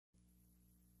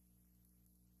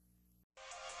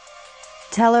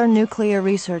Teller Nuclear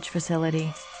Research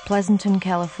Facility, Pleasanton,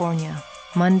 California,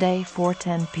 Monday,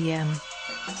 4:10 p.m.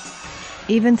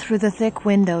 Even through the thick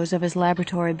windows of his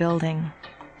laboratory building,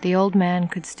 the old man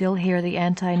could still hear the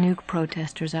anti-nuke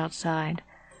protesters outside,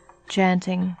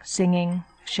 chanting, singing,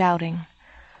 shouting,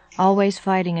 always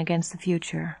fighting against the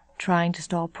future, trying to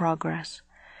stall progress.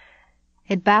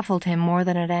 It baffled him more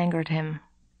than it angered him.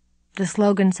 The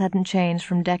slogans hadn't changed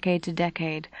from decade to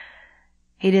decade.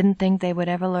 He didn't think they would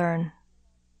ever learn.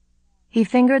 He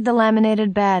fingered the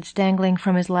laminated badge dangling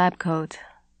from his lab coat.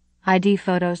 ID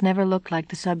photos never looked like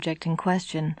the subject in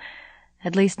question,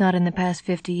 at least not in the past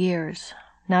 50 years,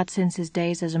 not since his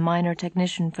days as a minor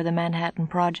technician for the Manhattan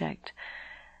Project.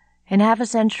 In half a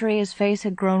century his face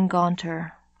had grown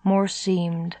gaunter, more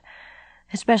seamed,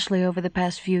 especially over the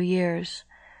past few years.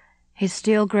 His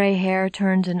steel-gray hair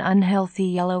turned an unhealthy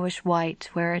yellowish white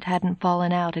where it hadn't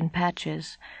fallen out in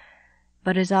patches,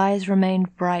 but his eyes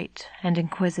remained bright and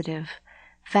inquisitive,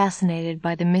 fascinated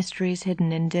by the mysteries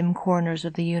hidden in dim corners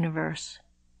of the universe.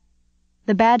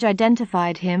 The badge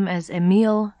identified him as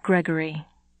Emil Gregory,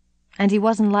 and he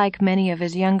wasn't like many of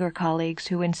his younger colleagues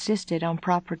who insisted on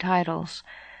proper titles.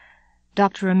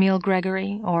 Dr. Emil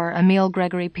Gregory, or Emil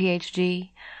Gregory,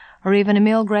 Ph.D., or even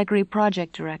Emil Gregory,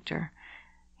 Project Director.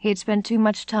 He had spent too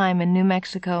much time in New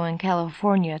Mexico and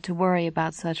California to worry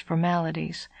about such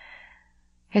formalities.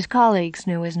 His colleagues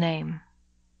knew his name.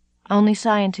 Only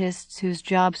scientists whose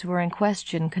jobs were in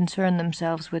question concerned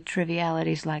themselves with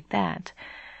trivialities like that,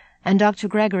 and Dr.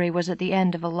 Gregory was at the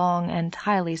end of a long and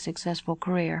highly successful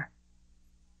career.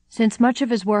 Since much of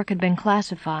his work had been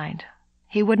classified,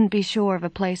 he wouldn't be sure of a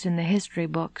place in the history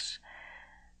books,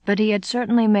 but he had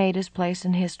certainly made his place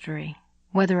in history,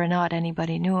 whether or not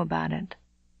anybody knew about it.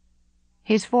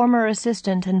 His former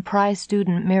assistant and prize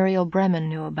student Muriel Bremen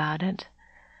knew about it,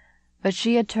 but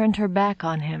she had turned her back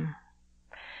on him.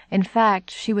 In fact,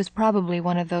 she was probably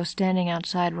one of those standing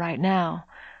outside right now,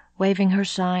 waving her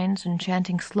signs and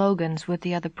chanting slogans with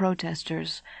the other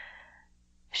protesters.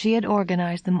 She had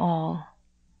organized them all.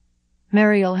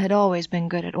 Muriel had always been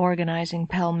good at organizing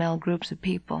pell-mell groups of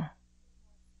people.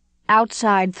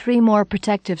 Outside, 3 more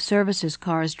protective services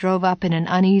cars drove up in an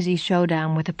uneasy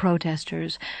showdown with the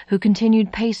protesters, who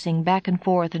continued pacing back and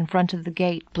forth in front of the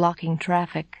gate, blocking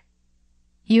traffic.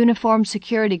 Uniformed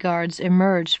security guards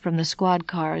emerged from the squad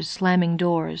cars, slamming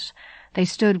doors. They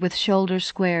stood with shoulders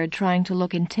squared, trying to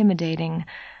look intimidating,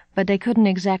 but they couldn't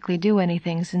exactly do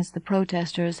anything since the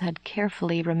protesters had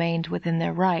carefully remained within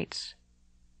their rights.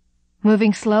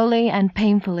 Moving slowly and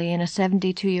painfully in a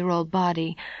 72-year-old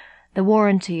body, the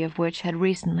warranty of which had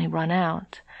recently run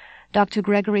out, Dr.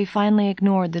 Gregory finally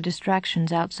ignored the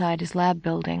distractions outside his lab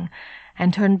building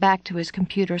and turned back to his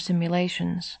computer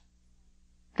simulations.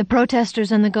 The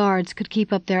protesters and the guards could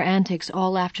keep up their antics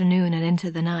all afternoon and into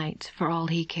the night, for all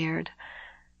he cared.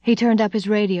 He turned up his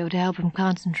radio to help him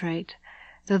concentrate,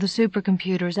 though the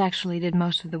supercomputers actually did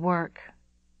most of the work.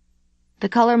 The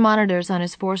color monitors on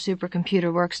his 4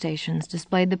 supercomputer workstations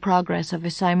displayed the progress of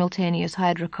his simultaneous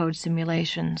hydrocode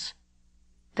simulations.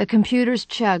 The computers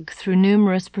chugged through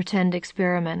numerous pretend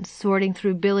experiments, sorting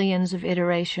through billions of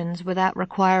iterations without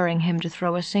requiring him to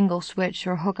throw a single switch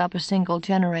or hook up a single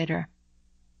generator.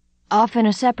 Off in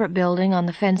a separate building on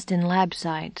the fenced-in lab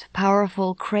site,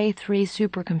 powerful Cray 3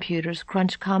 supercomputers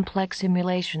crunched complex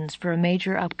simulations for a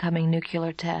major upcoming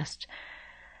nuclear test,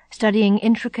 studying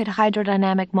intricate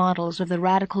hydrodynamic models of the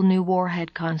radical new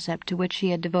warhead concept to which he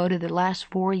had devoted the last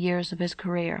 4 years of his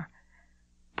career.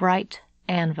 Bright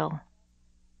Anvil.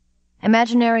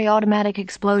 Imaginary automatic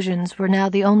explosions were now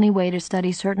the only way to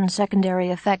study certain secondary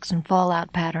effects and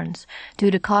fallout patterns,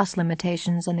 due to cost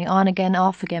limitations and the on-again,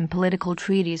 off-again political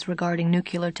treaties regarding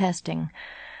nuclear testing.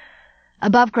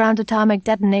 Above-ground atomic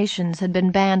detonations had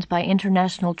been banned by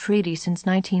international treaty since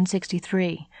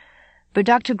 1963, but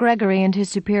Dr. Gregory and his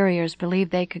superiors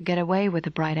believed they could get away with the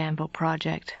Bright Anvil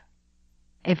project,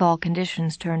 if all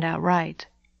conditions turned out right.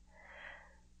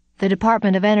 The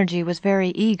Department of Energy was very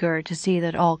eager to see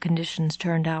that all conditions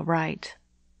turned out right.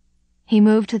 He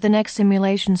moved to the next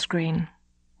simulation screen,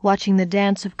 watching the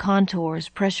dance of contours,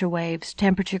 pressure waves,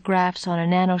 temperature graphs on a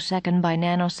nanosecond by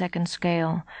nanosecond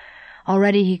scale.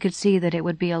 Already he could see that it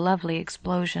would be a lovely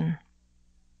explosion.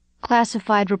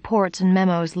 Classified reports and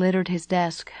memos littered his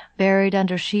desk, buried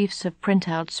under sheafs of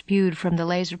printouts spewed from the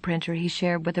laser printer he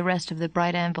shared with the rest of the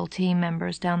Bright Anvil team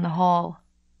members down the hall.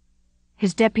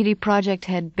 His deputy project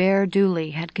head, Bear Dooley,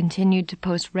 had continued to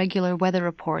post regular weather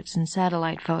reports and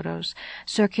satellite photos,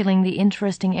 circling the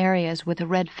interesting areas with a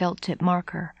red felt-tip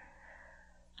marker.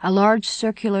 A large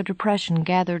circular depression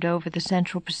gathered over the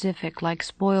Central Pacific like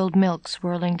spoiled milk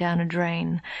swirling down a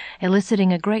drain,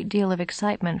 eliciting a great deal of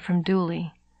excitement from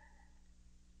Dooley.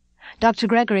 Dr.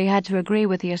 Gregory had to agree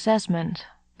with the assessment,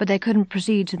 but they couldn't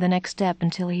proceed to the next step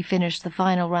until he finished the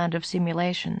final round of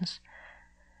simulations.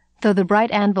 Though the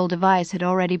bright anvil device had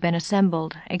already been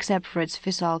assembled, except for its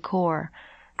fissile core,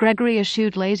 Gregory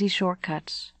eschewed lazy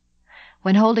shortcuts.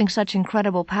 When holding such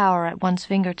incredible power at one's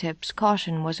fingertips,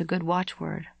 caution was a good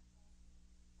watchword.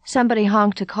 Somebody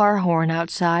honked a car horn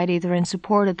outside, either in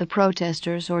support of the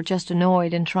protesters or just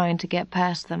annoyed and trying to get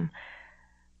past them.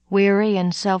 Weary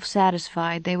and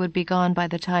self-satisfied, they would be gone by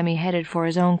the time he headed for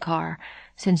his own car,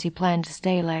 since he planned to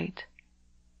stay late.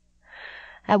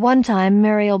 At one time,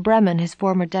 Muriel Bremen, his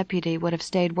former deputy, would have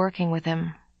stayed working with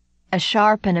him, a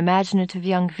sharp and imaginative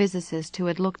young physicist who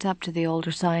had looked up to the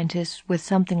older scientists with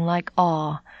something like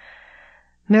awe.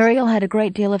 Muriel had a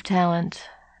great deal of talent,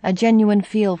 a genuine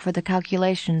feel for the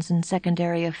calculations and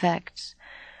secondary effects.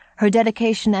 Her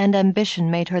dedication and ambition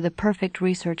made her the perfect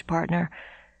research partner,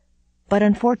 but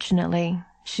unfortunately,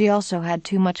 she also had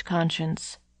too much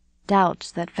conscience,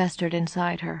 doubts that festered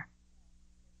inside her.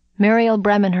 Muriel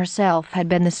Bremen herself had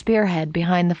been the spearhead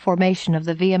behind the formation of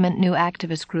the vehement new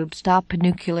activist group Stop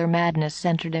Nuclear Madness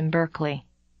centered in Berkeley.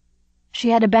 She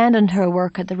had abandoned her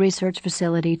work at the research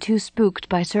facility, too spooked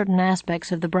by certain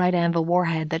aspects of the bright anvil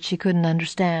warhead that she couldn't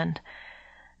understand.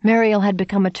 Muriel had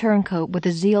become a turncoat with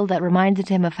a zeal that reminded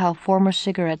him of how former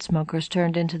cigarette smokers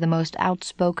turned into the most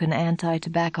outspoken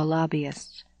anti-tobacco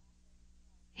lobbyists.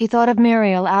 He thought of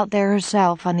Muriel out there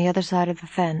herself on the other side of the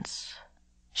fence.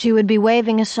 She would be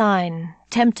waving a sign,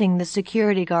 tempting the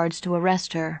security guards to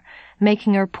arrest her,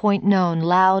 making her point known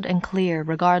loud and clear,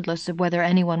 regardless of whether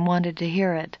anyone wanted to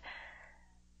hear it.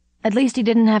 At least he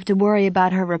didn't have to worry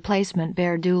about her replacement,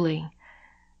 Bear Dooley.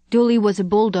 Dooley was a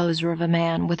bulldozer of a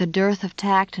man with a dearth of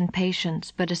tact and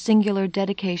patience, but a singular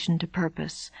dedication to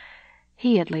purpose.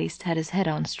 He, at least, had his head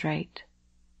on straight.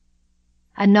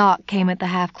 A knock came at the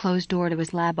half-closed door to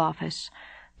his lab office.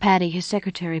 Patty, his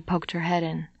secretary, poked her head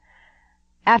in.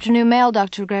 "Afternoon mail,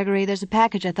 Dr. Gregory. There's a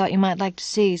package I thought you might like to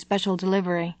see. Special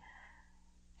delivery."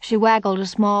 She waggled a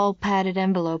small, padded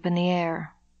envelope in the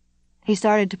air. He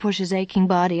started to push his aching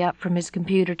body up from his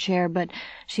computer chair, but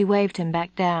she waved him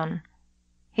back down.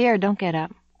 "Here, don't get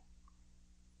up."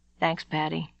 "Thanks,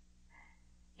 Patty."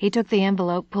 He took the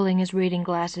envelope, pulling his reading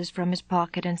glasses from his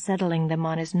pocket and settling them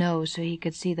on his nose so he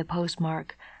could see the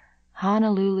postmark.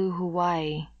 Honolulu,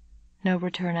 Hawaii. No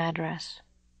return address.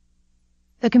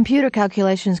 The computer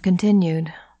calculations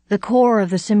continued. The core of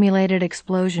the simulated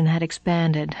explosion had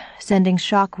expanded, sending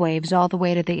shock waves all the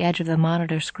way to the edge of the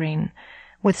monitor screen,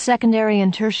 with secondary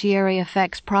and tertiary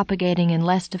effects propagating in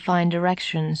less defined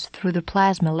directions through the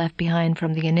plasma left behind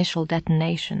from the initial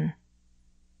detonation.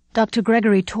 Dr.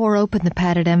 Gregory tore open the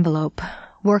padded envelope,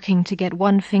 working to get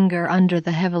one finger under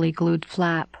the heavily glued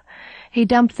flap. He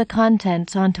dumped the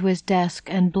contents onto his desk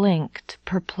and blinked,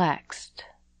 perplexed.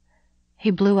 He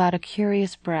blew out a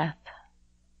curious breath.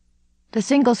 The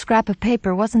single scrap of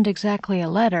paper wasn't exactly a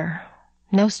letter.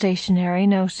 No stationery,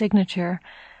 no signature,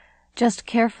 just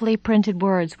carefully printed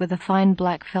words with a fine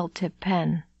black felt-tip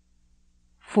pen.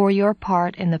 For your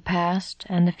part in the past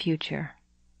and the future.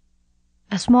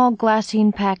 A small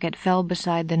glassine packet fell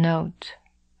beside the note,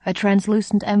 a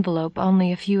translucent envelope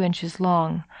only a few inches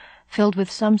long, filled with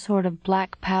some sort of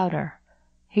black powder.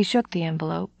 He shook the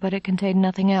envelope, but it contained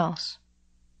nothing else.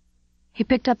 He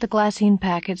picked up the glassine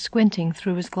packet, squinting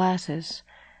through his glasses.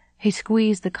 He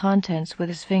squeezed the contents with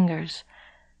his fingers.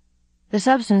 The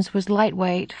substance was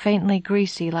lightweight, faintly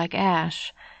greasy, like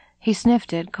ash. He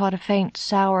sniffed it, caught a faint,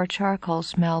 sour charcoal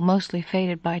smell, mostly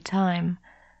faded by time.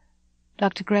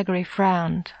 Dr. Gregory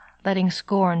frowned, letting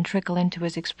scorn trickle into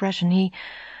his expression. He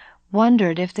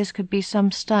wondered if this could be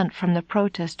some stunt from the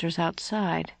protesters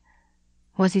outside.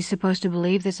 Was he supposed to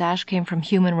believe this ash came from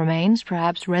human remains,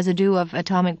 perhaps residue of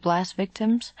atomic blast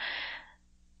victims?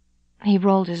 He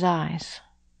rolled his eyes.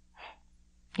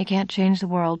 "You can't change the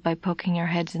world by poking your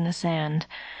heads in the sand,"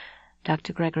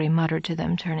 Dr. Gregory muttered to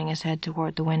them, turning his head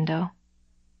toward the window.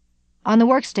 On the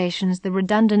workstations, the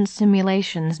redundant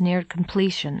simulations neared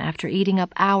completion after eating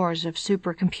up hours of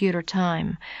supercomputer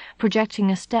time,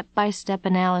 projecting a step-by-step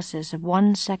analysis of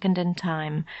 1 second in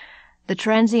time, the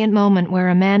transient moment where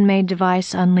a man-made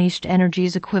device unleashed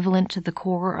energies equivalent to the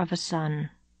core of a sun.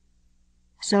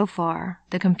 So far,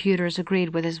 the computers agreed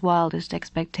with his wildest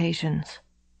expectations.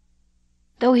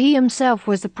 Though he himself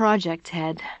was the project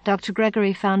head, Dr.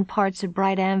 Gregory found parts of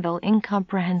Bright Anvil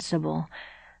incomprehensible,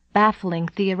 baffling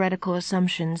theoretical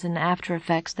assumptions and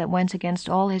after-effects that went against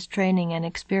all his training and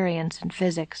experience in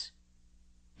physics.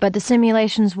 But the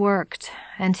simulations worked,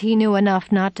 and he knew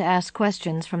enough not to ask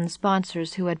questions from the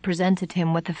sponsors who had presented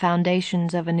him with the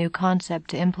foundations of a new concept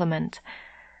to implement.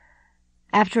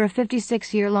 After a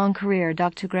 56-year-long career,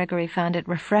 Dr. Gregory found it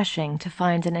refreshing to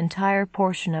find an entire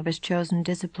portion of his chosen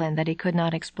discipline that he could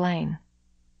not explain.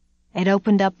 It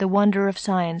opened up the wonder of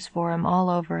science for him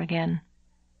all over again.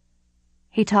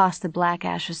 He tossed the black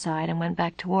ash aside and went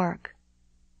back to work.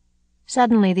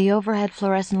 Suddenly, the overhead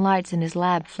fluorescent lights in his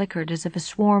lab flickered as if a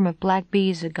swarm of black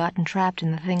bees had gotten trapped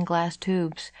in the thin glass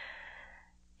tubes.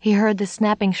 He heard the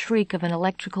snapping shriek of an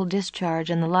electrical discharge,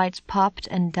 and the lights popped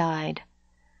and died.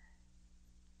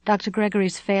 Dr.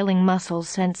 Gregory's failing muscles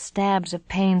sent stabs of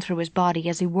pain through his body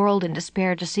as he whirled in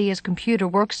despair to see his computer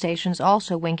workstations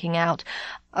also winking out.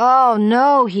 "Oh,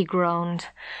 no," he groaned.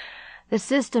 The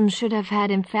systems should have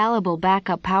had infallible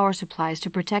backup power supplies to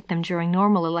protect them during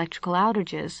normal electrical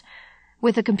outages.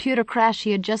 With the computer crash,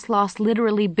 he had just lost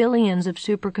literally billions of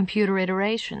supercomputer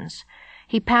iterations.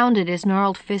 He pounded his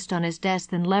gnarled fist on his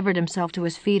desk, then levered himself to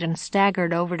his feet and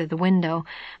staggered over to the window,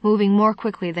 moving more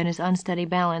quickly than his unsteady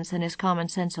balance and his common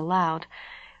sense allowed.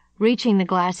 Reaching the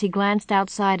glass, he glanced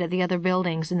outside at the other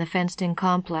buildings in the fenced-in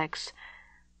complex,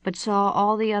 but saw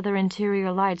all the other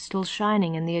interior lights still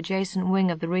shining in the adjacent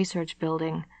wing of the research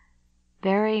building.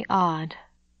 Very odd.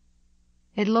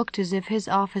 It looked as if his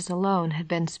office alone had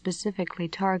been specifically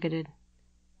targeted.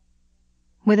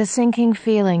 With a sinking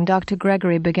feeling, Dr.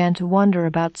 Gregory began to wonder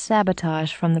about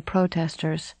sabotage from the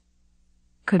protesters.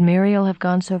 Could Muriel have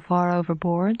gone so far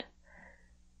overboard?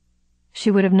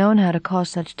 She would have known how to cause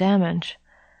such damage.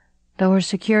 Though her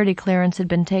security clearance had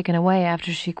been taken away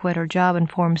after she quit her job and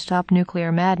formed Stop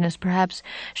Nuclear Madness, perhaps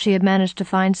she had managed to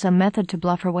find some method to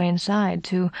bluff her way inside,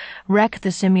 to wreck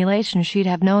the simulation she'd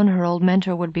have known her old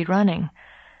mentor would be running.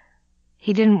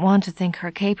 He didn't want to think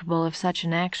her capable of such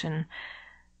an action,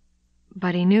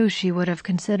 but he knew she would have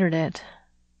considered it,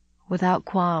 without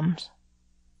qualms.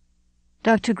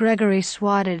 Dr. Gregory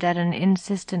swatted at an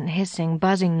insistent hissing,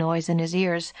 buzzing noise in his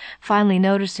ears, finally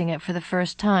noticing it for the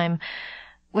first time.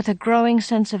 With a growing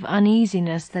sense of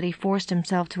uneasiness that he forced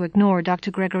himself to ignore,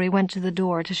 Dr. Gregory went to the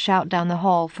door to shout down the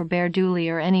hall for Bear Dooley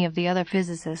or any of the other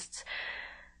physicists.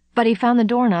 But he found the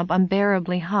doorknob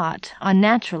unbearably hot,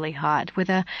 unnaturally hot. With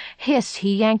a hiss,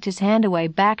 he yanked his hand away,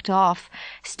 backed off,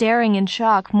 staring in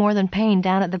shock more than pain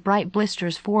down at the bright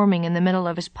blisters forming in the middle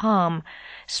of his palm.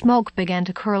 Smoke began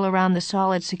to curl around the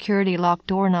solid security lock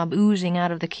doorknob, oozing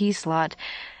out of the key slot.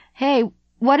 "Hey,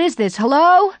 what is this?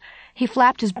 Hello?" He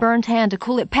flapped his burnt hand to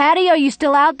cool it. "Patty, are you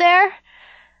still out there?"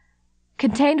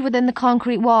 Contained within the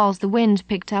concrete walls, the wind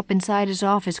picked up inside his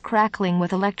office, crackling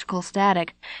with electrical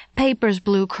static. Papers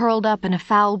blew curled up in a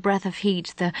foul breath of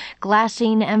heat. The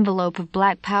glassine envelope of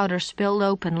black powder spilled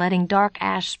open, letting dark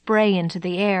ash spray into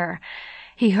the air.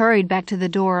 He hurried back to the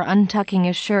door, untucking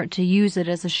his shirt to use it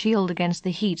as a shield against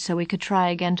the heat so he could try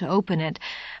again to open it.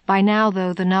 By now,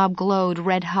 though, the knob glowed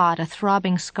red-hot, a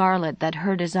throbbing scarlet that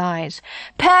hurt his eyes.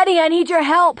 "Patty, I need your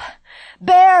help!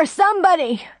 Bear,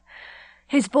 somebody!"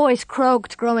 His voice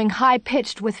croaked, growing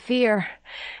high-pitched with fear.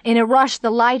 In a rush, the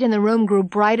light in the room grew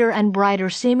brighter and brighter,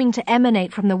 seeming to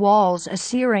emanate from the walls, a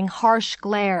searing, harsh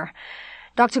glare.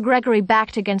 Dr. Gregory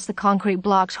backed against the concrete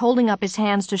blocks, holding up his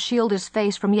hands to shield his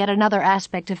face from yet another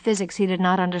aspect of physics he did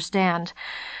not understand.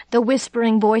 The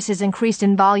whispering voices increased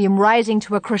in volume, rising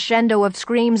to a crescendo of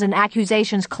screams and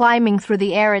accusations, climbing through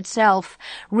the air itself,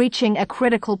 reaching a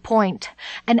critical point.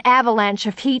 An avalanche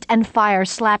of heat and fire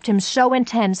slapped him so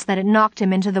intense that it knocked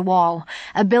him into the wall.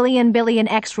 A billion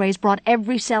X-rays brought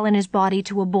every cell in his body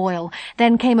to a boil.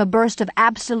 Then came a burst of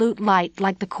absolute light,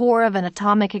 like the core of an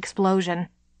atomic explosion.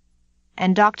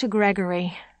 And Dr.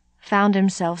 Gregory found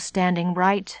himself standing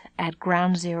right at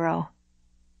ground zero.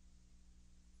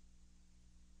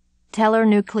 Teller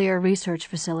Nuclear Research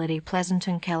Facility,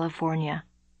 Pleasanton, California.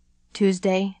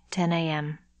 Tuesday, 10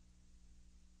 a.m.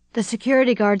 The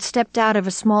security guard stepped out of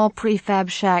a small prefab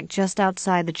shack just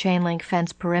outside the chain-link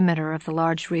fence perimeter of the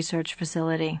large research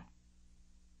facility.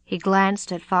 He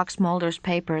glanced at Fox Mulder's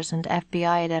papers and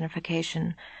FBI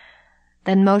identification,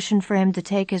 then motioned for him to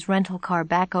take his rental car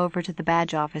back over to the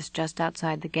badge office just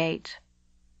outside the gate.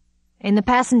 In the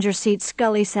passenger seat,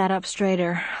 Scully sat up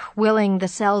straighter, willing the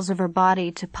cells of her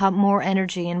body to pump more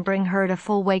energy and bring her to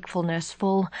full wakefulness,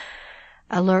 full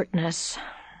alertness.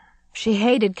 She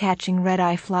hated catching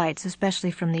red-eye flights, especially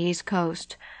from the East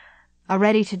Coast.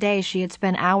 Already today she had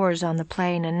spent hours on the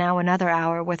plane, and now another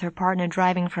hour with her partner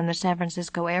driving from the San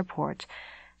Francisco airport.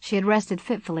 She had rested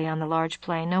fitfully on the large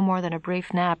plane, no more than a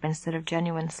brief nap instead of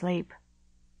genuine sleep.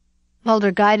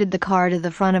 Mulder guided the car to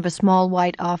the front of a small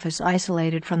white office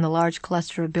isolated from the large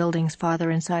cluster of buildings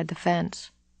farther inside the fence.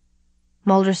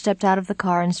 Mulder stepped out of the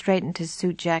car and straightened his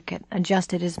suit jacket,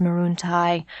 adjusted his maroon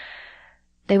tie.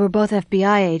 They were both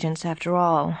FBI agents, after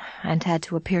all, and had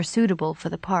to appear suitable for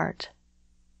the part.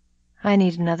 "I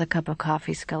need another cup of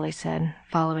coffee," Scully said,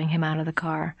 following him out of the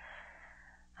car.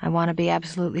 "I want to be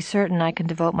absolutely certain I can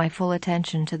devote my full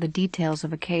attention to the details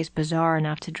of a case bizarre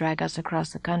enough to drag us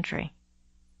across the country."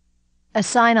 A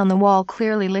sign on the wall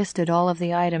clearly listed all of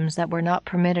the items that were not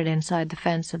permitted inside the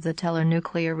fence of the Teller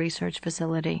Nuclear Research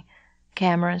Facility: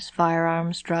 cameras,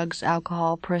 firearms, drugs,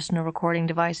 alcohol, personal recording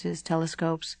devices,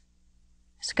 telescopes.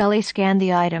 Scully scanned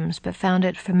the items, but found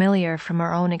it familiar from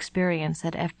her own experience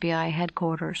at FBI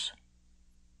headquarters.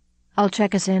 "I'll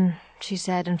check us in," she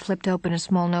said, and flipped open a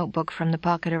small notebook from the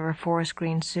pocket of her forest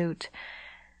green suit.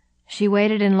 She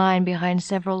waited in line behind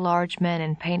several large men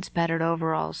in paint-spattered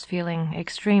overalls, feeling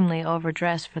extremely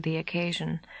overdressed for the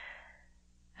occasion.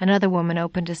 Another woman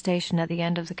opened a station at the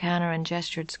end of the counter and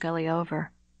gestured Scully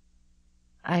over.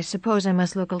 "I suppose I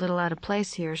must look a little out of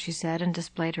place here," she said, and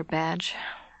displayed her badge.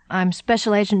 "I'm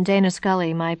Special Agent Dana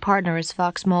Scully. My partner is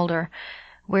Fox Mulder.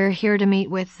 We're here to meet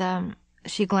with,"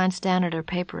 she glanced down at her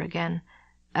paper again,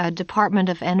 "a Department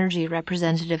of Energy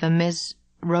representative, a Ms.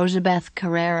 Rosabeth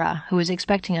Carrera, who is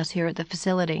expecting us here at the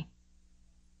facility."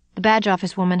 The badge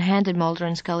office woman handed Mulder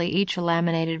and Scully each a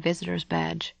laminated visitor's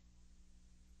badge.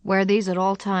 "Wear these at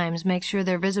all times. Make sure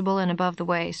they're visible and above the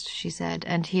waist," she said.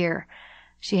 "And here."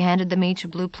 She handed them each a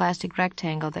blue plastic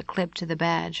rectangle that clipped to the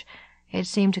badge. It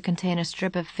seemed to contain a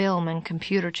strip of film and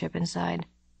computer chip inside.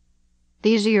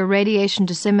 "These are your radiation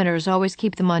dosimeters. Always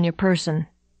keep them on your person."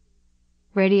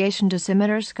 "Radiation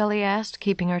dosimeters?" Scully asked,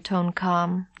 keeping her tone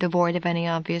calm, devoid of any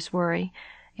obvious worry.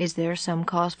 "Is there some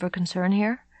cause for concern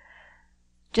here?"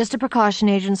 "Just a precaution,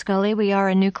 Agent Scully. We are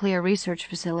a nuclear research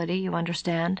facility, you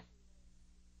understand."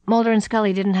 Mulder and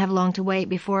Scully didn't have long to wait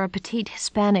before a petite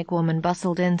Hispanic woman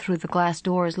bustled in through the glass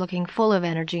doors, looking full of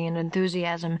energy and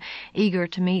enthusiasm, eager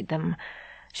to meet them.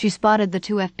 She spotted the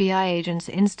two FBI agents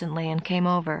instantly and came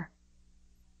over.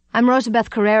 "I'm Rosabeth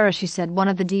Carrera," she said, "one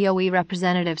of the DOE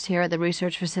representatives here at the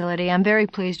research facility. I'm very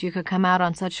pleased you could come out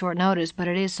on such short notice, but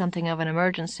it is something of an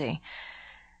emergency."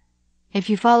 "If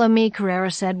you follow me," Carrera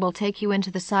said, "we'll take you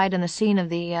into the site and the scene of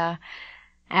the,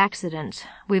 accident.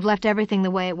 We've left everything the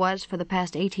way it was for the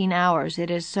past 18 hours. It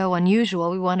is so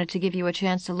unusual we wanted to give you a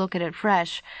chance to look at it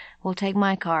fresh. We'll take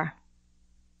my car."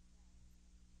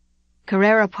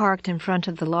 Carrera parked in front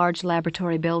of the large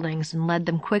laboratory buildings and led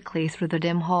them quickly through the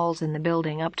dim halls in the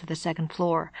building up to the second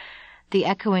floor. The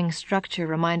echoing structure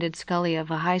reminded Scully of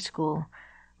a high school.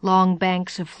 Long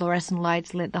banks of fluorescent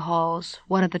lights lit the halls.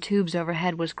 One of the tubes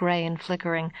overhead was gray and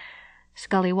flickering.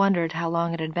 Scully wondered how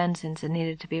long it had been since it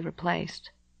needed to be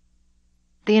replaced.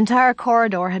 The entire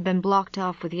corridor had been blocked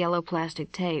off with yellow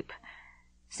plastic tape.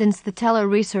 Since the Teller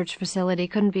Research Facility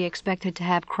couldn't be expected to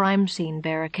have crime scene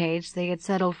barricades, they had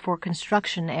settled for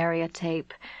construction area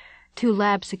tape. 2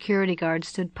 lab security guards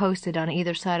stood posted on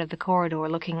either side of the corridor,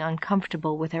 looking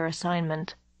uncomfortable with their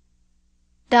assignment.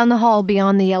 Down the hall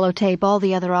beyond the yellow tape, all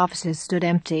the other offices stood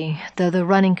empty, though the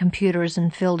running computers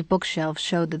and filled bookshelves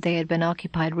showed that they had been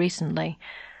occupied recently.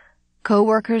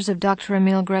 Co-workers of Dr.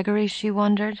 Emil Gregory, she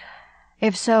wondered?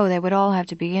 If so, they would all have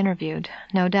to be interviewed.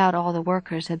 No doubt all the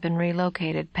workers had been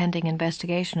relocated pending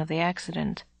investigation of the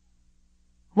accident.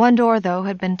 One door, though,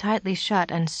 had been tightly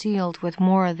shut and sealed with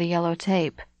more of the yellow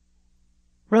tape.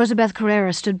 Rosabeth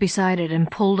Carrera stood beside it and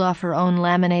pulled off her own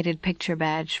laminated picture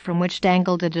badge, from which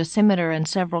dangled a dosimeter and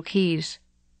several keys.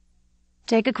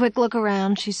 "Take a quick look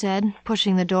around," she said,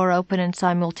 pushing the door open and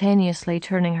simultaneously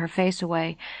turning her face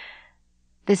away.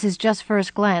 "This is just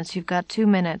first glance. You've got 2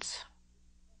 minutes."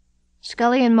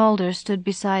 Scully and Mulder stood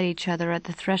beside each other at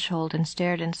the threshold and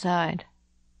stared inside.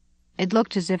 It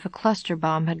looked as if a cluster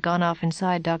bomb had gone off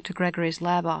inside Dr. Gregory's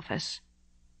lab office.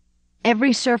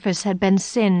 Every surface had been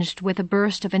singed with a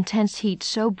burst of intense heat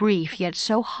so brief yet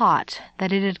so hot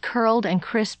that it had curled and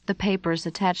crisped the papers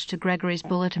attached to Gregory's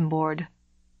bulletin board,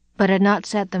 but had not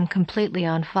set them completely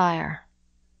on fire.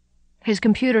 His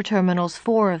computer terminals,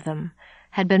 4 of them,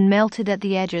 had been melted at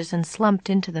the edges and slumped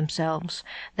into themselves,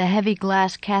 the heavy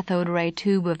glass cathode ray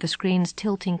tube of the screens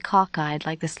tilting cockeyed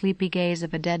like the sleepy gaze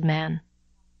of a dead man.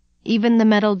 Even the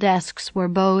metal desks were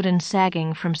bowed and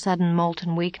sagging from sudden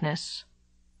molten weakness.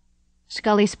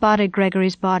 Scully spotted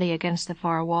Gregory's body against the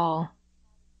far wall.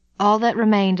 All that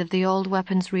remained of the old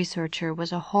weapons researcher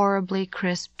was a horribly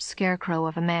crisp scarecrow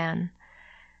of a man,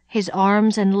 his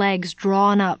arms and legs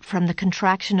drawn up from the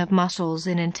contraction of muscles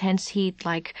in intense heat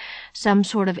like some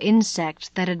sort of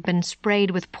insect that had been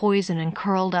sprayed with poison and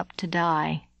curled up to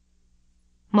die.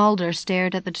 Mulder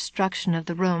stared at the destruction of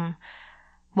the room.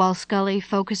 while Scully,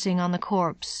 focusing on the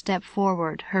corpse, stepped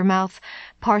forward, her mouth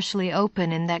partially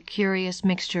open in that curious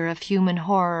mixture of human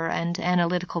horror and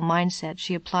analytical mindset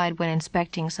she applied when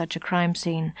inspecting such a crime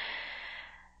scene.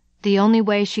 The only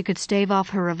way she could stave off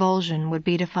her revulsion would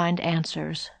be to find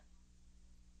answers.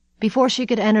 Before she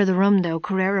could enter the room, though,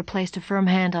 Carrera placed a firm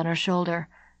hand on her shoulder.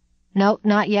 "No,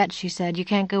 not yet," she said. "You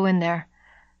can't go in there."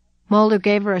 Mulder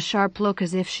gave her a sharp look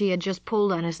as if she had just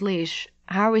pulled on his leash.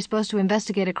 "How are we supposed to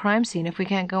investigate a crime scene if we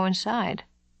can't go inside?"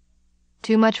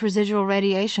 "Too much residual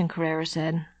radiation," Carrera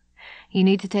said. "You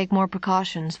need to take more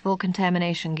precautions, full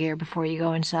contamination gear, before you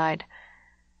go inside."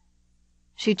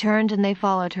 She turned and they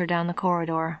followed her down the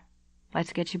corridor.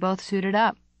 "Let's get you both suited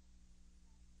up."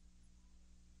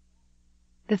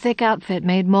 The thick outfit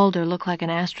made Mulder look like an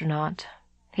astronaut.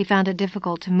 He found it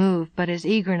difficult to move, but his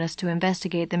eagerness to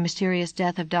investigate the mysterious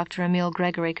death of Dr. Emil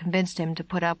Gregory convinced him to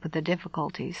put up with the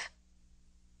difficulties.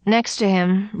 Next to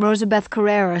him, Rosabeth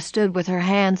Carrera stood with her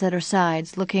hands at her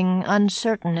sides, looking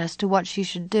uncertain as to what she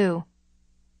should do.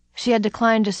 She had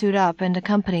declined to suit up and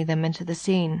accompany them into the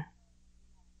scene.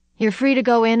 "You're free to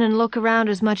go in and look around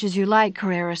as much as you like,"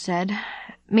 Carrera said.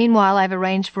 "Meanwhile, I've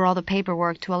arranged for all the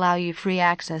paperwork to allow you free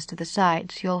access to the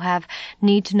site. You'll have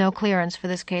need-to-know clearance for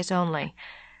this case only.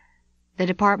 The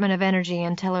Department of Energy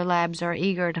and Teller Labs are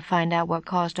eager to find out what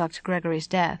caused Dr. Gregory's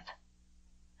death."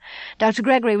 Dr.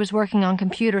 Gregory was working on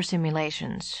computer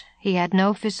simulations. He had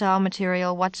no fissile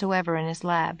material whatsoever in his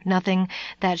lab, nothing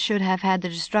that should have had the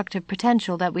destructive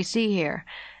potential that we see here,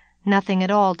 nothing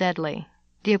at all deadly.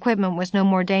 The equipment was no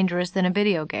more dangerous than a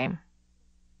video game.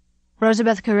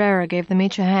 Rosabeth Carrera gave them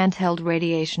each a handheld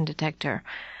radiation detector.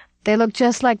 They looked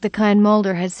just like the kind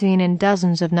Mulder had seen in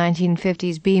dozens of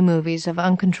 1950s B-movies of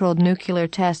uncontrolled nuclear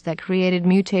tests that created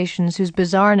mutations whose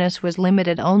bizarreness was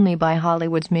limited only by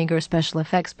Hollywood's meager special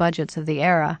effects budgets of the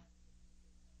era.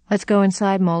 "Let's go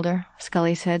inside, Mulder,"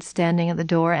 Scully said, standing at the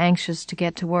door, anxious to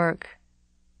get to work.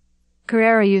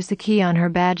 Carrera used the key on her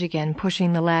badge again,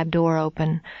 pushing the lab door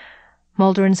open.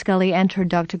 Mulder and Scully entered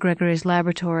Dr. Gregory's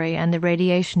laboratory, and the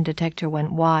radiation detector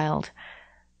went wild.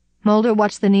 Mulder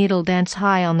watched the needle dance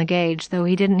high on the gauge, though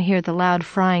he didn't hear the loud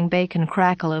frying bacon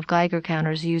crackle of Geiger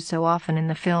counters used so often in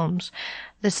the films.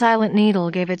 The silent needle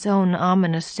gave its own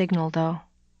ominous signal, though.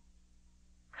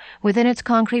 Within its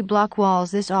concrete block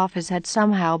walls, this office had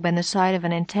somehow been the site of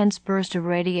an intense burst of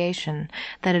radiation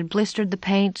that had blistered the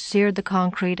paint, seared the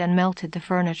concrete, and melted the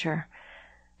furniture.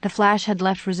 The flash had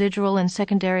left residual and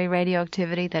secondary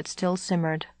radioactivity that still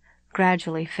simmered,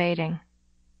 gradually fading.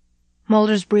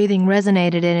 Mulder's breathing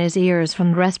resonated in his ears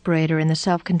from the respirator in the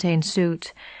self-contained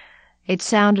suit. It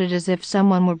sounded as if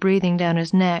someone were breathing down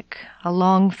his neck, a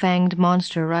long-fanged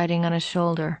monster riding on his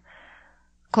shoulder.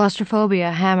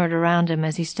 Claustrophobia hammered around him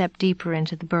as he stepped deeper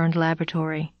into the burned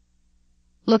laboratory.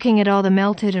 Looking at all the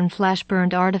melted and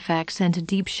flash-burned artifacts sent a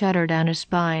deep shudder down his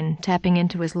spine, tapping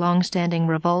into his long-standing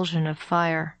revulsion of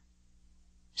fire.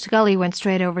 Scully went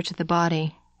straight over to the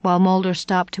body, while Mulder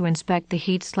stopped to inspect the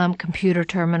heat-slumped computer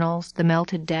terminals, the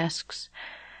melted desks,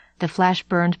 the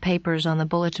flash-burned papers on the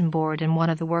bulletin board in one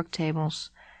of the work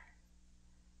tables.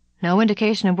 "No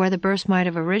indication of where the burst might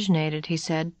have originated," he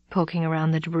said, poking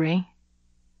around the debris.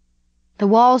 The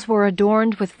walls were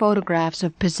adorned with photographs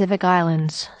of Pacific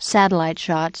Islands, satellite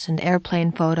shots and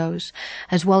airplane photos,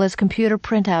 as well as computer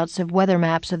printouts of weather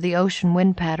maps of the ocean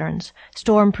wind patterns,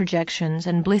 storm projections,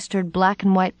 and blistered black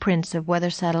and white prints of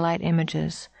weather satellite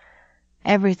images.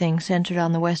 Everything centered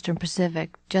on the Western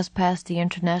Pacific, just past the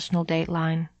international date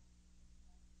line.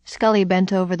 Scully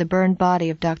bent over the burned body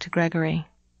of Dr. Gregory.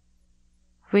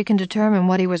 "If we can determine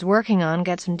what he was working on,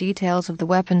 get some details of the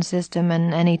weapon system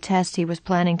and any tests he was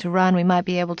planning to run, we might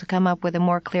be able to come up with a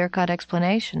more clear-cut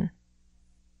explanation."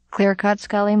 "Clear-cut,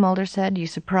 Scully?" Mulder said. "You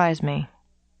surprise me."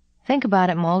 "Think about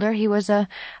it, Mulder. He was a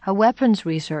weapons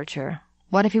researcher.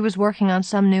 What if he was working on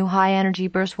some new high-energy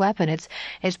burst weapon?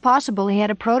 It's possible he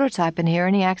had a prototype in here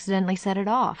and he accidentally set it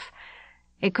off.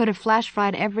 It could have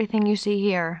flash-fried everything you see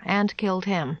here, and killed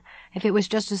him. If it was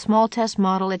just a small test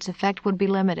model, its effect would be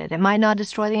limited. It might not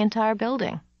destroy the entire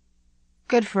building."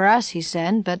 "Good for us," he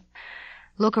said, "but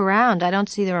look around. I don't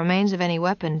see the remains of any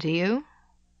weapon, do you?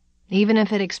 Even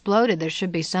if it exploded, there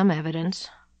should be some evidence."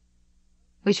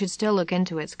 "We should still look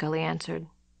into it," Scully answered.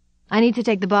 "I need to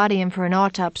take the body in for an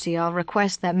autopsy. I'll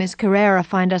request that Miss Carrera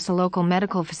find us a local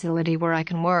medical facility where I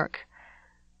can work."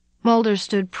 Mulder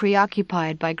stood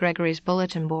preoccupied by Gregory's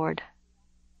bulletin board.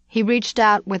 He reached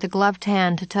out with a gloved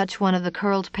hand to touch one of the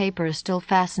curled papers still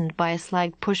fastened by a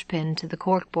slagged pushpin to the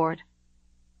corkboard.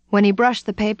 When he brushed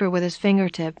the paper with his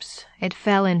fingertips, it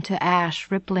fell into ash,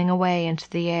 rippling away into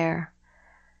the air.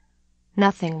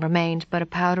 Nothing remained but a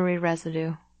powdery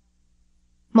residue.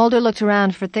 Mulder looked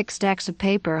around for thick stacks of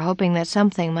paper, hoping that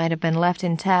something might have been left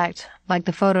intact, like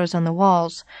the photos on the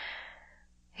walls.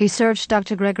 He searched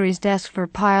Dr. Gregory's desk for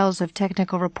piles of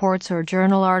technical reports or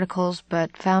journal articles,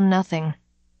 but found nothing.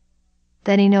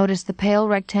 Then he noticed the pale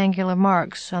rectangular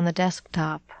marks on the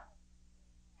desktop.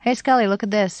 "Hey, Scully, look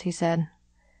at this," he said.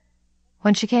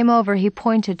 When she came over, he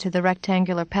pointed to the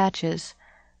rectangular patches.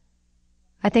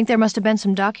 "I think there must have been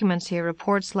some documents here,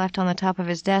 reports left on the top of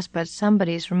his desk, but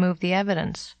somebody's removed the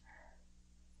evidence."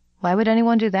 "Why would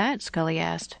anyone do that?" Scully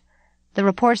asked. "The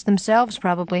reports themselves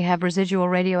probably have residual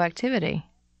radioactivity."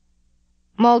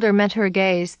 Mulder met her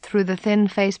gaze through the thin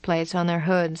faceplates on their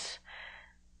hoods.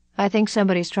 "I think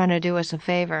somebody's trying to do us a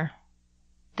favor.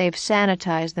 They've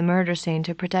sanitized the murder scene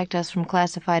to protect us from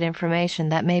classified information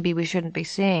that maybe we shouldn't be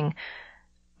seeing.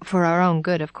 For our own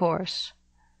good, of course."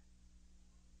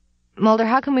 "Mulder,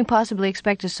 how can we possibly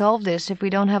expect to solve this if we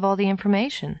don't have all the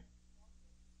information?"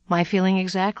 "My feeling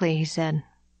exactly," he said.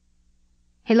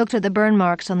 He looked at the burn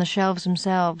marks on the shelves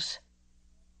themselves.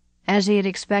 As he had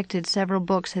expected, several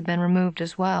books had been removed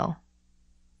as well.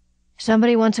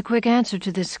 "Somebody wants a quick answer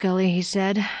to this, Scully," he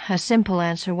said. "A simple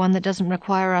answer, one that doesn't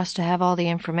require us to have all the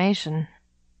information."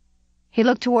 He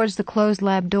looked towards the closed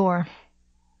lab door.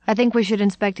 "I think we should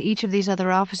inspect each of these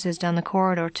other offices down the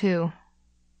corridor, too.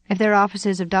 If they're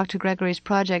offices of Dr. Gregory's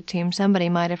project team, somebody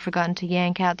might have forgotten to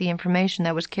yank out the information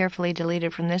that was carefully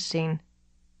deleted from this scene."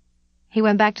 He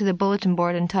went back to the bulletin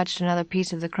board and touched another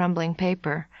piece of the crumbling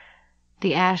paper.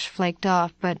 The ash flaked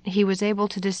off, but he was able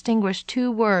to distinguish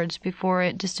 2 words before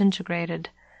it disintegrated.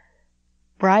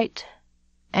 Bright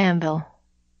Anvil.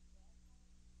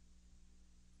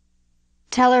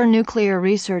 Teller Nuclear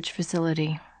Research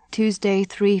Facility, Tuesday,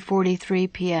 3:43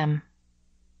 p.m.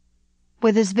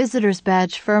 With his visitor's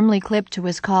badge firmly clipped to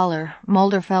his collar,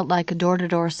 Mulder felt like a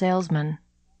door-to-door salesman.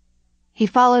 He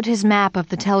followed his map of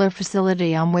the Teller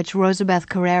facility on which Rosabeth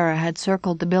Carrera had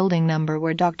circled the building number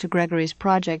where Dr. Gregory's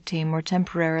project team were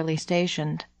temporarily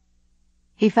stationed.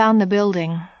 He found the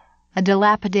building, a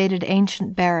dilapidated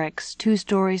ancient barracks 2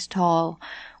 stories tall,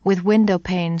 with window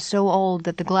panes so old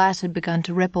that the glass had begun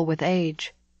to ripple with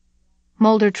age.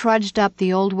 Mulder trudged up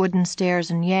the old wooden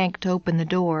stairs and yanked open the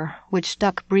door, which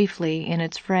stuck briefly in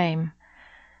its frame.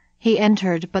 He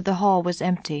entered, but the hall was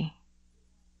empty.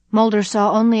 Mulder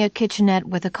saw only a kitchenette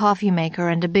with a coffee maker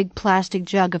and a big plastic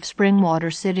jug of spring water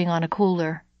sitting on a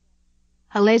cooler.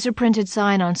 A laser-printed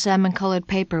sign on salmon-colored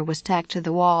paper was tacked to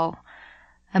the wall,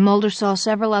 and Mulder saw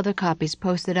several other copies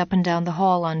posted up and down the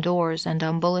hall on doors and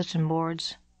on bulletin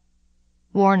boards.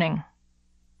 Warning: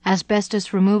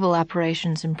 asbestos removal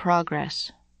operations in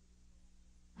progress.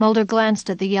 Mulder glanced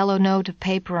at the yellow note of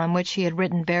paper on which he had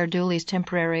written Bear Dooley's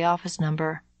temporary office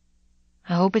number.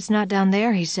 "I hope it's not down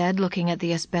there," he said, looking at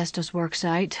the asbestos work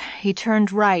site. He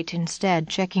turned right instead,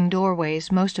 checking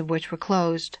doorways, most of which were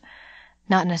closed.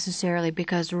 Not necessarily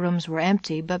because the rooms were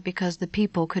empty, but because the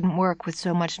people couldn't work with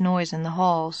so much noise in the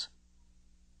halls.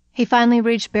 He finally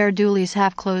reached Bear Dooley's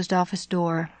half-closed office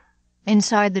door.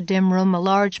 Inside the dim room, a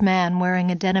large man wearing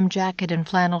a denim jacket and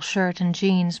flannel shirt and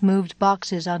jeans moved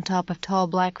boxes on top of tall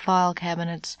black file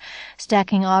cabinets,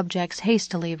 stacking objects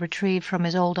hastily retrieved from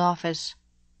his old office.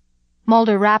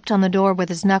 Mulder rapped on the door with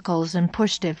his knuckles and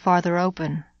pushed it farther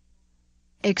open.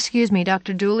 "Excuse me,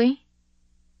 Dr. Dooley?"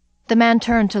 The man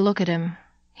turned to look at him.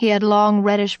 He had long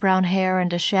reddish-brown hair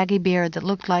and a shaggy beard that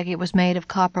looked like it was made of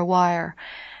copper wire,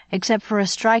 except for a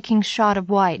striking shot of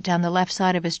white down the left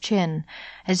side of his chin,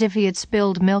 as if he had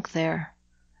spilled milk there.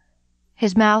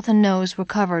 His mouth and nose were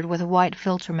covered with a white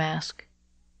filter mask.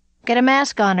 "Get a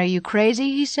mask on, are you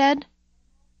crazy?" he said.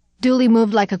 Dooley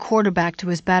moved like a quarterback to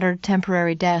his battered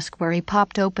temporary desk, where he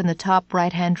popped open the top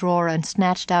right-hand drawer and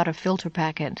snatched out a filter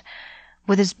packet.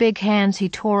 With his big hands he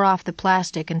tore off the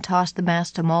plastic and tossed the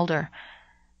mask to Mulder.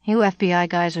 "You FBI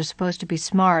guys are supposed to be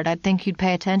smart. I'd think you'd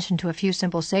pay attention to a few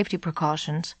simple safety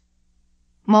precautions."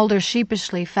 Mulder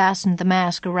sheepishly fastened the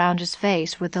mask around his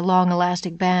face with the long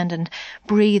elastic band and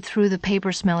breathed through the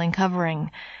paper-smelling covering.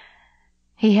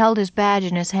 He held his badge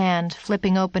in his hand,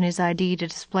 flipping open his ID to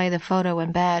display the photo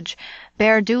and badge.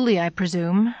 "Bear Dooley, I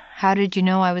presume. How did you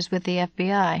know I was with the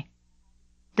FBI?"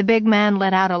 The big man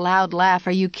let out a loud laugh.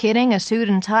 "Are you kidding? A suit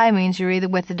and tie means you're either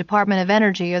with the Department of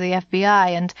Energy or the FBI,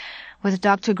 and with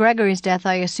Dr. Gregory's death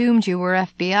I assumed you were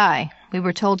FBI. We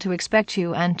were told to expect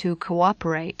you and to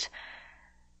cooperate."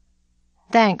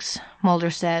 "Thanks,"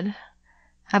 Mulder said.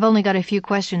 "I've only got a few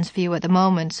questions for you at the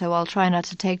moment, so I'll try not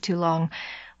to take too long.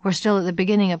 We're still at the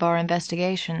beginning of our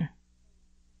investigation."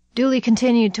 Dooley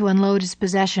continued to unload his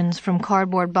possessions from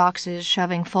cardboard boxes,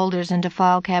 shoving folders into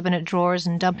file cabinet drawers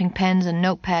and dumping pens and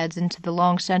notepads into the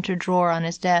long center drawer on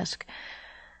his desk.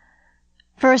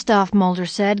 "First off," Mulder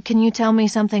said, "can you tell me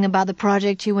something about the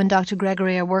project you and Dr.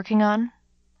 Gregory are working on?"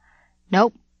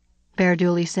 "Nope," Bear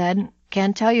Dooley said.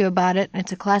 "Can't tell you about it.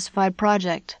 It's a classified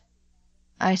project."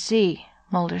 "I see,"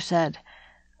 Mulder said.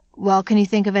 "Well, can you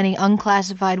think of any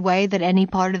unclassified way that any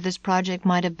part of this project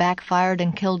might have backfired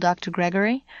and killed Dr.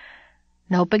 Gregory?"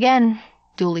 "Nope again,"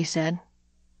 Dooley said.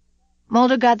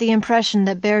 Mulder got the impression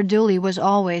that Bear Dooley was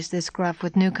always this gruff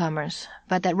with newcomers,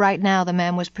 but that right now the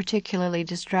man was particularly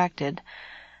distracted.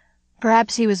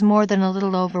 Perhaps he was more than a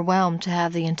little overwhelmed to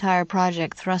have the entire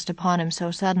project thrust upon him so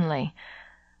suddenly.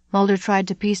 Mulder tried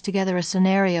to piece together a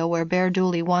scenario where Bear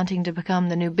Dooley, wanting to become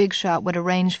the new big shot, would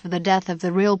arrange for the death of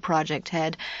the real project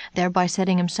head, thereby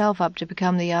setting himself up to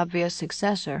become the obvious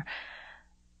successor.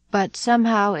 But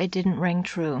somehow it didn't ring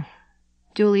true.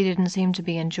 Dooley didn't seem to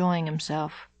be enjoying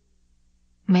himself.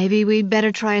 "Maybe we'd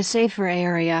better try a safer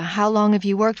area. How long have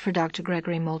you worked for Dr.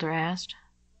 Gregory?" Mulder asked.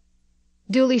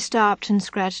 Dooley stopped and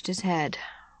scratched his head.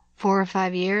 4 or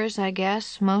 5 years, I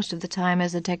guess, most of the time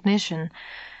as a technician.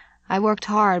 I worked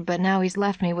hard, but now he's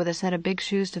left me with a set of big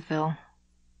shoes to fill."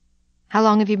 "How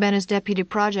long have you been his deputy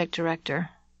project director?"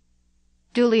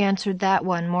 Dooley answered that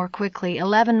one more quickly.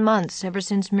 11 months, ever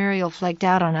since Muriel flaked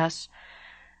out on us."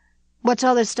 "What's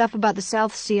all this stuff about the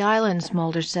South Sea Islands?"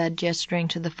 Mulder said, gesturing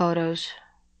to the photos.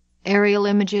 "Aerial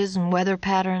images and weather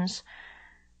patterns."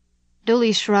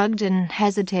 Dooley shrugged and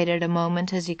hesitated a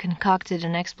moment as he concocted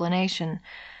an explanation.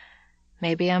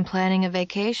 "Maybe I'm planning a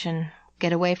vacation.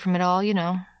 Get away from it all, you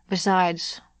know.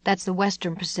 Besides, that's the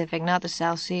Western Pacific, not the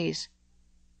South Seas."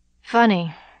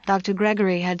 "Funny. Dr.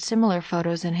 Gregory had similar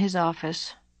photos in his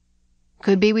office."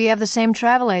 "Could be we have the same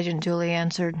travel agent," Dooley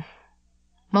answered.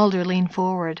 Mulder leaned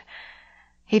forward.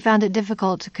 He found it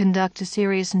difficult to conduct a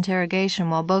serious interrogation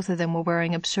while both of them were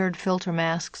wearing absurd filter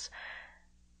masks.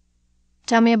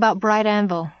 "Tell me about Bright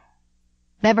Anvil."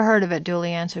 "Never heard of it,"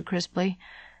 Dooley answered crisply.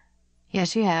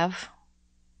 "Yes, you have."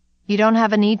 "You don't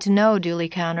have a need to know," Dooley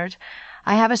countered.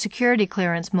 "I have a security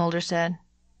clearance," Mulder said.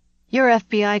 "Your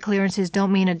FBI clearances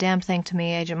don't mean a damn thing to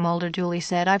me, Agent Mulder," Dooley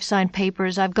said. "I've signed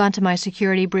papers, I've gone to my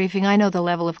security briefing, I know the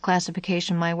level of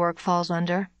classification my work falls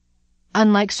under.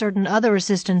 Unlike certain other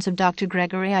assistants of Dr.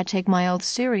 Gregory, I take my oaths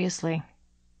seriously."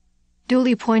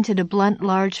 Dooley pointed a blunt,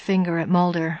 large finger at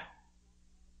Mulder.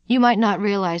 "You might not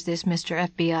realize this, Mr.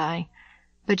 FBI,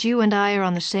 but you and I are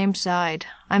on the same side.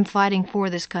 I'm fighting for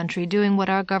this country, doing what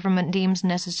our government deems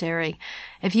necessary.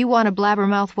 If you want a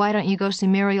blabbermouth, why don't you go see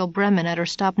Muriel Bremen at her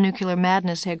Stop Nuclear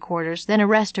Madness headquarters, then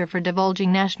arrest her for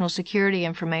divulging national security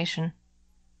information?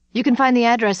 You can find the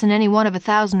address in any one of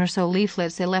 1,000 or so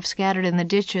leaflets they left scattered in the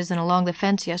ditches and along the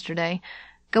fence yesterday.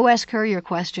 Go ask her your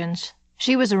questions.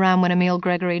 She was around when Emil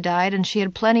Gregory died, and she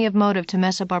had plenty of motive to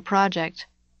mess up our project."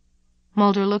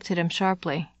 Mulder looked at him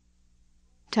sharply.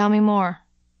 "Tell me more."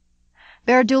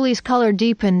 Bear Dooley's color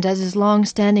deepened as his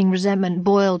long-standing resentment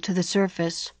boiled to the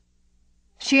surface.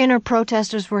 "She and her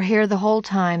protesters were here the whole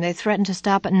time. They threatened to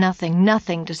stop at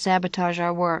nothing to sabotage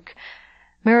our work.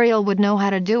 Muriel would know how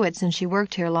to do it since she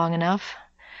worked here long enough.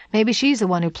 Maybe she's the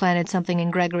one who planted something in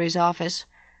Gregory's office.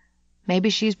 Maybe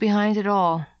she's behind it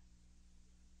all."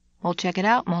 "We'll check it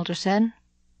out," Mulder said.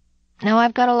 "Now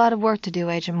I've got a lot of work to do,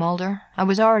 Agent Mulder. I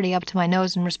was already up to my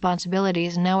nose in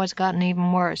responsibilities, and now it's gotten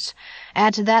even worse.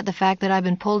 Add to that the fact that I've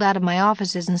been pulled out of my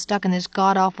offices and stuck in this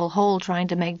god-awful hole trying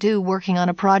to make do, working on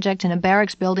a project in a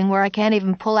barracks building where I can't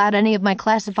even pull out any of my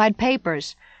classified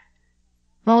papers."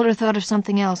 Mulder thought of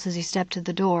something else as he stepped to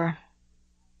the door.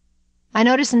 "I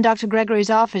noticed in Dr. Gregory's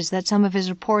office that some of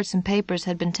his reports and papers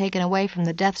had been taken away from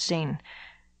the death scene.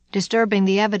 Disturbing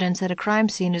the evidence at a crime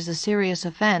scene is a serious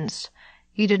offense.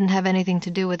 You didn't have anything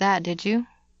to do with that, did you?"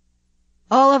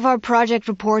 "All of our project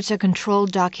reports are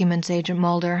controlled documents, Agent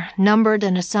Mulder, numbered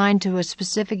and assigned to a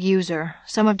specific user.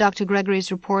 Some of Dr.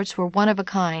 Gregory's reports were one of a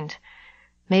kind.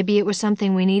 Maybe it was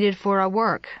something we needed for our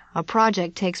work. A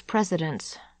project takes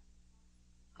precedence."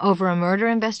 "Over a murder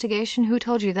investigation? Who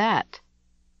told you that?"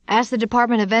 "Ask the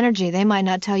Department of Energy. They might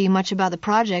not tell you much about the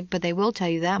project, but they will tell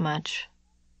you that much."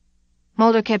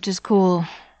 Mulder kept his cool.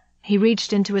 He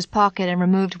reached into his pocket and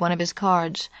removed one of his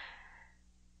cards.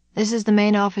 "This is the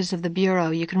main office of the Bureau.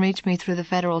 You can reach me through the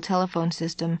federal telephone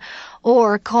system,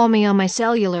 or call me on my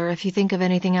cellular if you think of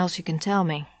anything else you can tell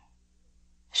me."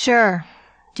 "Sure."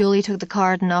 Dooley took the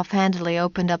card and offhandedly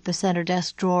opened up the center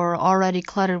desk drawer, already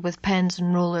cluttered with pens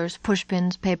and rulers,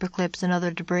 pushpins, paper clips, and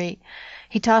other debris.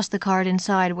 He tossed the card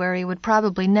inside, where he would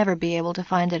probably never be able to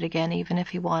find it again, even if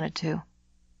he wanted to.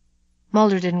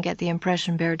 Mulder didn't get the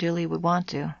impression Bear Dooley would want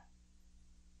to.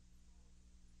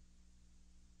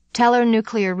 Teller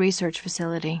Nuclear Research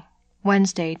Facility,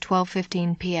 Wednesday,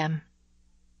 12:15 p.m.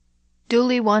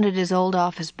 Dooley wanted his old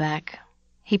office back.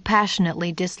 He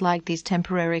passionately disliked these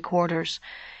temporary quarters.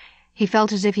 He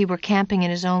felt as if he were camping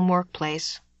in his own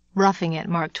workplace. Roughing it,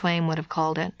 Mark Twain would have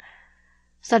called it.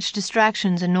 Such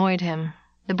distractions annoyed him.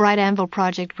 The Bright Anvil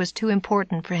project was too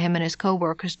important for him and his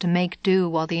co-workers to make do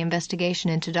while the investigation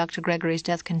into Dr. Gregory's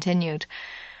death continued.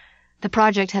 The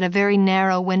project had a very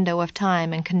narrow window of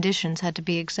time, and conditions had to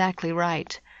be exactly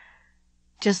right.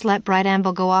 Just let Bright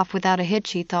Anvil go off without a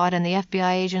hitch, he thought, and the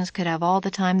FBI agents could have all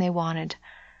the time they wanted.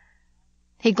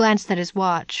 He glanced at his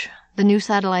watch. The new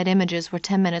satellite images were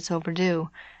 10 minutes overdue.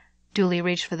 Dooley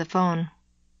reached for the phone.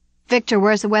 "Victor,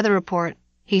 where's the weather report?"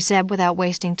 he said without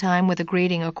wasting time with a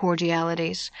greeting or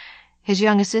cordialities. His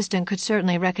young assistant could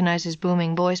certainly recognize his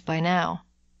booming voice by now.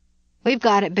 "We've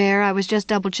got it, Bear. I was just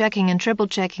double-checking and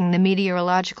triple-checking the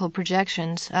meteorological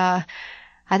projections. I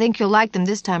think you'll like them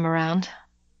this time around."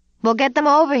 "Well, get them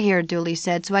over here," Dooley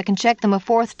said, "so I can check them a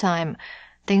fourth time.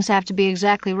 Things have to be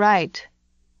exactly right."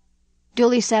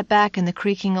 Dooley sat back in the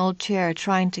creaking old chair,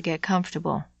 trying to get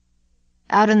comfortable.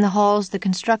 Out in the halls, the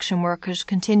construction workers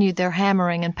continued their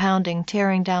hammering and pounding,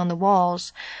 tearing down the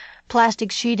walls.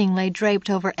 Plastic sheeting lay draped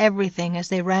over everything as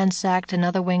they ransacked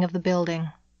another wing of the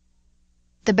building.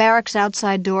 The barracks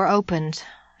outside door opened,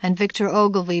 and Victor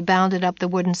Ogilvy bounded up the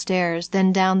wooden stairs,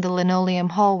 then down the linoleum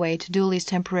hallway to Dooley's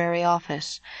temporary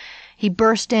office. He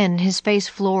burst in, his face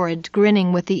florid,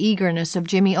 grinning with the eagerness of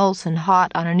Jimmy Olsen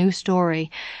hot on a new story.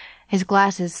 His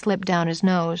glasses slipped down his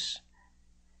nose.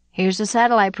 "Here's the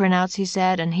satellite printouts," he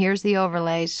said, "and here's the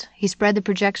overlays." He spread the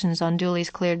projections on Dooley's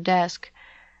cleared desk.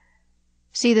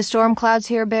 "See the storm clouds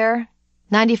here, Bear?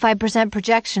 95%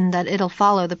 projection that it'll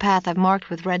follow the path I've marked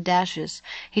with red dashes."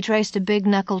 He traced a big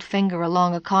knuckled finger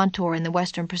along a contour in the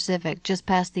western Pacific, just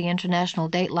past the international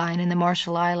date line in the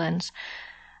Marshall Islands.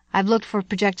 "I've looked for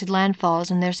projected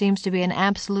landfalls, and there seems to be an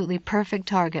absolutely perfect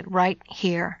target right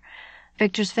here."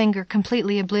 Victor's finger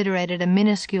completely obliterated a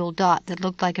minuscule dot that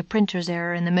looked like a printer's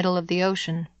error in the middle of the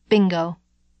ocean. Bingo.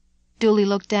 Dooley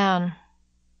looked down.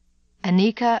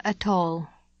 Anika Atoll.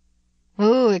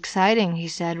 "Ooh, exciting," he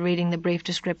said, reading the brief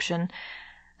description.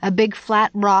 "A big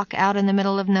flat rock out in the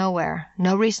middle of nowhere.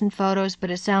 No recent photos, but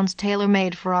it sounds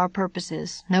tailor-made for our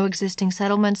purposes. No existing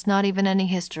settlements, not even any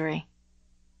history."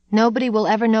 "Nobody will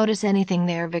ever notice anything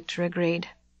there," Victor agreed.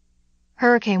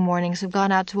 "Hurricane warnings have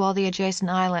gone out to all the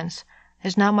adjacent islands.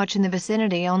 There's not much in the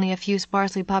vicinity, only a few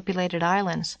sparsely populated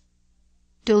islands."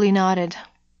 Dooley nodded.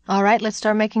 "All right, let's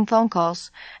start making phone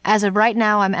calls. As of right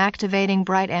now, I'm activating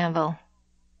Bright Anvil."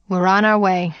 "We're on our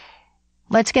way.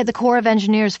 Let's get the Corps of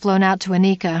Engineers flown out to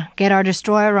Anika. Get our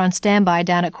destroyer on standby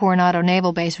down at Coronado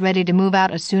Naval Base, ready to move out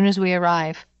as soon as we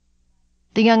arrive."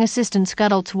 The young assistant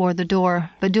scuttled toward the door,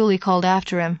 but Dooley called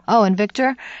after him. "Oh, and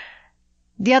Victor?"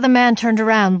 The other man turned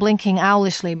around, blinking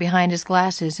owlishly behind his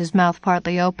glasses, his mouth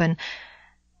partly open.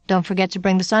 "Don't forget to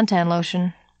bring the suntan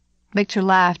lotion." Victor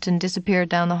laughed and disappeared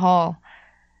down the hall.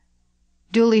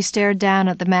 Dooley stared down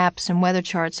at the maps and weather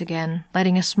charts again,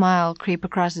 letting a smile creep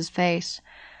across his face.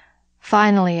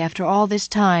 Finally, after all this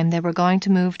time, they were going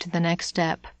to move to the next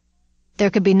step. There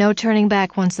could be no turning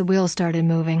back once the wheels started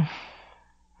moving.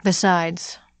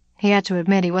 Besides, he had to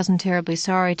admit he wasn't terribly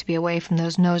sorry to be away from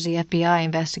those nosy FBI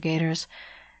investigators.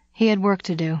 He had work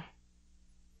to do.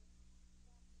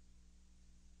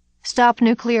 Stop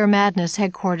Nuclear Madness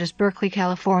Headquarters, Berkeley,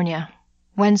 California.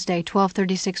 Wednesday,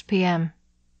 12:36 p.m.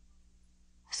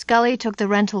 Scully took the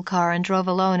rental car and drove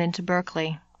alone into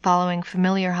Berkeley, following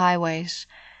familiar highways.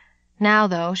 Now,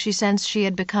 though, she sensed she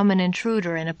had become an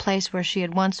intruder in a place where she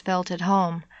had once felt at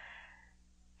home.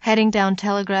 Heading down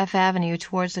Telegraph Avenue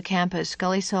towards the campus,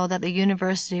 Scully saw that the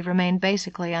university remained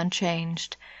basically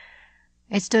unchanged.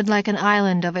 It stood like an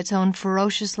island of its own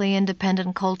ferociously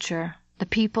independent culture, the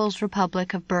People's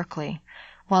Republic of Berkeley,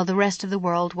 while the rest of the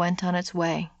world went on its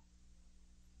way.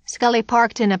 Scully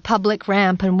parked in a public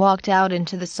ramp and walked out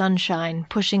into the sunshine,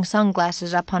 pushing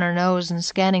sunglasses up on her nose and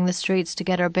scanning the streets to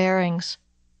get her bearings.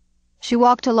 She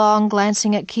walked along,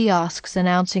 glancing at kiosks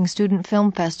announcing student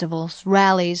film festivals,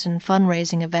 rallies, and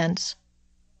fundraising events.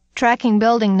 Tracking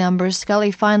building numbers,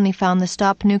 Scully finally found the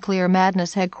Stop Nuclear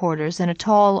Madness headquarters in a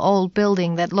tall, old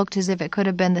building that looked as if it could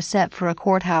have been the set for a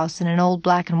courthouse in an old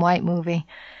black-and-white movie.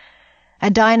 A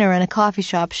diner and a coffee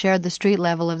shop shared the street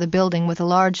level of the building with a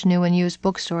large new and used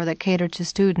bookstore that catered to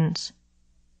students.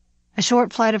 A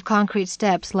short flight of concrete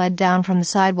steps led down from the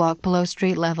sidewalk below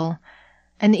street level.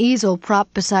 An easel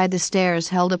propped beside the stairs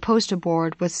held a poster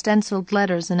board with stenciled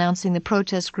letters announcing the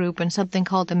protest group and something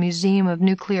called the Museum of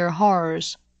Nuclear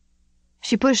Horrors.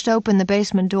 She pushed open the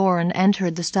basement door and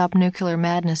entered the Stop Nuclear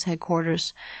Madness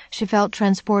headquarters. She felt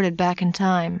transported back in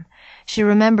time. She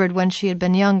remembered when she had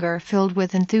been younger, filled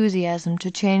with enthusiasm to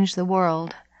change the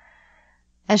world.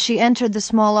 As she entered the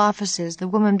small offices, the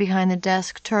woman behind the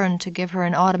desk turned to give her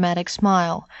an automatic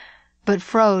smile, but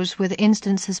froze with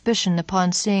instant suspicion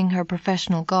upon seeing her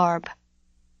professional garb.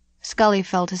 Scully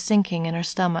felt a sinking in her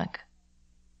stomach.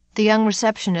 The young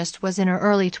receptionist was in her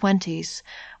early 20s,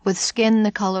 with skin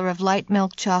the color of light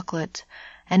milk chocolate,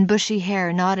 and bushy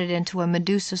hair knotted into a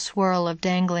Medusa swirl of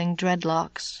dangling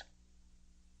dreadlocks.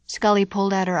 Scully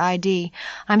pulled out her ID.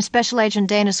 "I'm Special Agent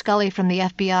Dana Scully from the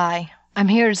FBI. I'm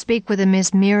here to speak with a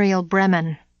Miss Muriel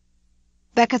Bremen."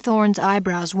 Becca Thorne's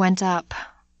eyebrows went up.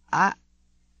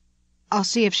 I'll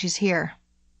see if she's here,"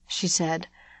 she said.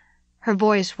 Her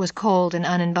voice was cold and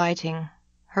uninviting,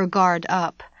 her guard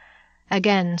up.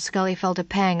 Again, Scully felt a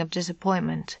pang of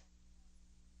disappointment.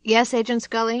 "Yes, Agent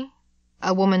Scully?"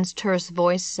 a woman's terse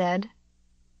voice said.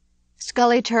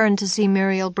 Scully turned to see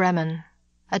Muriel Bremen,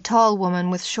 a tall woman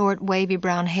with short, wavy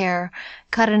brown hair,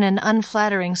 cut in an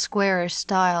unflattering, squarish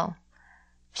style.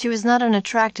 She was not an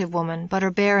attractive woman, but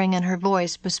her bearing and her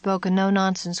voice bespoke a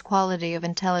no-nonsense quality of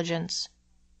intelligence.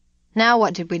 "Now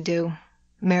what did we do?"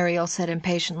 Muriel said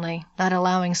impatiently, not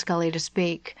allowing Scully to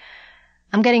speak.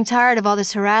 "I'm getting tired of all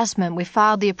this harassment. We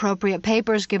filed the appropriate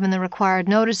papers, given the required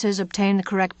notices, obtained the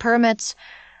correct permits.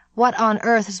 What on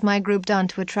earth has my group done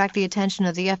to attract the attention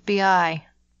of the FBI?"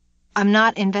 "I'm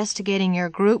not investigating your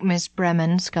group, Miss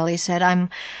Bremen," Scully said. "I'm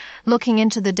looking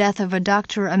into the death of a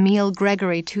Dr. Emil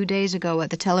Gregory 2 days ago at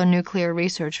the Telenuclear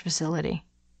Research Facility."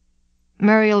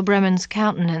 Muriel Bremen's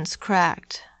countenance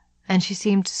cracked, and she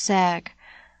seemed to sag.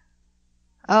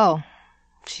 "Oh,"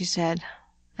 she said.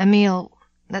 "Emil,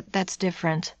 that's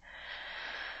different."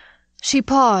 She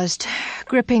paused,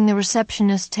 gripping the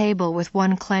receptionist's table with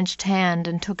one clenched hand,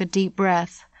 and took a deep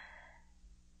breath.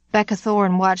 Becca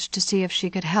Thorne watched to see if she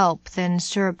could help, then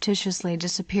surreptitiously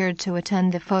disappeared to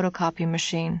attend the photocopy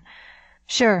machine.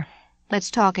 "Sure,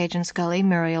 let's talk, Agent Scully,"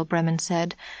 Muriel Bremen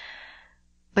said.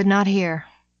 "But not here."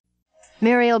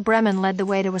 Muriel Bremen led the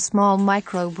way to a small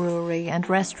microbrewery and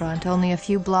restaurant only a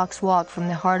few blocks' walk from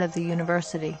the heart of the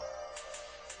university.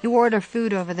 "You order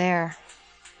food over there."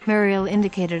 Muriel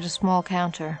indicated a small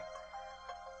counter.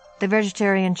 "The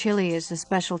vegetarian chili is a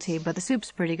specialty, but the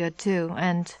soup's pretty good too,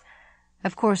 and,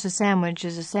 of course, a sandwich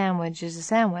is a sandwich is a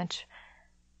sandwich.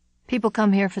 People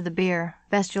come here for the beer,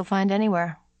 best you'll find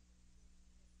anywhere."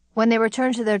 When they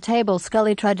returned to their table,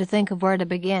 Scully tried to think of where to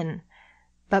begin,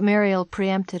 but Muriel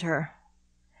preempted her.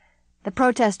 The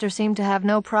protester seemed to have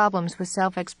no problems with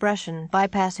self-expression,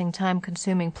 bypassing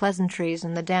time-consuming pleasantries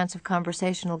and the dance of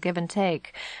conversational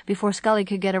give-and-take before Scully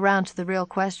could get around to the real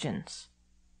questions.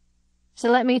 "So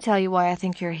let me tell you why I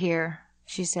think you're here,"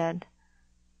 she said.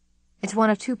 "It's one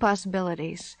of two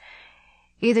possibilities.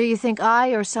 Either you think I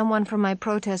or someone from my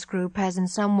protest group has in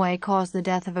some way caused the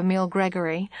death of Emil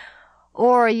Gregory,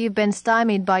 or you've been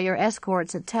stymied by your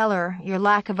escorts at Teller, your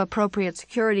lack of appropriate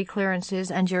security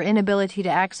clearances, and your inability to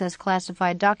access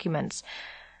classified documents.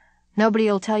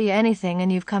 Nobody'll tell you anything, and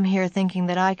you've come here thinking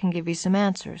that I can give you some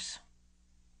answers."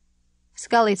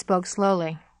 Scully spoke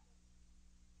slowly.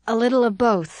 "A little of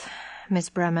both, Miss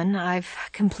Bremen. I've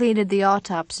completed the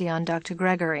autopsy on Dr.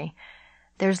 Gregory.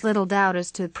 There's little doubt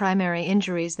as to primary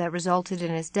injuries that resulted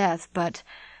in his death, but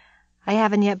I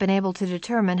haven't yet been able to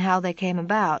determine how they came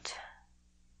about.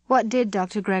 What did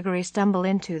Dr. Gregory stumble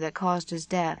into that caused his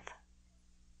death?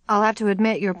 I'll have to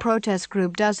admit your protest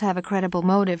group does have a credible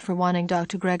motive for wanting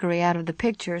Dr. Gregory out of the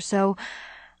picture, so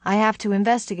I have to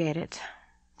investigate it.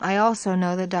 I also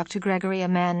know that Dr. Gregory, a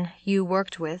man you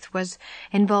worked with, was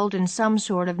involved in some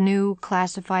sort of new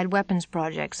classified weapons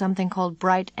project, something called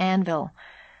Bright Anvil.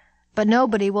 But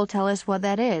nobody will tell us what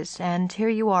that is, and here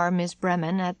you are, Miss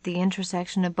Bremen, at the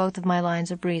intersection of both of my lines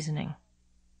of reasoning."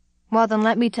 "Well, then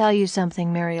let me tell you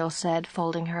something," Muriel said,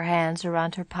 folding her hands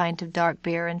around her pint of dark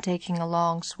beer and taking a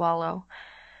long swallow.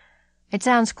 "It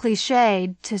sounds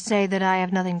cliched to say that I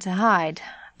have nothing to hide,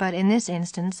 but in this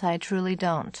instance I truly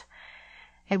don't.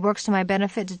 It works to my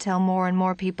benefit to tell more and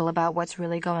more people about what's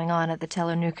really going on at the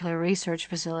Telenuclear Research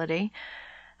Facility.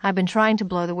 I've been trying to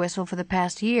blow the whistle for the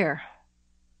past year.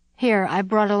 Here, I've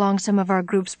brought along some of our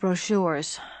group's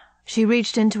brochures." She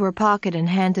reached into her pocket and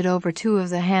handed over 2 of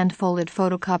the hand-folded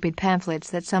photocopied pamphlets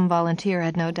that some volunteer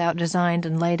had no doubt designed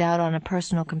and laid out on a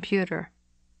personal computer.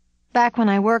 "Back when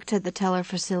I worked at the Teller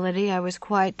facility, I was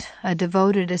quite a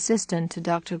devoted assistant to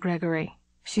Dr. Gregory,"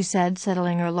 she said,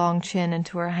 settling her long chin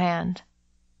into her hand.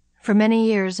 "For many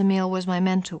years, Emil was my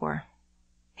mentor.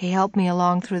 He helped me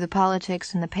along through the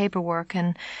politics and the paperwork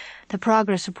and the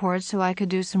progress reports so I could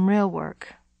do some real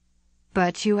work."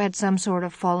 "But you had some sort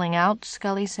of falling out?"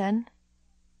 Scully said.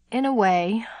 "In a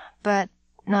way, but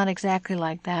not exactly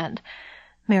like that,"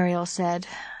 Muriel said,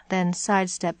 then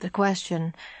sidestepped the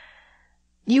question.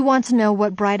 You want to know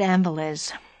what bright anvil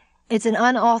is. It's an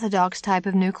unorthodox type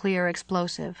of nuclear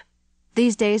explosive.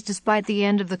 These days, despite the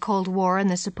end of the Cold War and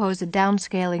the supposed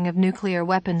downscaling of nuclear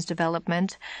weapons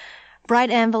development,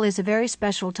 bright anvil is a very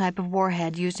special type of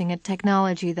warhead using a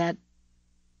technology that...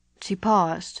 She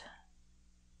paused,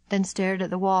 then stared at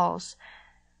the walls.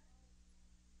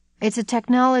 It's a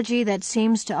technology that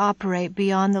seems to operate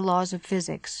beyond the laws of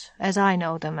physics, as I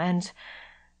know them, and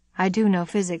I do know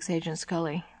physics, Agent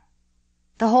Scully.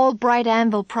 The whole Bright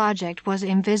Anvil project was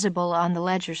invisible on the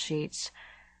ledger sheets.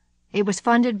 It was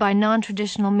funded by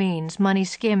non-traditional means, money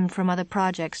skimmed from other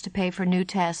projects to pay for new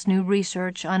tests, new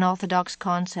research, unorthodox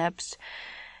concepts.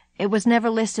 It was never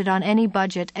listed on any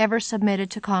budget ever submitted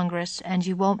to Congress, and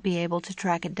you won't be able to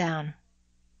track it down.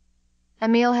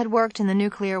 Emil had worked in the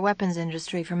nuclear weapons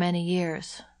industry for many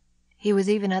years. He was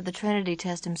even at the Trinity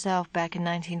test himself back in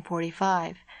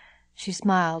 1945. She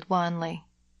smiled wanly.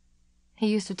 He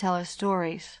used to tell her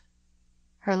stories.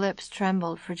 Her lips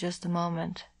trembled for just a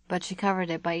moment, but she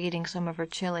covered it by eating some of her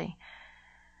chili.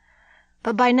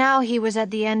 But by now he was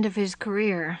at the end of his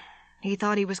career. He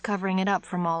thought he was covering it up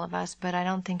from all of us, but I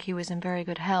don't think he was in very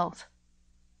good health.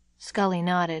 Scully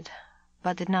nodded,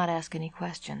 but did not ask any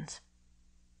questions.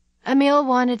 Emil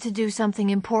wanted to do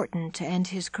something important to end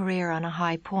his career on a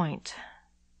high point.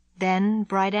 Then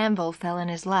Bright Anvil fell in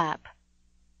his lap.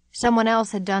 Someone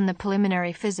else had done the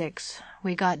preliminary physics.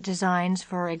 We got designs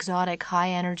for exotic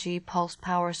high-energy pulse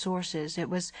power sources. It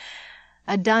was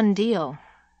a done deal.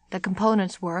 The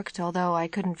components worked, although I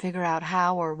couldn't figure out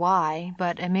how or why,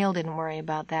 but Emil didn't worry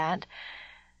about that.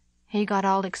 He got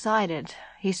all excited.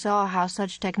 He saw how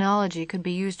such technology could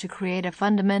be used to create a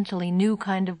fundamentally new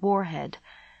kind of warhead.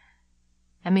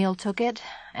 Emil took it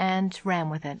and ran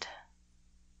with it.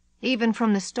 Even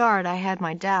from the start I had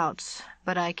my doubts,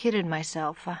 but I kidded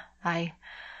myself. I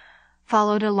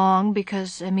followed along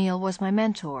because Emil was my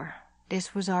mentor.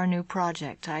 This was our new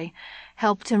project. I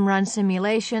helped him run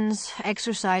simulations,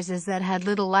 exercises that had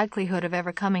little likelihood of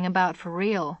ever coming about for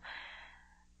real.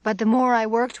 But the more I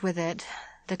worked with it,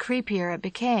 the creepier it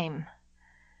became.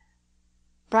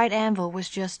 Bright Anvil was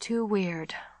just too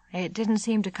weird. It didn't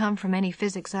seem to come from any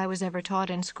physics I was ever taught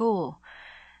in school.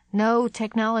 No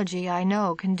technology I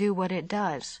know can do what it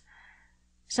does.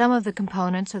 Some of the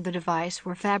components of the device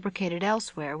were fabricated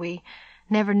elsewhere. We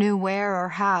never knew where or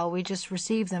how. We just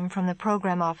received them from the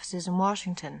program offices in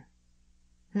Washington.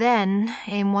 Then,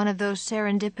 in one of those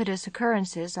serendipitous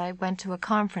occurrences, I went to a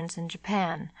conference in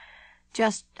Japan.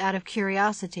 Just out of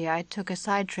curiosity, I took a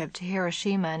side trip to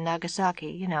Hiroshima and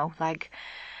Nagasaki, like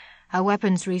a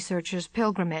weapons researcher's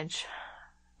pilgrimage.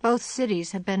 Both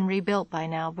cities have been rebuilt by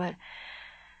now, but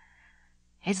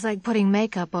it's like putting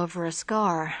makeup over a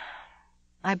scar.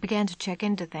 I began to check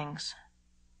into things.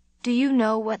 Do you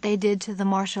know what they did to the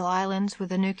Marshall Islands with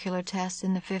the nuclear tests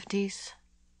in the 50s?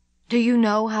 Do you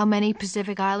know how many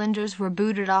Pacific Islanders were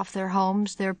booted off their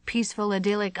homes, their peaceful,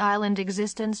 idyllic island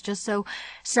existence, just so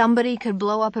somebody could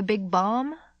blow up a big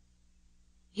bomb?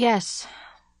 Yes,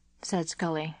 said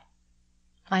Scully.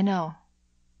 I know.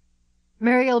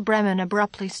 Muriel Bremen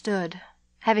abruptly stood,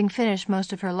 having finished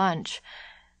most of her lunch.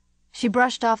 She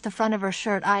brushed off the front of her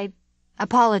shirt. I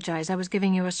apologize, I was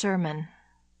giving you a sermon.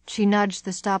 She nudged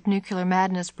the Stop Nuclear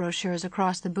Madness brochures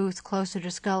across the booth closer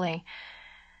to Scully.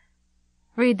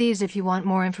 Read these if you want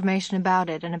more information about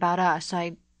it and about us.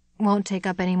 I won't take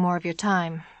up any more of your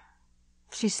time.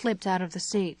 She slipped out of the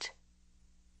seat.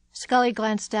 Scully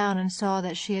glanced down and saw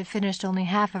that she had finished only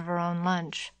half of her own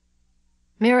lunch.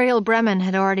 Muriel Bremen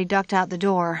had already ducked out the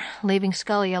door, leaving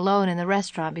Scully alone in the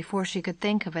restaurant before she could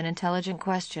think of an intelligent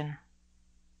question.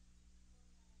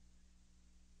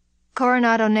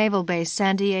 Coronado Naval Base,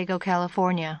 San Diego,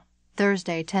 California,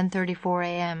 Thursday, 10:34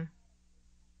 a.m.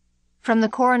 From the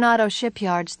Coronado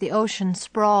shipyards, the ocean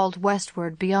sprawled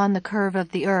westward beyond the curve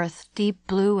of the earth, deep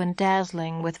blue and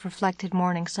dazzling with reflected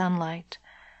morning sunlight.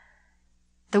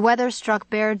 The weather struck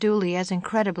Bear Dooley as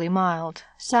incredibly mild,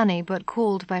 sunny but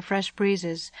cooled by fresh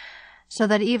breezes, so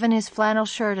that even his flannel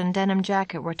shirt and denim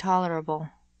jacket were tolerable.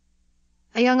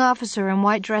 A young officer in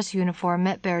white dress uniform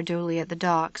met Bear Dooley at the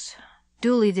docks.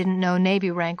 Dooley didn't know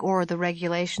Navy rank or the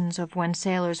regulations of when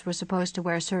sailors were supposed to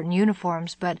wear certain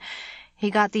uniforms, but he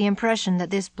got the impression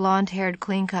that this blond-haired,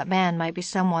 clean-cut man might be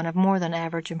someone of more than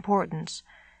average importance.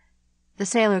 The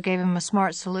sailor gave him a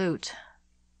smart salute.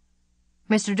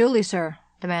 "Mr. Dooley, sir,"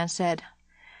 the man said.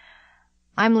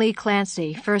 "I'm Lee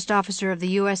Clancy, first officer of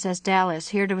the USS Dallas,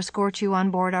 here to escort you on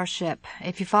board our ship.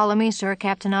 If you follow me, sir,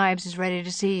 Captain Ives is ready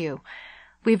to see you.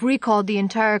 We've recalled the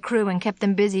entire crew and kept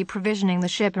them busy provisioning the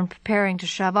ship and preparing to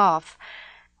shove off.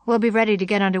 We'll be ready to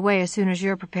get under way as soon as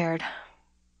you're prepared."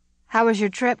 "How was your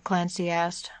trip?" Clancy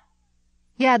asked.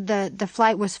 Yeah, the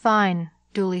flight was fine,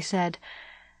 Dooley said.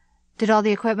 Did all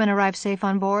the equipment arrive safe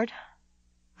on board?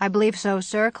 I believe so,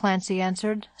 sir, Clancy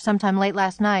answered, sometime late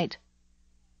last night.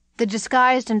 The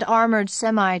disguised and armored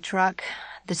semi-truck,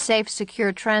 the safe,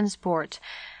 secure transport,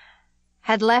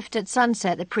 had left at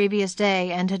sunset the previous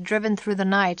day and had driven through the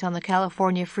night on the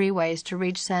California freeways to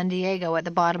reach San Diego at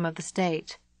the bottom of the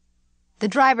state. The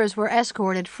drivers were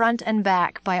escorted front and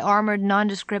back by armored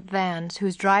nondescript vans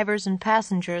whose drivers and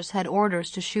passengers had orders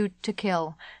to shoot to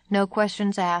kill, no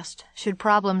questions asked, should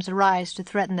problems arise to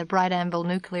threaten the bright anvil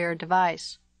nuclear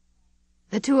device.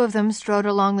 The two of them strode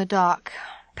along the dock,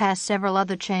 past several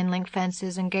other chain-link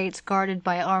fences and gates guarded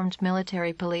by armed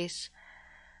military police.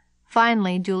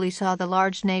 Finally, Dooley saw the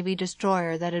large Navy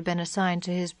destroyer that had been assigned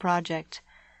to his project.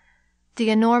 The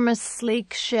enormous,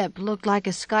 sleek ship looked like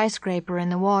a skyscraper in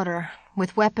the water,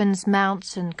 with weapons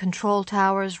mounts and control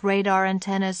towers, radar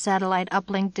antennas, satellite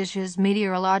uplink dishes,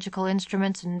 meteorological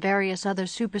instruments, and various other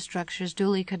superstructures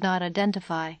Dooley could not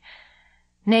identify.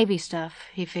 Navy stuff,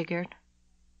 he figured.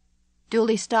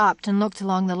 Dooley stopped and looked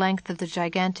along the length of the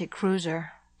gigantic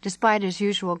cruiser. Despite his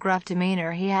usual gruff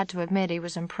demeanor, he had to admit he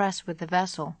was impressed with the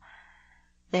vessel.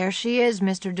 "There she is,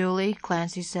 Mr. Dooley,"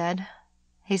 Clancy said.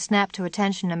 He snapped to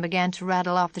attention and began to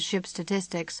rattle off the ship's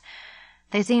statistics.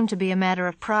 They seemed to be a matter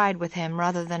of pride with him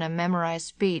rather than a memorized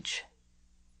speech.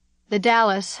 The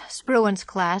Dallas, Spruance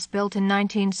class, built in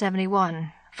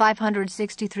 1971,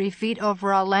 563 feet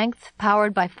overall length,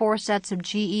 powered by 4 sets of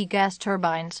GE gas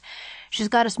turbines. She's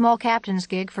got a small captain's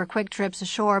gig for quick trips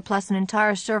ashore, plus an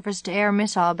entire surface-to-air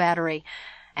missile battery,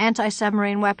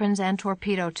 anti-submarine weapons, and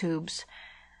torpedo tubes.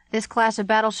 This class of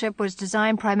battleship was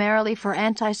designed primarily for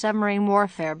anti-submarine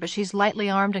warfare, but she's lightly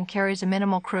armed and carries a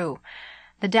minimal crew.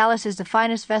 The Dallas is the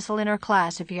finest vessel in her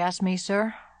class, if you ask me,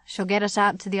 sir. She'll get us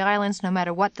out to the islands no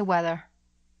matter what the weather.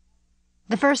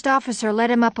 The first officer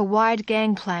led him up a wide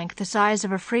gangplank the size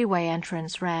of a freeway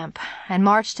entrance ramp, and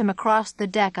marched him across the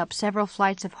deck up several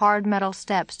flights of hard metal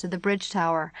steps to the bridge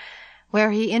tower, where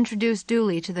he introduced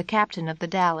Dooley to the captain of the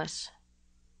Dallas.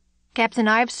 "Captain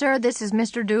Ives, sir, this is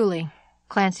Mr. Dooley,"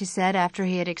 Clancy said after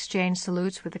he had exchanged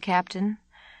salutes with the captain.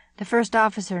 The first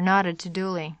officer nodded to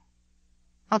Dooley.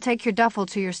 "I'll take your duffel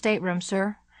to your stateroom,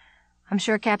 sir. I'm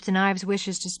sure Captain Ives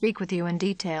wishes to speak with you in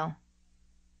detail."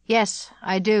 "Yes,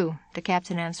 I do," the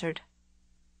captain answered.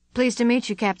 "Pleased to meet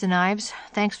you, Captain Ives.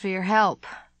 Thanks for your help."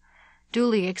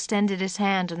 Dooley extended his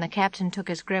hand, and the captain took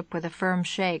his grip with a firm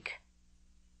shake.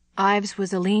 Ives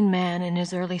was a lean man in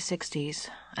his early 60s,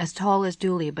 as tall as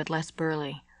Dooley but less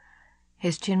burly.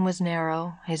 His chin was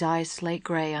narrow, his eyes slate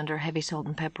gray under heavy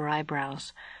salt-and-pepper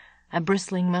eyebrows. A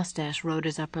bristling mustache rode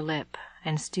his upper lip,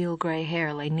 and steel-gray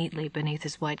hair lay neatly beneath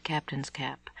his white captain's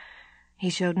cap. He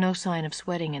showed no sign of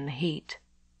sweating in the heat.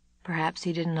 Perhaps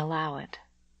he didn't allow it.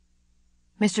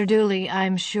 "Mr. Dooley,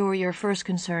 I'm sure your first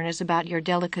concern is about your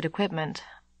delicate equipment.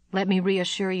 Let me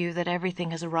reassure you that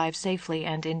everything has arrived safely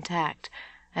and intact,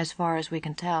 as far as we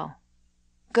can tell."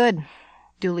 "Good,"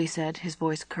 Dooley said, his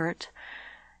voice curt.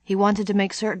 He wanted to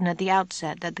make certain at the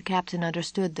outset that the captain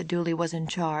understood that Dooley was in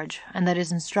charge, and that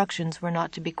his instructions were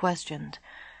not to be questioned.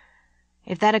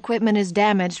 "If that equipment is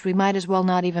damaged, we might as well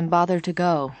not even bother to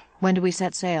go. When do we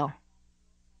set sail?"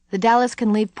 "The Dallas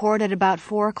can leave port at about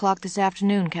 4 o'clock this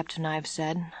afternoon," Captain Ives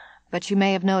said. "But you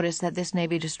may have noticed that this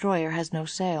Navy destroyer has no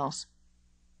sails."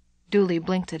 Dooley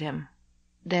blinked at him,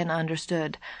 then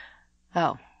understood.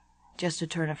 "Oh, just a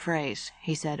turn of phrase,"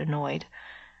 he said, annoyed.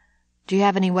 "Do you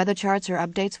have any weather charts or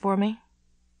updates for me?"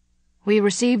 "We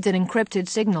received an encrypted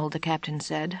signal," the captain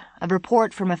said. "A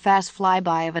report from a fast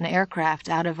flyby of an aircraft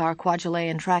out of our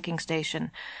Kwajalein tracking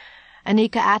station.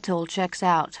 Anika Atoll checks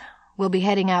out. We'll be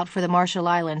heading out for the Marshall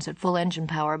Islands at full engine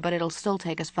power, but it'll still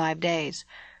take us 5 days.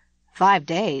 5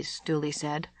 days, Dooley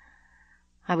said.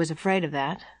 I was afraid of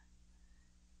that.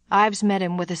 Ives met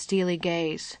him with a steely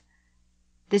gaze.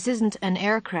 This isn't an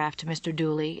aircraft, Mr.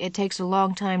 Dooley. It takes a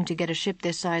long time to get a ship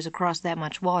this size across that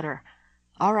much water.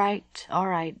 All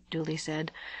right, Dooley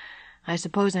said. I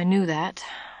suppose I knew that.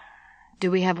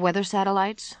 Do we have weather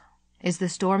satellites? Is the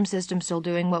storm system still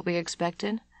doing what we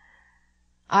expected?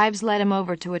 Ives led him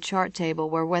over to a chart table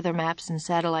where weather maps and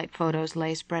satellite photos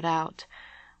lay spread out.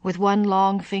 With one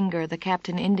long finger, the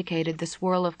captain indicated the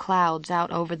swirl of clouds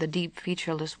out over the deep,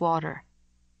 featureless water.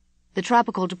 The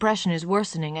tropical depression is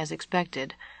worsening as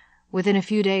expected. Within a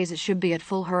few days it should be at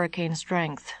full hurricane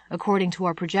strength. According to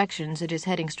our projections, it is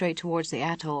heading straight towards the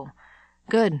atoll.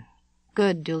 Good,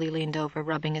 Dooley leaned over,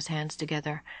 rubbing his hands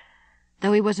together.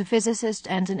 Though he was a physicist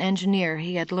and an engineer,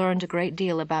 he had learned a great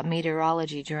deal about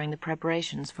meteorology during the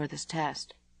preparations for this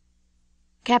test.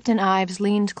 Captain Ives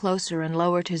leaned closer and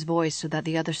lowered his voice so that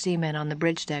the other seamen on the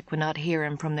bridge deck would not hear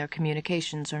him from their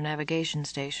communications or navigation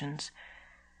stations.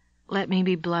 "Let me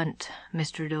be blunt,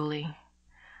 Mr. Dooley.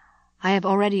 I have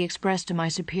already expressed to my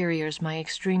superiors my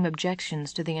extreme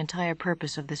objections to the entire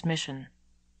purpose of this mission.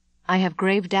 I have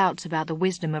grave doubts about the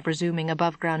wisdom of resuming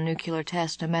above-ground nuclear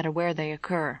tests no matter where they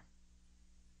occur."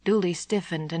 Dooley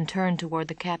stiffened and turned toward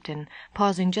the captain,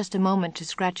 pausing just a moment to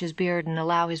scratch his beard and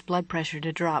allow his blood pressure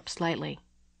to drop slightly.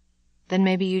 "Then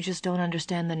maybe you just don't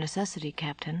understand the necessity,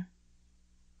 Captain."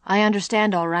 "I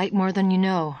understand all right, more than you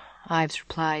know," Ives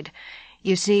replied.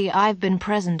 "You see, I've been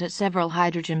present at several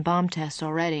hydrogen bomb tests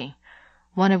already,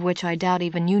 one of which I doubt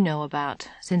even you know about,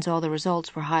 since all the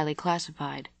results were highly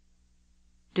classified."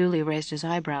 Dooley raised his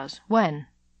eyebrows. "When?"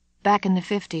 "Back in the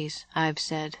 50s, Ives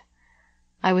said.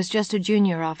 "I was just a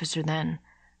junior officer then,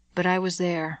 but I was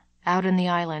there, out in the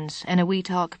islands,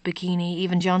 Eniwetok, Bikini,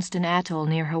 even Johnston Atoll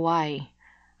near Hawaii.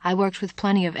 I worked with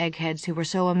plenty of eggheads who were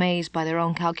so amazed by their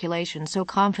own calculations, so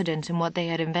confident in what they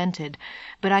had invented.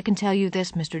 But I can tell you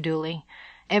this, Mr. Dooley,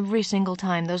 every single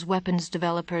time those weapons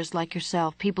developers like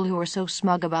yourself, people who were so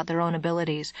smug about their own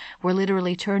abilities, were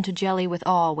literally turned to jelly with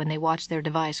awe when they watched their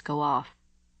device go off."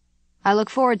 "I look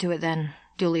forward to it, then,"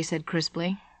 Dooley said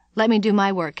crisply. "Let me do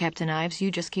my work, Captain Ives. You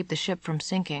just keep the ship from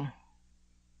sinking."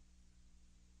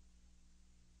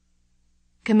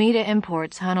 Kamita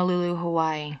Imports, Honolulu,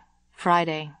 Hawaii,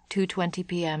 Friday, 2:20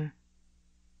 p.m.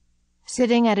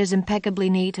 Sitting at his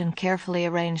impeccably neat and carefully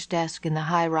arranged desk in the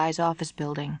high-rise office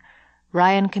building,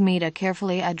 Ryan Kamita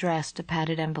carefully addressed a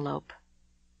padded envelope.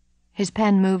 His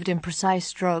pen moved in precise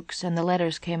strokes, and the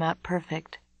letters came out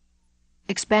perfect.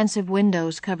 Expansive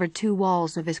windows covered 2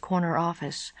 walls of his corner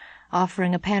office,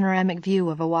 offering a panoramic view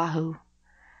of Oahu.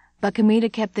 But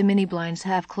Kamita kept the mini-blinds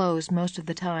half closed most of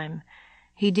the time.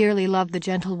 He dearly loved the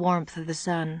gentle warmth of the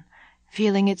sun,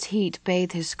 feeling its heat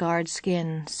bathe his scarred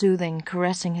skin, soothing,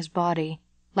 caressing his body,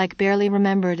 like barely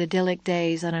remembered idyllic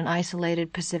days on an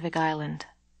isolated Pacific island.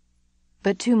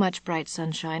 But too much bright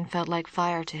sunshine felt like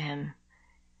fire to him.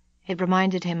 It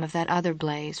reminded him of that other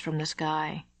blaze from the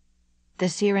sky, the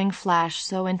searing flash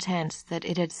so intense that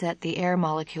it had set the air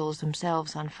molecules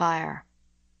themselves on fire.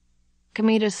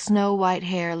 Kamita's snow-white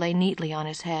hair lay neatly on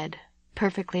his head,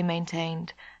 perfectly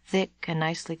maintained, thick and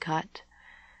nicely cut.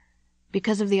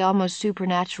 Because of the almost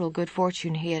supernatural good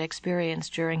fortune he had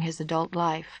experienced during his adult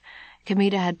life,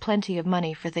 Kamita had plenty of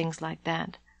money for things like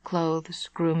that, clothes,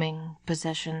 grooming,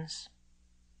 possessions.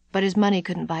 But his money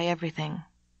couldn't buy everything.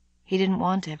 He didn't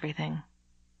want everything.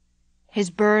 His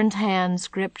burned hands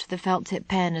gripped the felt-tip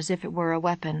pen as if it were a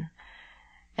weapon,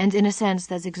 and in a sense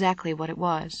that's exactly what it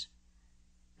was.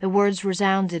 The words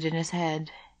resounded in his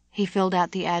head. He filled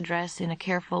out the address in a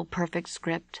careful, perfect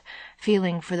script,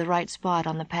 feeling for the right spot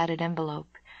on the padded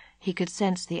envelope. He could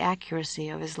sense the accuracy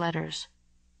of his letters.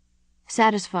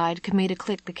 Satisfied, Kamita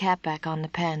clicked the cap back on the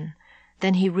pen.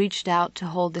 Then he reached out to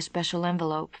hold the special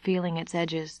envelope, feeling its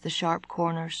edges, the sharp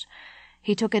corners.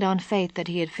 He took it on faith that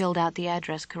he had filled out the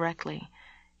address correctly.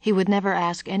 He would never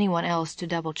ask anyone else to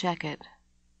double-check it,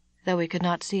 though he could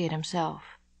not see it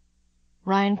himself.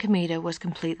 Ryan Kamita was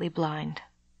completely blind.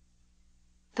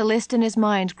 The list in his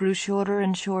mind grew shorter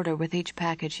and shorter with each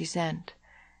package he sent.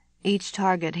 Each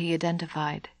target he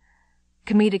identified.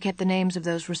 Kamita kept the names of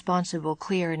those responsible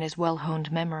clear in his well-honed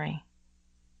memory.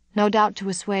 No doubt to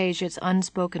assuage its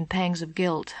unspoken pangs of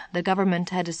guilt, the government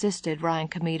had assisted Ryan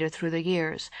Kamita through the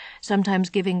years, sometimes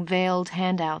giving veiled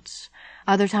handouts,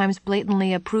 other times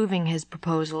blatantly approving his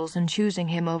proposals and choosing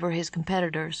him over his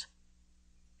competitors.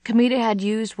 Kamita had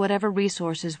used whatever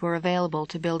resources were available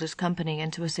to build his company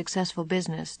into a successful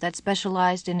business that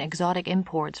specialized in exotic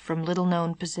imports from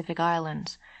little-known Pacific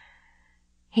islands.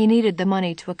 He needed the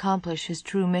money to accomplish his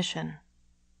true mission.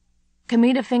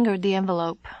 Kamita fingered the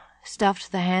envelope,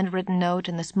 stuffed the handwritten note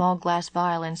in the small glass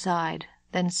vial inside,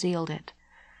 then sealed it.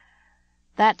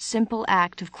 That simple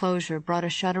act of closure brought a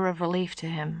shudder of relief to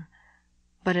him,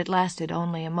 but it lasted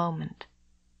only a moment.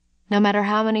 No matter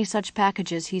how many such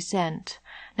packages he sent,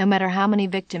 no matter how many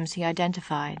victims he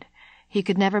identified, he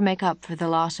could never make up for the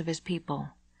loss of his people.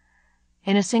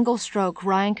 In a single stroke,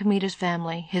 Ryan Kamita's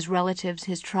family, his relatives,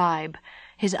 his tribe,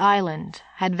 his island,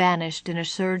 had vanished in a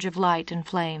surge of light and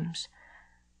flames.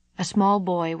 A small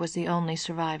boy was the only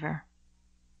survivor.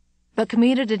 But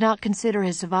Kamita did not consider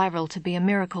his survival to be a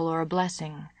miracle or a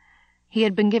blessing. He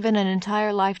had been given an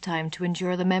entire lifetime to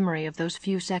endure the memory of those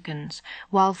few seconds,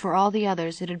 while for all the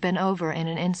others it had been over in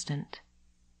an instant.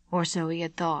 Or so he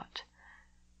had thought.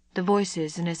 The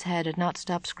voices in his head had not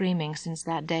stopped screaming since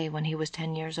that day when he was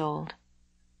 10 years old.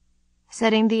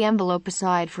 Setting the envelope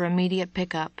aside for immediate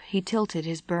pickup, he tilted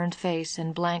his burned face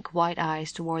and blank white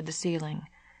eyes toward the ceiling,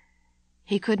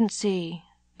 He couldn't see,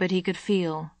 but he could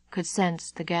feel, could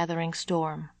sense the gathering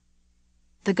storm.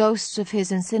 The ghosts of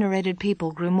his incinerated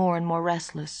people grew more and more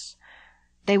restless.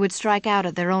 They would strike out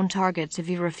at their own targets if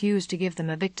he refused to give them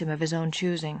a victim of his own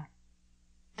choosing.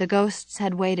 The ghosts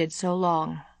had waited so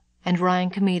long, and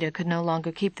Ryan Kamita could no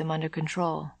longer keep them under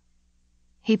control.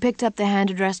 He picked up the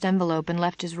hand-addressed envelope and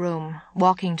left his room,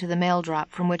 walking to the mail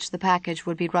drop from which the package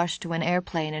would be rushed to an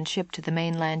airplane and shipped to the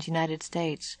mainland United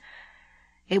States.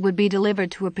 It would be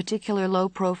delivered to a particular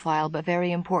low-profile but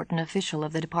very important official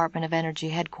of the Department of Energy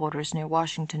headquarters near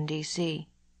Washington, D.C.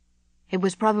 It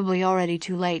was probably already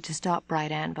too late to stop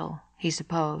Bright Anvil, he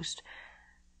supposed,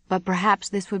 but perhaps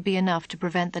this would be enough to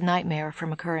prevent the nightmare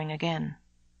from occurring again.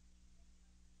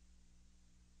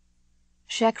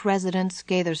 Scheck Residence,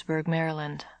 Gaithersburg,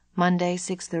 Maryland, Monday,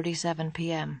 6:37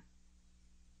 p.m.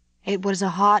 It was a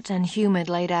hot and humid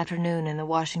late afternoon in the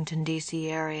Washington, D.C.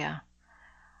 area.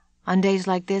 On days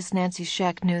like this, Nancy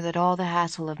Scheck knew that all the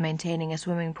hassle of maintaining a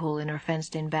swimming pool in her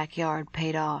fenced-in backyard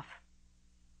paid off.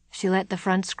 She let the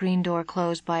front screen door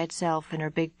close by itself in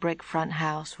her big brick front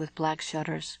house with black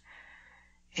shutters.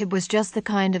 It was just the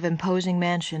kind of imposing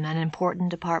mansion an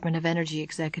important Department of Energy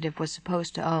executive was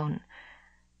supposed to own,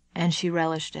 and she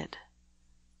relished it.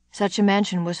 Such a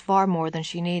mansion was far more than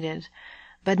she needed,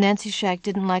 but Nancy Scheck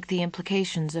didn't like the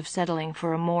implications of settling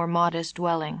for a more modest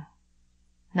dwelling.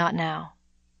 Not now.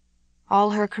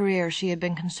 All her career she had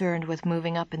been concerned with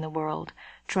moving up in the world,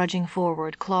 trudging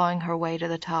forward, clawing her way to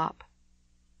the top.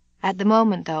 At the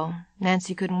moment, though,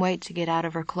 Nancy couldn't wait to get out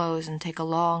of her clothes and take a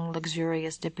long,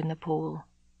 luxurious dip in the pool.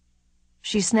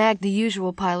 She snagged the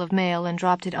usual pile of mail and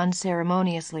dropped it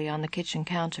unceremoniously on the kitchen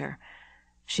counter.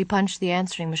 She punched the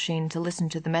answering machine to listen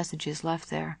to the messages left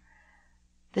there.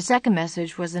 The second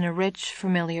message was in a rich,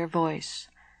 familiar voice.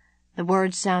 The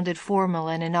words sounded formal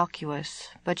and innocuous,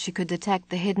 but she could detect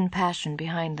the hidden passion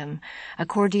behind them, a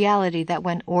cordiality that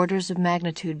went orders of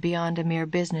magnitude beyond a mere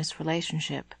business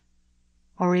relationship,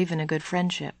 or even a good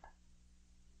friendship.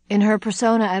 In her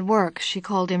persona at work, she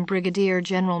called him Brigadier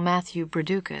General Matthew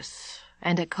Braducas,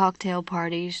 and at cocktail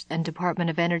parties and Department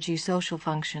of Energy social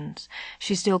functions,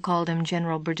 she still called him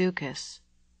General Braducas.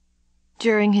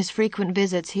 During his frequent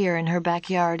visits here in her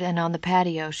backyard and on the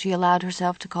patio, she allowed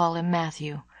herself to call him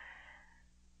Matthew.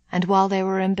 And while they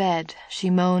were in bed, she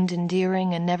moaned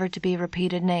endearing and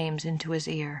never-to-be-repeated names into his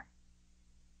ear.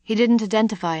 He didn't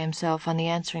identify himself on the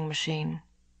answering machine,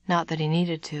 not that he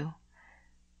needed to.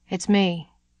 "It's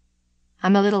me.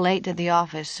 I'm a little late to the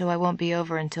office, so I won't be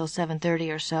over until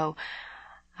 7:30 or so.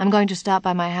 I'm going to stop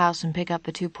by my house and pick up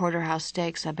the 2 porterhouse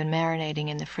steaks I've been marinating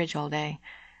in the fridge all day.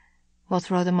 We'll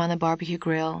throw them on the barbecue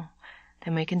grill,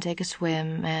 then we can take a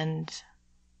swim and...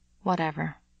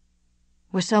 whatever."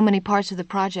 With so many parts of the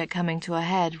project coming to a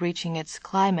head, reaching its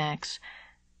climax,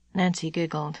 Nancy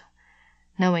giggled.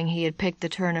 Knowing he had picked the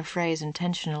turn of phrase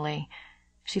intentionally,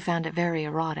 she found it very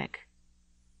erotic.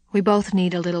 "We both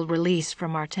need a little release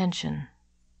from our tension."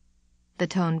 The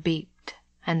tone beeped,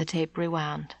 and the tape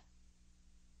rewound.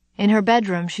 In her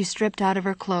bedroom, she stripped out of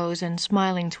her clothes, and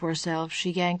smiling to herself,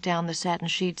 she yanked down the satin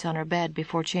sheets on her bed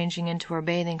before changing into her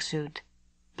bathing suit,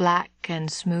 black and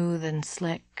smooth and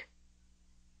slick.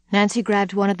 Nancy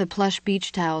grabbed one of the plush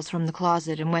beach towels from the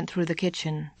closet and went through the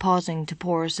kitchen, pausing to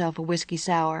pour herself a whiskey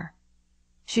sour.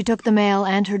 She took the mail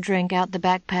and her drink out the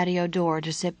back patio door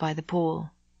to sit by the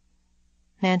pool.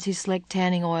 Nancy slicked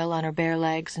tanning oil on her bare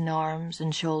legs and arms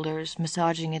and shoulders,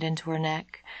 massaging it into her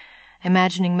neck,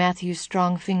 imagining Matthew's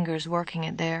strong fingers working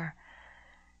it there.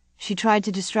 She tried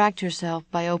to distract herself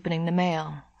by opening the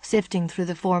mail, sifting through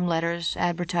the form letters,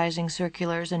 advertising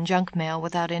circulars, and junk mail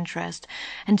without interest,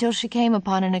 until she came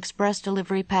upon an express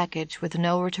delivery package with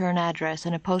no return address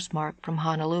and a postmark from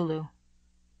Honolulu.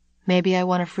 "Maybe I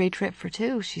want a free trip for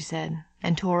 2, she said,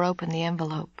 and tore open the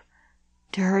envelope.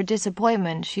 To her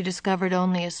disappointment, she discovered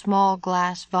only a small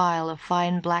glass vial of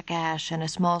fine black ash and a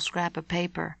small scrap of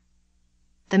paper.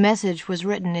 The message was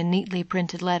written in neatly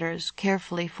printed letters,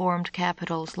 carefully formed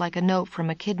capitals, like a note from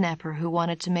a kidnapper who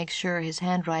wanted to make sure his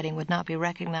handwriting would not be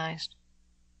recognized.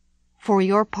 "For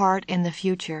your part in the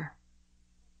future."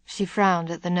 She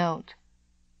frowned at the note.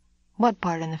 What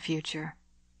part in the future?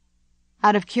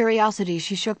 Out of curiosity,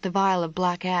 she shook the vial of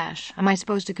black ash. Am I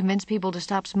supposed to convince people to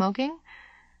stop smoking?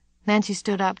 Nancy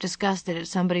stood up, disgusted at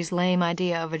somebody's lame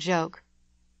idea of a joke.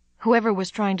 Whoever was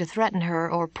trying to threaten her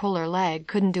or pull her leg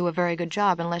couldn't do a very good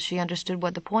job unless she understood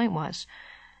what the point was.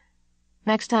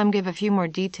 "Next time give a few more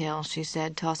details," she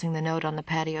said, tossing the note on the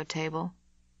patio table.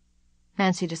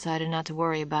 Nancy decided not to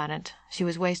worry about it. She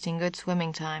was wasting good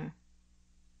swimming time.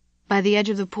 By the edge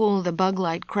of the pool, the bug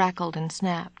light crackled and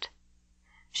snapped.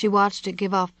 She watched it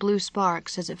give off blue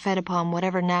sparks as it fed upon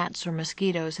whatever gnats or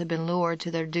mosquitoes had been lured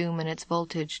to their doom in its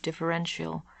voltage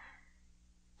differential.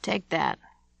 "Take that,"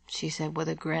 she said with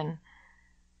a grin.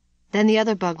 Then the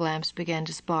other bug lamps began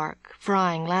to spark,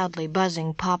 frying loudly,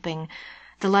 buzzing, popping.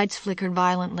 The lights flickered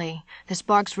violently. The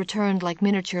sparks returned like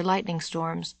miniature lightning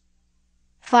storms.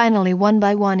 Finally, one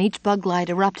by one, each bug light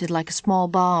erupted like a small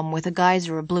bomb, with a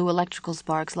geyser of blue electrical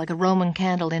sparks like a Roman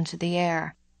candle into the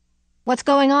air. "What's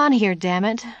going on here, damn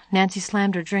it?" Nancy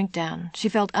slammed her drink down. She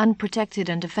felt unprotected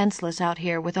and defenseless out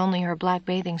here with only her black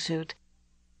bathing suit.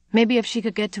 Maybe if she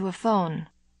could get to a phone.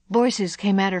 Voices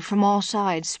came at her from all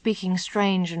sides, speaking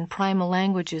strange and primal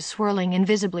languages, swirling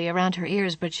invisibly around her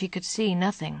ears, but she could see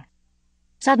nothing.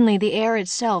 Suddenly the air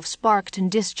itself sparked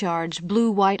and discharged.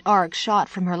 Blue-white arcs shot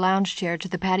from her lounge chair to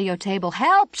the patio table.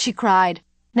 "Help!" she cried.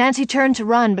 Nancy turned to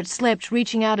run, but slipped,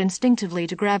 reaching out instinctively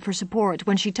to grab for support.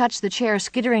 When she touched the chair,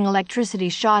 skittering electricity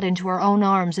shot into her own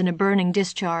arms in a burning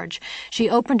discharge. She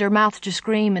opened her mouth to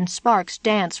scream, and sparks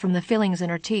danced from the fillings in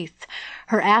her teeth.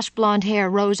 Her ash-blonde hair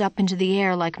rose up into the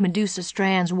air like Medusa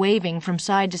strands, waving from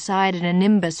side to side in a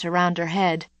nimbus around her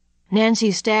head.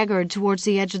 Nancy staggered towards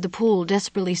the edge of the pool,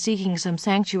 desperately seeking some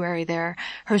sanctuary there.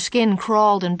 Her skin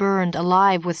crawled and burned,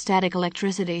 alive with static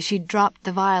electricity. She dropped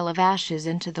the vial of ashes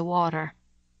into the water.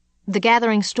 The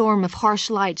gathering storm of harsh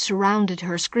light surrounded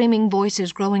her, screaming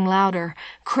voices growing louder.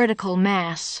 Critical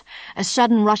mass. A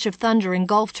sudden rush of thunder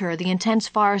engulfed her. The intense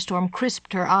firestorm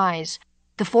crisped her eyes.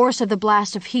 The force of the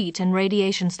blast of heat and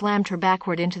radiation slammed her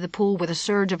backward into the pool with a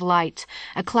surge of light.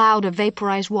 A cloud of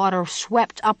vaporized water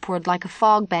swept upward like a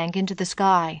fog bank into the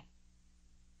sky.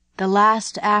 The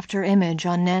last after-image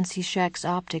on Nancy Scheck's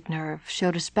optic nerve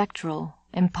showed a spectral,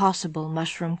 impossible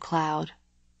mushroom cloud.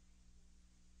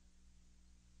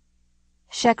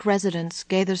 Scheck Residence,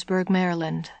 Gaithersburg,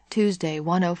 Maryland, Tuesday,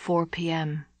 1:04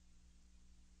 p.m.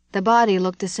 The body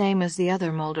looked the same as the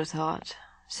other, Mulder thought.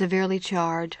 Severely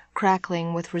charred,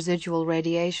 crackling with residual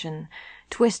radiation,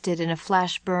 twisted in a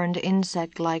flash-burned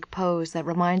insect-like pose that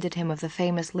reminded him of the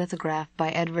famous lithograph by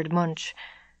Edvard Munch,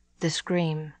 The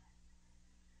Scream.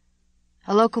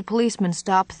 A local policeman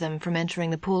stopped them from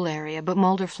entering the pool area, but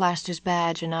Mulder flashed his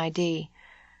badge and ID.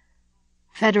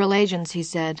 "Federal agents," he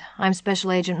said. "I'm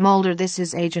Special Agent Mulder. This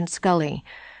is Agent Scully.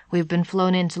 We've been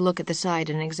flown in to look at the site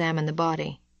and examine the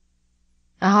body."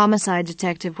 A homicide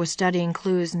detective was studying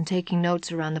clues and taking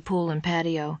notes around the pool and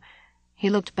patio. He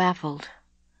looked baffled.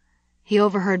 He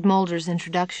overheard Mulder's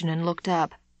introduction and looked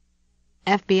up.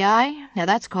 "FBI? Now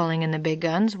that's calling in the big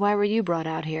guns. Why were you brought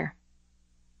out here?"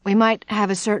 "We might have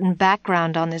a certain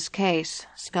background on this case,"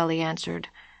 Scully answered.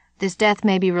 "This death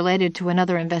may be related to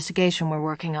another investigation we're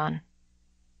working on."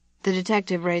 The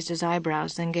detective raised his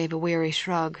eyebrows, then gave a weary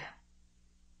shrug.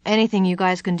 "Anything you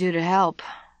guys can do to help.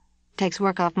 Takes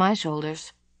work off my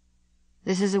shoulders.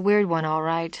 This is a weird one, all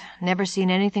right. Never seen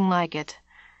anything like it."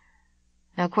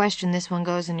 "No question this one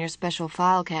goes in your special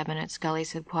file cabinet," Scully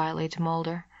said quietly to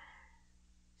Mulder.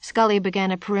 Scully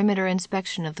began a perimeter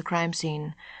inspection of the crime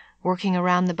scene, working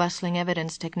around the bustling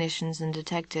evidence technicians and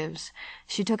detectives.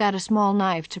 She took out a small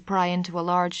knife to pry into a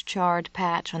large charred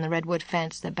patch on the redwood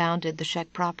fence that bounded the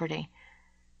Scheck property.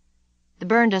 "The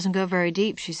burn doesn't go very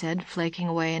deep," she said, flaking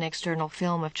away an external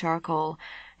film of charcoal,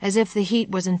 as if the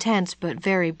heat was intense but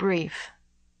very brief.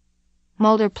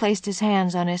 Mulder placed his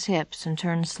hands on his hips and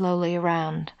turned slowly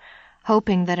around,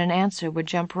 hoping that an answer would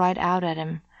jump right out at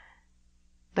him.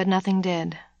 But nothing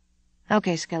did.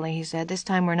 "Okay, Scully," he said. "This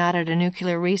time we're not at a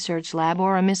nuclear research lab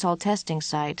or a missile testing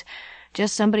site.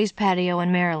 Just somebody's patio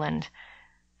in Maryland.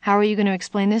 How are you going to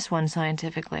explain this one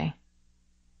scientifically?"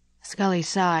 Scully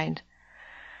sighed.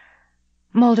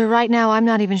 "Mulder, right now I'm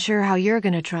not even sure how you're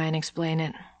going to try and explain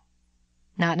it."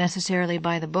 "Not necessarily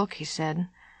by the book," he said.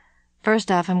 "First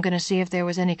off, I'm going to see if there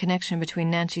was any connection between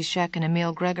Nancy Scheck and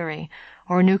Emil Gregory,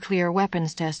 or nuclear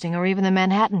weapons testing, or even the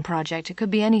Manhattan Project. It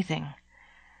could be anything."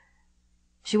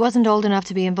 "She wasn't old enough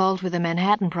to be involved with the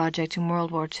Manhattan Project in World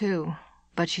War II,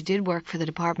 but she did work for the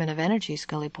Department of Energy,"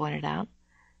 Scully pointed out.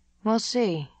 "We'll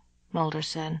see," Mulder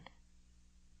said.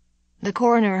 The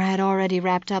coroner had already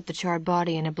wrapped up the charred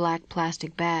body in a black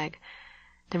plastic bag.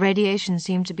 The radiation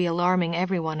seemed to be alarming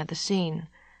everyone at the scene.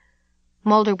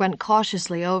 Mulder went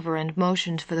cautiously over and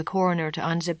motioned for the coroner to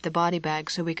unzip the body bag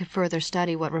so we could further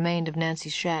study what remained of Nancy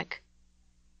Scheck.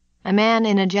 A man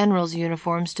in a general's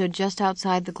uniform stood just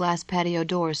outside the glass patio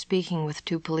door speaking with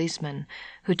two policemen,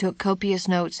 who took copious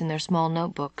notes in their small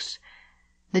notebooks.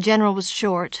 The general was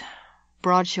short,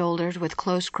 broad-shouldered, with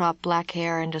close-cropped black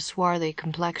hair and a swarthy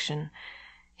complexion.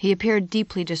 He appeared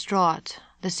deeply distraught.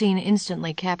 The scene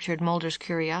instantly captured Mulder's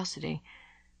curiosity.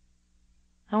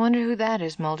 "I wonder who that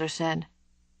is," Mulder said.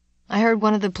 I heard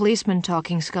one of the policemen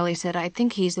talking, Scully said. I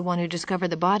think he's the one who discovered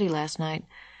the body last night.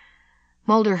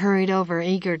 Mulder hurried over,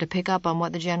 eager to pick up on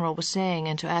what the general was saying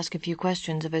and to ask a few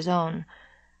questions of his own.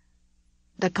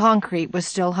 The concrete was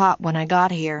still hot when I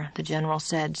got here, the general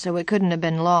said, so it couldn't have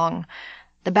been long.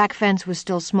 The back fence was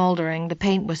still smoldering, the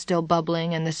paint was still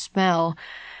bubbling, and the smell...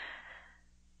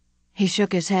 He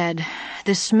shook his head.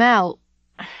 The smell...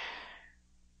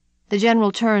 The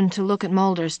general turned to look at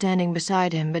Mulder standing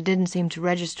beside him, but didn't seem to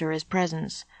register his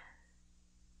presence.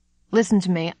 Listen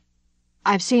to me.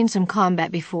 I've seen some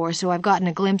combat before, so I've gotten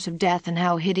a glimpse of death and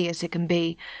how hideous it can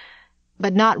be,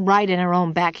 but not right in our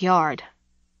own backyard.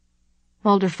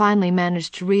 Mulder finally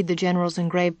managed to read the general's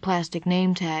engraved plastic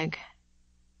name tag.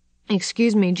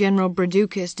 Excuse me, General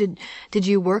Bradukas, did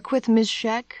you work with Miss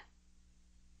Scheck?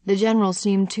 The general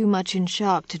seemed too much in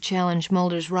shock to challenge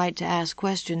Mulder's right to ask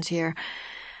questions here.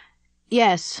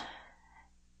 Yes,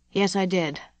 I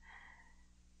did.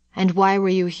 And why were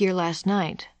you here last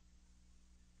night?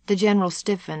 The general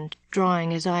stiffened,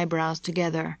 drawing his eyebrows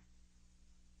together.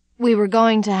 We were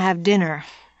going to have dinner,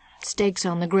 steaks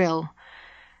on the grill.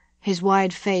 His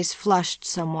wide face flushed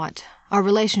somewhat. Our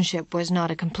relationship was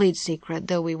not a complete secret,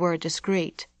 though we were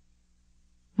discreet.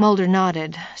 Mulder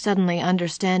nodded, suddenly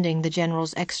understanding the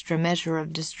general's extra measure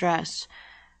of distress.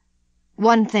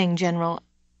 One thing, General.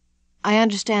 I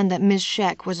understand that Miss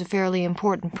Scheck was a fairly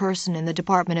important person in the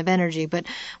Department of Energy, but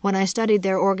when I studied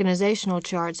their organizational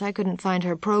charts, I couldn't find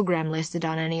her program listed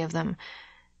on any of them.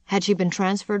 Had she been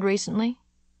transferred recently?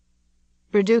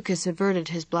 Bradukas averted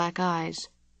his black eyes.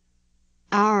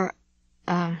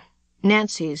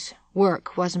 Nancy's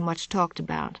work wasn't much talked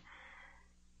about.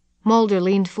 Mulder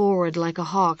leaned forward like a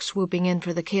hawk swooping in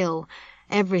for the kill.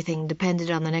 Everything depended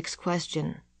on the next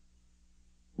question.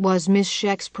 Was Miss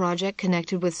Scheck's project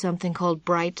connected with something called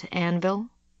Bright Anvil?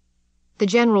 The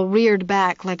general reared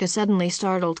back like a suddenly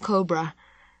startled cobra.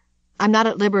 I'm not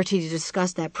at liberty to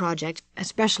discuss that project,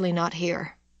 especially not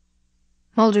here.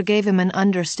 Mulder gave him an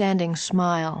understanding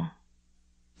smile.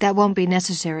 That won't be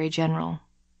necessary, General.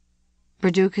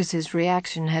 Bradukas's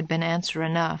reaction had been answer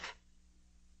enough.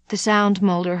 The sound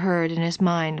Mulder heard in his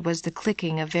mind was the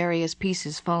clicking of various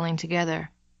pieces falling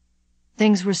together.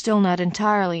 Things were still not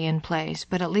entirely in place,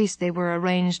 but at least they were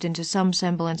arranged into some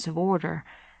semblance of order.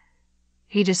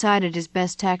 He decided his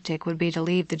best tactic would be to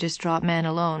leave the distraught man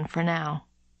alone for now.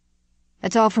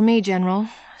 That's all for me, General.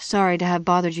 Sorry to have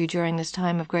bothered you during this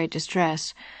time of great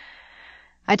distress.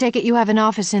 I take it you have an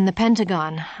office in the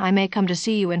Pentagon. I may come to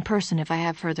see you in person if I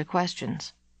have further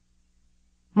questions.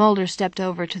 Mulder stepped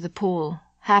over to the pool.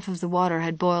 Half of the water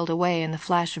had boiled away in the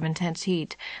flash of intense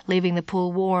heat, leaving the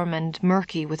pool warm and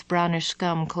murky with brownish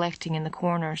scum collecting in the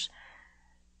corners.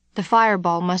 The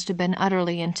fireball must have been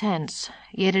utterly intense,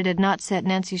 yet it had not set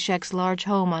Nancy Scheck's large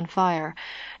home on fire,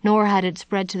 nor had it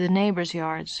spread to the neighbors'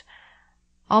 yards,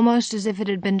 almost as if it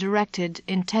had been directed,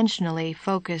 intentionally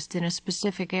focused in a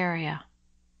specific area.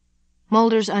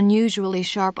 Mulder's unusually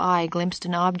sharp eye glimpsed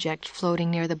an object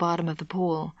floating near the bottom of the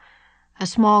pool. A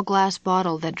small glass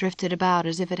bottle that drifted about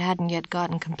as if it hadn't yet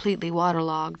gotten completely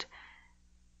waterlogged.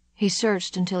 He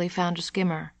searched until he found a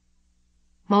skimmer.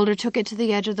 Mulder took it to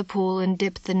the edge of the pool and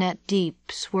dipped the net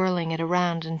deep, swirling it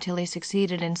around until he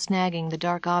succeeded in snagging the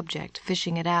dark object,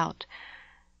 fishing it out.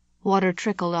 Water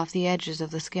trickled off the edges of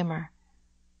the skimmer.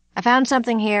 "I found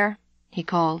something here," he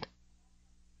called.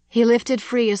 He lifted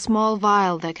free a small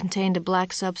vial that contained a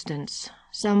black substance.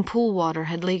 Some pool water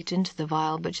had leaked into the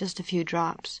vial, but just a few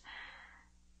drops.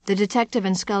 The detective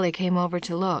and Scully came over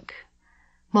to look.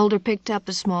 Mulder picked up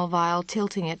the small vial,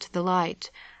 tilting it to the light.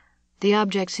 The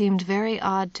object seemed very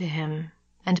odd to him,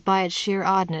 and by its sheer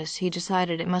oddness he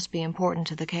decided it must be important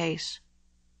to the case.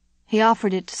 He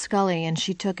offered it to Scully, and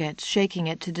she took it, shaking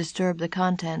it to disturb the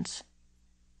contents.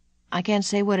 "I can't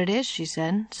say what it is," she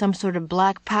said. "Some sort of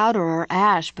black powder or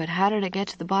ash, but how did it get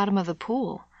to the bottom of the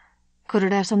pool? Could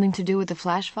it have something to do with the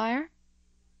flash fire?"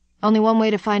 "Only one way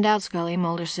to find out, Scully,"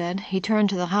 Mulder said. He turned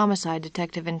to the homicide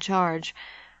detective in charge.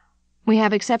 "We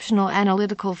have exceptional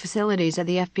analytical facilities at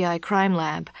the FBI crime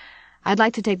lab. I'd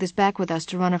like to take this back with us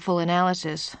to run a full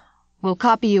analysis. We'll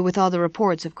copy you with all the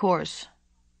reports, of course."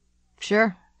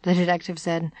 "Sure," the detective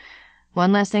said.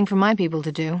 "One less thing for my people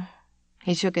to do."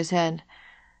 He shook his head.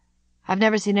 "I've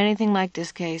never seen anything like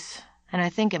this case, and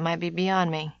I think it might be beyond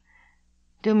me.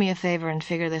 Do me a favor and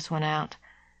figure this one out."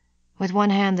 With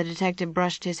one hand the detective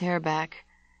brushed his hair back.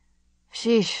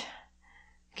 "Sheesh.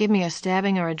 Give me a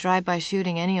stabbing or a drive-by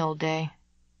shooting any old day."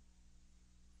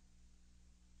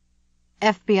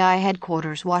 FBI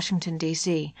Headquarters, Washington,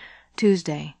 D.C.,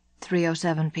 Tuesday,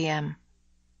 3:07 p.m.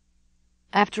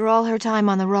 After all her time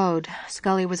on the road,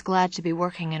 Scully was glad to be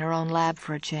working in her own lab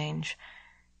for a change.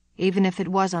 even if it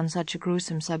was on such a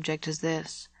gruesome subject as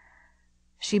this.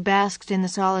 She basked in the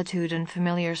solitude and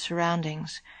familiar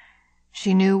surroundings.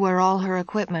 She knew where all her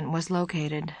equipment was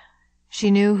located. She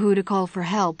knew who to call for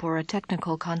help or a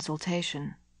technical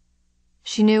consultation.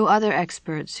 She knew other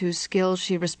experts whose skills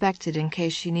she respected in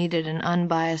case she needed an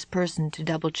unbiased person to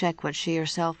double-check what she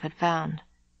herself had found.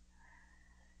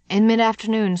 In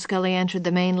mid-afternoon, Scully entered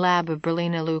the main lab of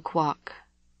Berlina Lou Kwok.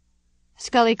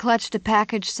 Scully clutched a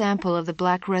packaged sample of the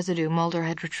black residue Mulder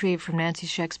had retrieved from Nancy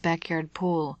Scheck's backyard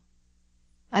pool.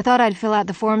 "I thought I'd fill out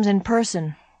the forms in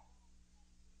person."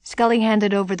 Scully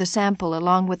handed over the sample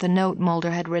along with the note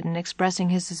Mulder had written expressing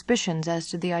his suspicions as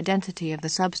to the identity of the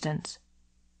substance.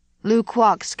 Lou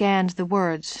Kwok scanned the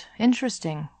words.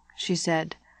 "Interesting," she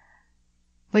said.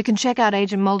 "We can check out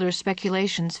Agent Mulder's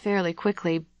speculations fairly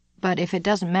quickly, but if it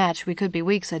doesn't match, we could be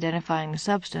weeks identifying the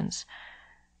substance."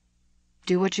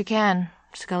 "Do what you can,"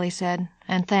 Scully said,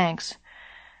 "and thanks.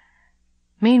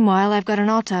 Meanwhile, I've got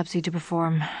an autopsy to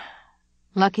perform."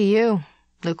 "Lucky you,"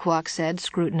 Lou Kwok said,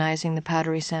 scrutinizing the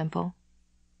powdery sample.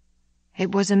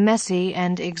 It was a messy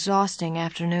and exhausting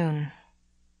afternoon.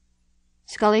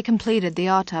 Scully completed the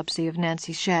autopsy of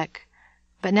Nancy Scheck,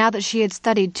 but now that she had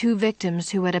studied 2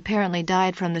 victims who had apparently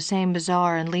died from the same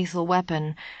bizarre and lethal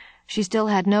weapon, she still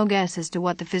had no guess as to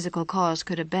what the physical cause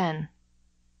could have been.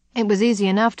 It was easy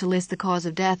enough to list the cause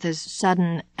of death as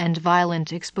sudden and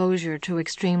violent exposure to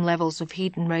extreme levels of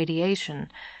heat and radiation,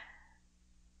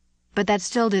 but that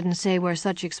still didn't say where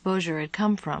such exposure had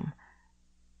come from.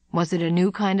 Was it a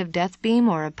new kind of death beam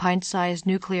or a pint-sized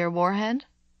nuclear warhead?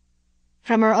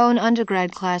 From her own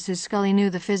undergrad classes, Scully knew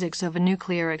the physics of a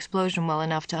nuclear explosion well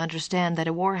enough to understand that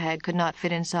a warhead could not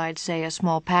fit inside, say, a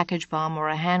small package bomb or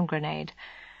a hand grenade.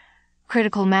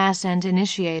 Critical mass and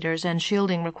initiators and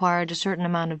shielding required a certain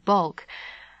amount of bulk,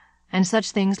 and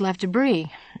such things left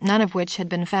debris, none of which had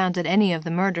been found at any of the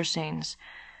murder scenes.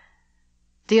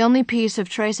 The only piece of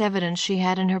trace evidence she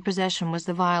had in her possession was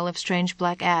the vial of strange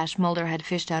black ash Mulder had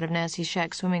fished out of Nancy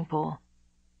Scheck's swimming pool.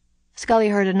 Scully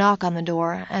heard a knock on the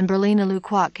door, and Berlina Lou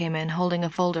Kwok came in, holding a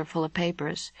folder full of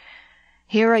papers.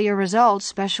 "Here are your results.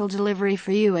 Special delivery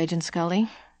for you, Agent Scully."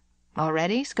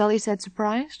 "Already?" Scully said,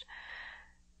 surprised.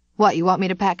 "What, you want me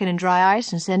to pack it in dry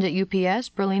ice and send it UPS?"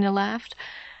 Berlina laughed.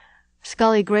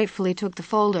 Scully gratefully took the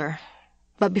folder,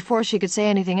 but before she could say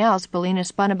anything else, Berlina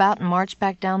spun about and marched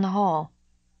back down the hall.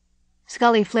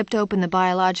 Scully flipped open the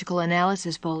biological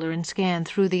analysis folder and scanned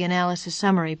through the analysis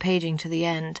summary, paging to the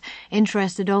end,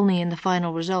 interested only in the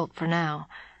final result for now.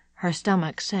 Her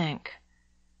stomach sank.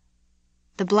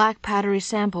 The black powdery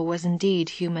sample was indeed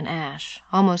human ash,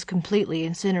 almost completely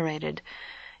incinerated.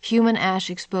 Human ash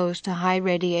exposed to high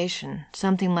radiation,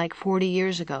 something like 40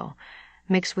 years ago,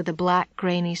 mixed with a black,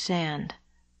 grainy sand.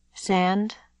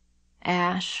 Sand,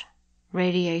 ash,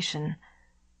 radiation.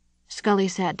 Scully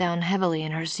sat down heavily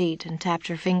in her seat and tapped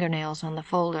her fingernails on the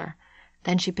folder.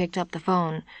 Then she picked up the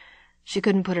phone. She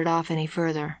couldn't put it off any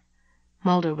further.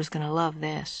 Mulder was going to love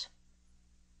this.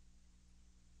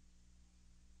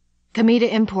 Kamita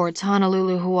Imports,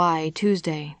 Honolulu, Hawaii,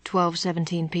 Tuesday,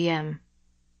 12:17 p.m.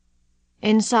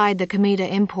 Inside the Kamita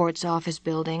Imports office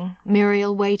building,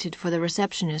 Muriel waited for the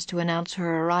receptionist to announce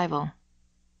her arrival.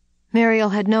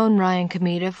 Muriel had known Ryan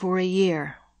Kamita for a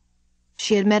year.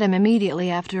 She had met him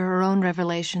immediately after her own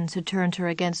revelations had turned her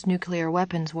against nuclear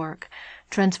weapons work,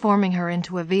 transforming her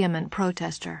into a vehement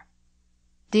protester.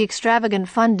 The extravagant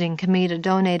funding Kamita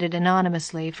donated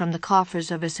anonymously from the coffers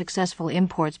of his successful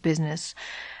imports business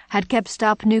had kept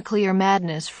Stop Nuclear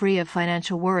Madness free of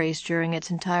financial worries during its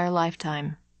entire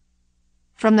lifetime.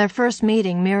 From their first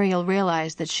meeting, Muriel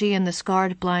realized that she and the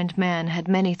scarred blind man had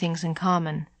many things in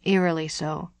common, eerily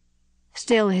so.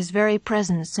 Still, his very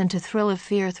presence sent a thrill of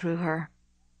fear through her.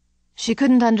 She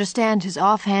couldn't understand his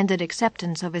off-handed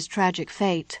acceptance of his tragic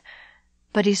fate,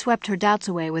 but he swept her doubts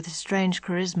away with his strange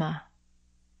charisma.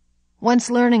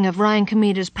 Once learning of Ryan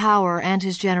Kamita's power and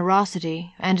his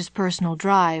generosity and his personal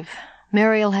drive,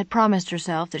 Muriel had promised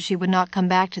herself that she would not come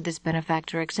back to this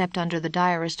benefactor except under the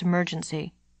direst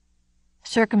emergency.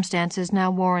 Circumstances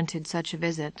now warranted such a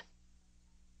visit.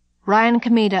 Ryan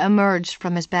Kamita emerged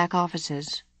from his back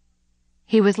offices.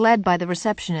 He was led by the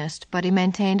receptionist, but he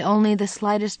maintained only the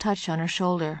slightest touch on her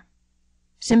shoulder,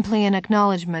 simply an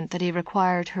acknowledgment that he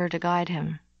required her to guide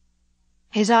him.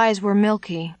 His eyes were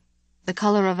milky, the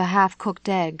color of a half-cooked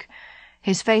egg.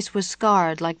 His face was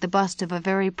scarred like the bust of a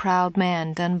very proud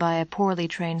man done by a poorly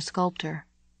trained sculptor.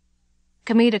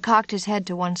 Kamita cocked his head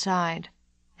to one side,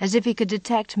 as if he could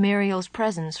detect Muriel's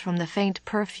presence from the faint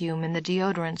perfume in the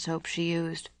deodorant soap she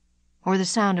used, or the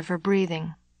sound of her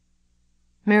breathing.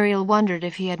 Muriel wondered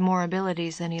if he had more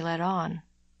abilities than he let on.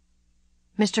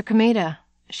 "Mr. Kamita,"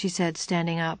 she said,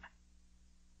 standing up.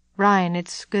 "Ryan,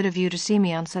 it's good of you to see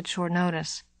me on such short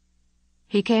notice."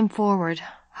 He came forward,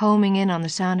 homing in on the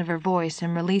sound of her voice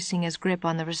and releasing his grip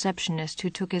on the receptionist, who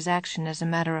took his action as a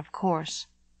matter of course.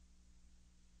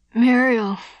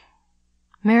 "Muriel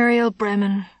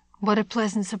Bremen, what a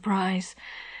pleasant surprise.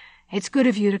 It's good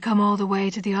of you to come all the way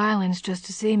to the islands just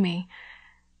to see me.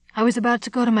 I was about to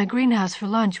go to my greenhouse for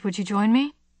lunch. Would you join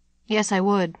me?" "Yes, I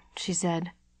would," she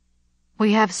said.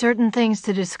 "We have certain things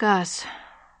to discuss."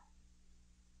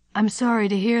 "I'm sorry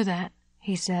to hear that,"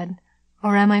 he said.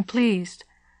 "Or am I pleased?"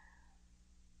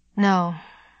 "No,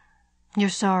 you're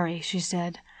sorry," she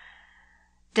said.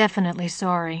 "Definitely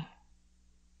sorry."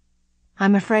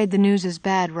 "I'm afraid the news is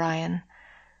bad, Ryan,"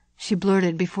 she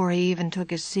blurted before he even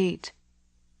took his seat.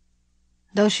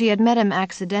 Though she had met him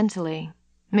accidentally,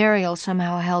 Muriel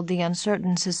somehow held the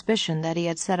uncertain suspicion that he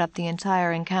had set up the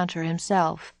entire encounter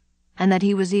himself, and that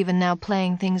he was even now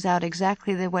playing things out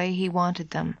exactly the way he wanted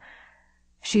them.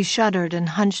 She shuddered and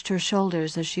hunched her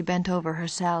shoulders as she bent over her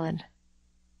salad.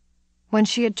 When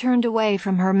she had turned away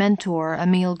from her mentor,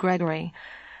 Emil Gregory,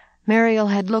 Muriel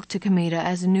had looked to Comida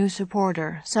as a new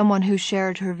supporter, someone who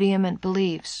shared her vehement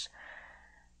beliefs.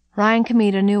 Ryan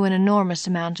Comida knew an enormous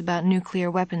amount about nuclear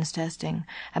weapons testing,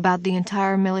 about the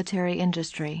entire military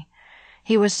industry.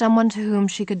 He was someone to whom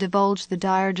she could divulge the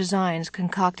dire designs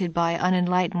concocted by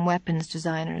unenlightened weapons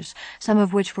designers, some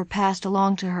of which were passed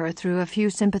along to her through a few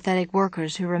sympathetic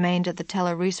workers who remained at the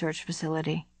Teller research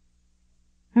facility.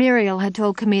 Muriel had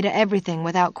told Comida everything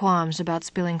without qualms about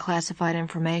spilling classified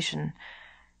information.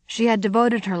 She had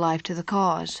devoted her life to the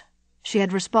cause. She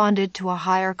had responded to a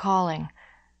higher calling,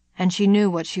 and she knew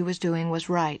what she was doing was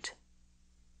right.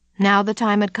 Now the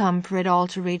time had come for it all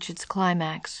to reach its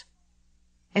climax.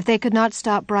 If they could not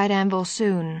stop Bright Anvil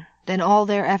soon, then all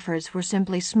their efforts were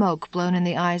simply smoke blown in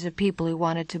the eyes of people who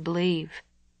wanted to believe.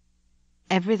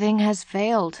 "Everything has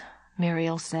failed,"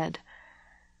 Muriel said.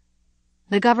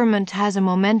 "The government has a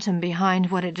momentum behind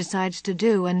what it decides to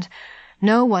do, and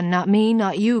no one, not me,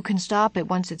 not you, can stop it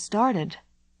once it's started."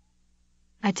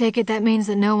 "I take it that means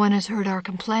that no one has heard our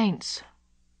complaints."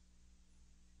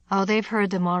 "Oh, they've heard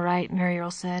them all right,"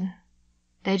 Muriel said.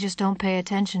 "They just don't pay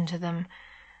attention to them.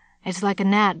 It's like a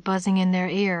gnat buzzing in their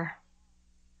ear."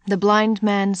 The blind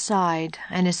man sighed,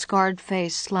 and his scarred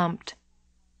face slumped.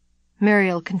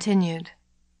 Muriel continued.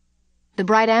 "The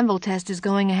Bright Anvil test is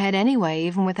going ahead anyway,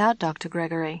 even without Dr.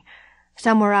 Gregory.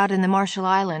 Somewhere out in the Marshall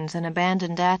Islands, an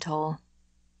abandoned atoll."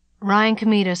 Ryan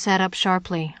Comida sat up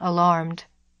sharply, alarmed.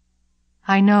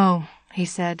 "I know," he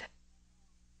said.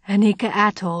 "Anika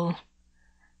Atoll.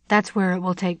 That's where it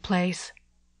will take place."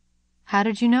 "How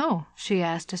did you know?" she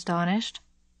asked, astonished.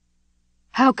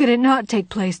 "How could it not take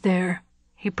place there?"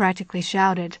 he practically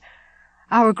shouted.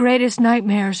 "Our greatest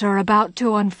nightmares are about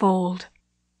to unfold."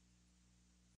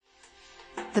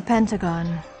 The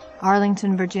Pentagon,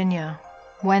 Arlington, Virginia,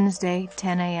 Wednesday,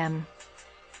 10 a.m.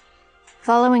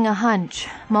 Following a hunch,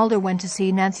 Mulder went to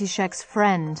see Nancy Scheck's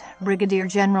friend, Brigadier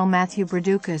General Matthew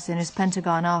Bradukas, in his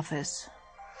Pentagon office.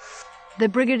 The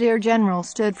Brigadier General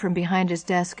stood from behind his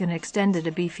desk and extended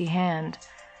a beefy hand.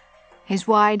 His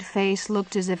wide face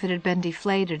looked as if it had been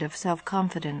deflated of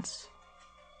self-confidence.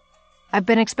 "I've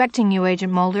been expecting you,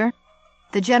 Agent Mulder."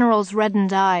 The General's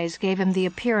reddened eyes gave him the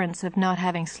appearance of not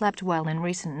having slept well in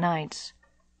recent nights.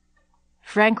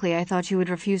 "Frankly, I thought you would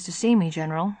refuse to see me,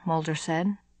 General," Mulder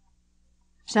said.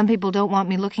 "Some people don't want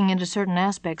me looking into certain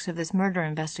aspects of this murder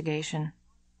investigation."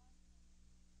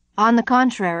 "On the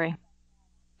contrary."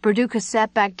 Bradukas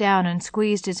sat back down and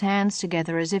squeezed his hands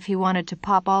together as if he wanted to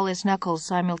pop all his knuckles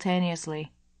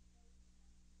simultaneously.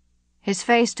 His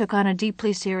face took on a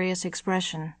deeply serious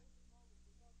expression.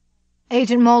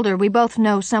 "Agent Mulder, we both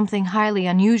know something highly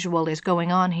unusual is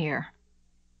going on here.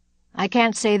 I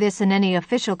can't say this in any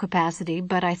official capacity,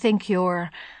 but I think your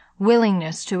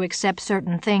willingness to accept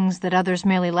certain things that others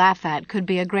merely laugh at could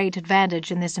be a great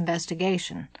advantage in this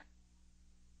investigation."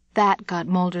 That got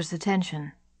Mulder's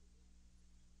attention.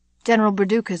 General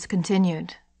Bradukas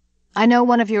continued. "I know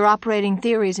one of your operating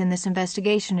theories in this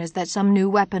investigation is that some new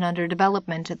weapon under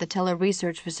development at the Teller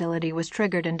research facility was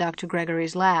triggered in Dr.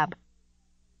 Gregory's lab.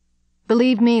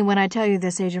 Believe me when I tell you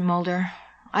this, Agent Mulder.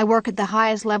 I work at the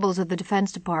highest levels of the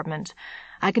Defense Department.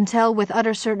 I can tell with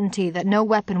utter certainty that no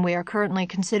weapon we are currently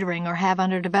considering or have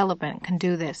under development can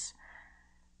do this."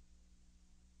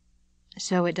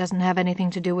 "So it doesn't have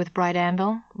anything to do with Bright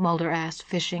Anvil?" Mulder asked,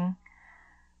 fishing.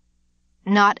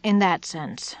 "Not in that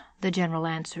sense," the General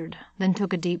answered, then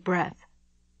took a deep breath.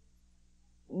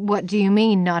 "What do you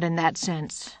mean, not in that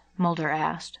sense?" Mulder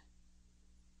asked.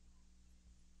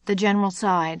 The General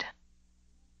sighed.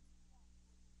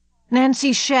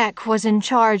 Nancy Scheck was in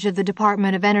charge of the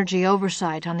Department of Energy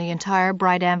Oversight on the entire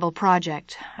Bright Anvil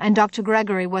project, and Dr.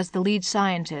 Gregory was the lead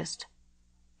scientist.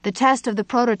 The test of the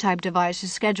prototype device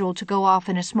is scheduled to go off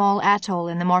in a small atoll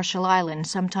in the Marshall Islands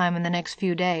sometime in the next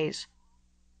few days.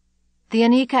 The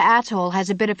Anika Atoll has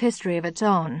a bit of history of its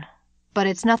own, but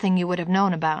it's nothing you would have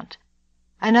known about.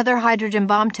 Another hydrogen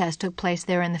bomb test took place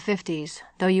there in the 50s,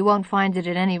 though you won't find it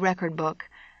in any record book.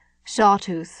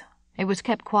 Sawtooth. It was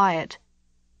kept quiet.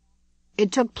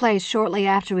 It took place shortly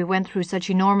after we went through such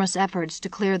enormous efforts to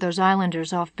clear those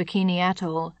islanders off Bikini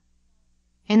Atoll.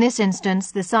 In this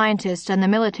instance, the scientists and the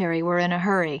military were in a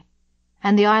hurry,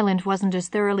 and the island wasn't as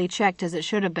thoroughly checked as it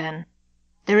should have been.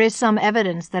 There is some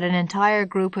evidence that an entire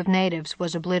group of natives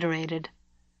was obliterated.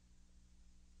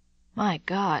 "My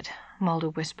God," Mulder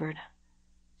whispered.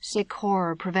 Sick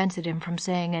horror prevented him from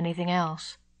saying anything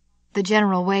else. The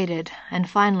general waited, and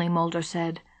finally Mulder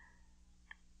said,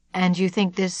 "And you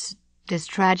think this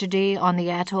tragedy on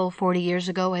the atoll 40 years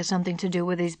ago has something to do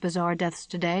with these bizarre deaths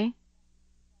today?"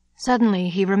 Suddenly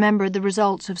he remembered the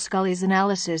results of Scully's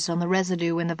analysis on the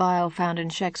residue in the vial found in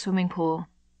Scheck's swimming pool.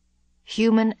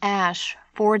 Human ash,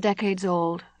 4 decades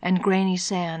old, and grainy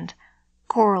sand.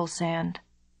 Coral sand.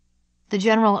 The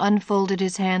general unfolded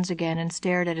his hands again and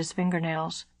stared at his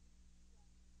fingernails.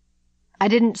 "I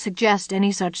didn't suggest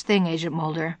any such thing, Agent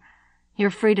Mulder. You're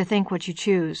free to think what you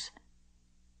choose."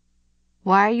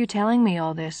 "Why are you telling me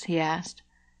all this?" he asked.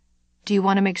 "Do you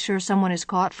want to make sure someone is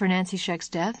caught for Nancy Scheck's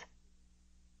death?"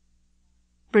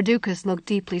 Braducas looked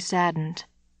deeply saddened.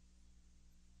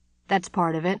 "That's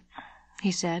part of it,"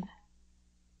 he said.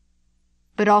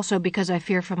 "But also because I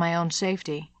fear for my own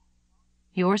safety."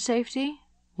 "Your safety?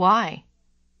 Why?"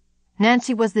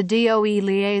 "Nancy was the DOE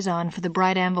liaison for the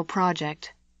Bright Anvil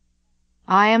project.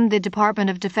 I am the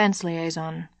Department of Defense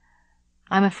liaison.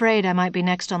 I'm afraid I might be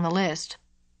next on the list.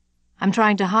 I'm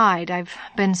trying to hide. I've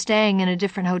been staying in a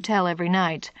different hotel every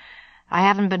night. I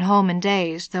haven't been home in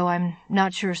days, though I'm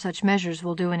not sure such measures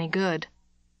will do any good."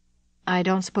 "I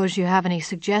don't suppose you have any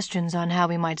suggestions on how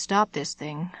we might stop this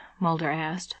thing?" Mulder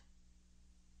asked.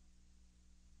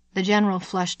 The general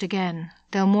flushed again,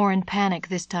 though more in panic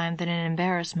this time than in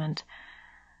embarrassment.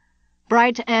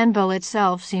 Bright Anvil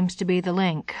itself seems to be the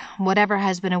link. Whatever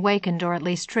has been awakened or at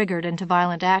least triggered into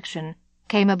violent action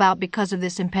came about because of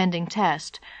this impending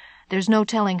test. There's no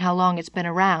telling how long it's been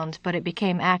around, but it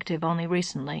became active only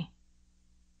recently.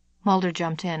 Mulder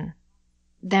jumped in.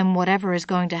 "Then whatever is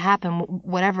going to happen,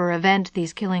 whatever event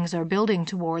these killings are building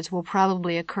towards, will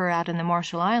probably occur out in the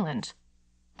Marshall Islands.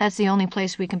 That's the only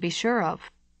place we can be sure of."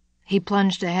 He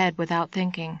plunged ahead without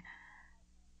thinking.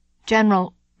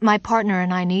 "General, my partner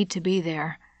and I need to be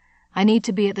there. I need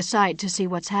to be at the site to see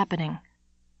what's happening."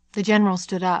 The general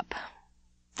stood up.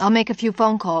 "I'll make a few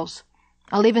phone calls.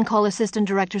 I'll even call Assistant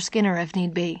Director Skinner if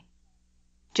need be.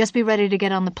 Just be ready to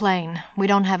get on the plane. We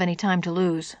don't have any time to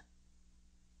lose."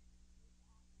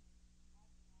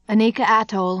 Anika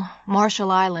Atoll,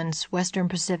 Marshall Islands, Western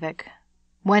Pacific.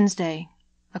 Wednesday,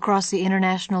 across the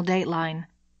international dateline,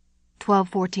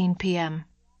 12:14 p.m.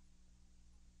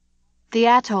 The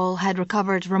atoll had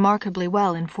recovered remarkably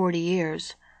well in 40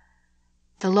 years.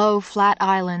 The low, flat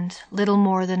island, little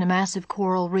more than a massive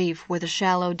coral reef with a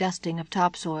shallow dusting of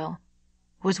topsoil,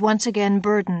 was once again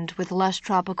burdened with lush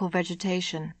tropical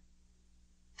vegetation.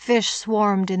 Fish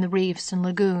swarmed in the reefs and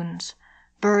lagoons.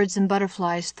 Birds and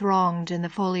butterflies thronged in the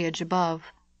foliage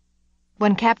above.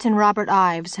 When Captain Robert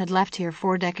Ives had left here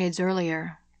 4 decades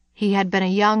earlier, he had been a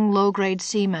young, low-grade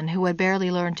seaman who had barely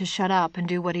learned to shut up and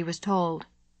do what he was told.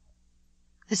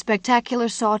 The spectacular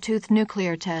Sawtooth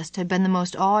nuclear test had been the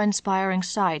most awe-inspiring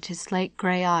sight his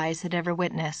slate-gray eyes had ever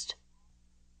witnessed.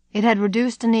 It had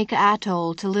reduced Anika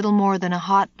Atoll to little more than a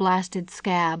hot, blasted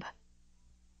scab.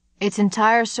 Its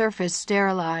entire surface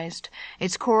sterilized,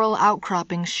 its coral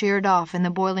outcroppings sheared off in the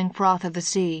boiling froth of the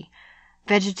sea,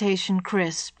 vegetation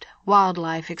crisped,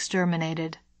 wildlife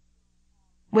exterminated.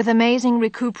 With amazing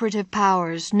recuperative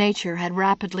powers, nature had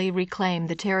rapidly reclaimed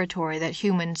the territory that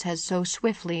humans had so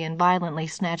swiftly and violently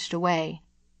snatched away.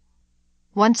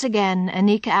 Once again,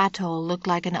 Anika Atoll looked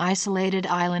like an isolated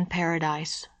island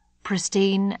paradise,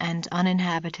 pristine and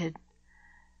uninhabited.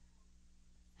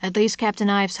 At least Captain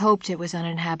Ives hoped it was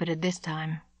uninhabited this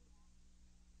time.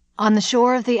 On the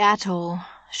shore of the atoll,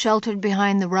 sheltered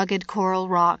behind the rugged coral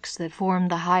rocks that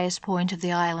formed the highest point of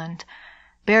the island,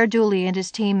 Bear Dooley and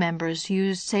his team members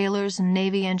used sailors and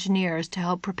Navy engineers to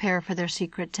help prepare for their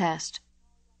secret test.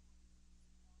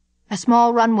 A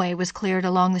small runway was cleared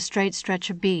along the straight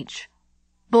stretch of beach.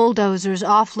 Bulldozers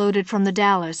offloaded from the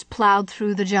Dallas plowed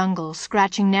through the jungle,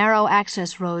 scratching narrow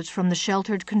access roads from the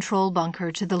sheltered control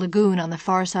bunker to the lagoon on the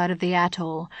far side of the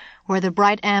atoll, where the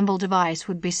bright amble device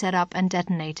would be set up and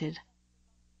detonated.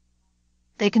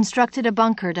 They constructed a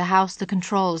bunker to house the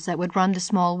controls that would run the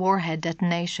small warhead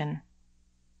detonation.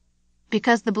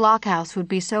 Because the blockhouse would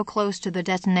be so close to the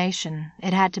detonation,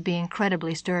 it had to be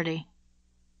incredibly sturdy.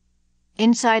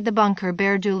 Inside the bunker,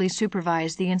 Bear Dooley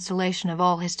supervised the installation of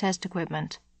all his test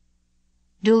equipment.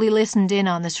 Dooley listened in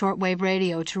on the shortwave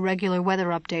radio to regular weather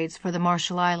updates for the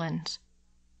Marshall Islands.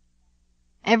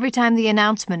 Every time the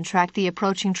announcement tracked the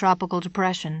approaching tropical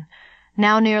depression,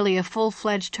 now nearly a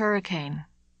full-fledged hurricane,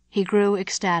 he grew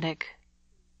ecstatic.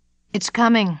 "It's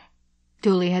coming,"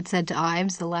 Dooley had said to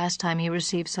Ives the last time he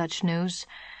received such news,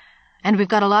 "and we've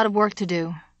got a lot of work to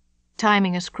do.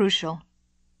 Timing is crucial."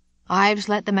 Ives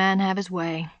let the man have his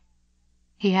way.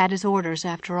 He had his orders,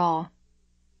 after all.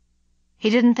 He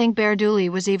didn't think Bear Dooley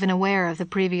was even aware of the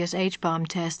previous H-bomb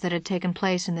test that had taken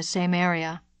place in the same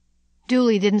area.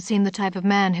 Dooley didn't seem the type of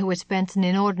man who had spent an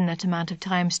inordinate amount of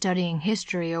time studying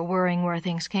history or worrying where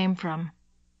things came from.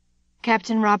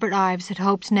 Captain Robert Ives had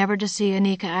hoped never to see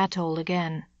Anika Atoll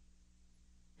again.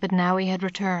 But now he had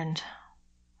returned,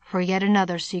 for yet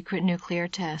another secret nuclear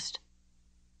test.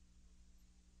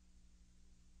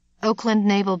 Oakland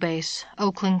Naval Base,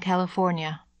 Oakland,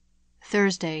 California,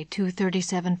 Thursday,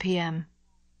 2:37 p.m.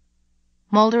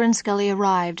 Mulder and Scully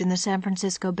arrived in the San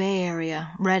Francisco Bay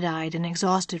Area, red-eyed and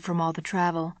exhausted from all the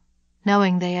travel,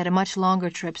 knowing they had a much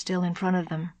longer trip still in front of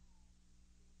them.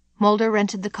 Mulder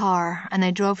rented the car, and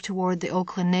they drove toward the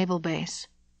Oakland Naval Base,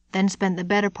 then spent the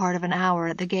better part of an hour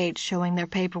at the gate showing their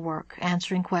paperwork,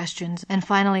 answering questions, and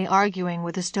finally arguing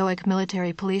with a stoic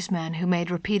military policeman who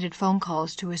made repeated phone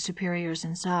calls to his superiors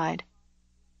inside.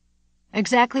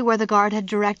 Exactly where the guard had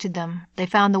directed them, they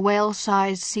found the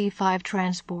whale-sized C-5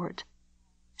 transport.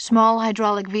 Small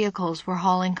hydraulic vehicles were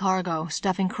hauling cargo,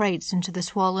 stuffing crates into the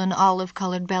swollen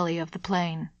olive-colored belly of the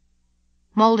plane.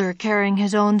 Mulder, carrying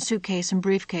his own suitcase and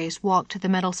briefcase, walked to the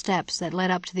metal steps that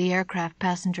led up to the aircraft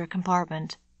passenger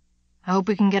compartment. "I hope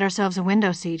we can get ourselves a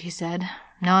window seat," he said.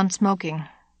 "Non-smoking."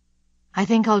 "I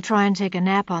think I'll try and take a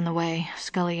nap on the way,"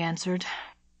 Scully answered.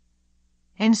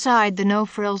 Inside the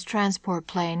no-frills transport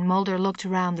plane, Mulder looked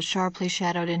around the sharply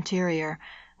shadowed interior,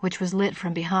 which was lit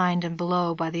from behind and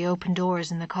below by the open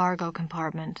doors in the cargo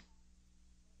compartment.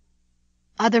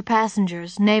 Other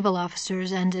passengers, naval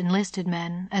officers and enlisted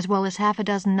men, as well as half a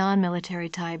dozen non-military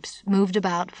types, moved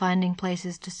about finding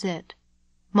places to sit.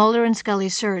 Mulder and Scully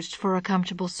searched for a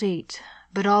comfortable seat,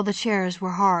 but all the chairs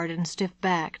were hard and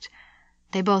stiff-backed.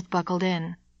 They both buckled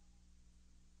in.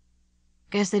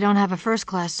 "Guess they don't have a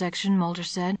first-class section," Mulder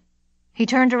said. He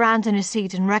turned around in his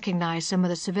seat and recognized some of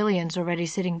the civilians already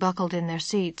sitting buckled in their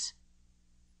seats.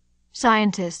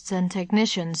 Scientists and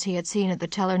technicians he had seen at the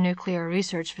Teller Nuclear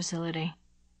Research Facility.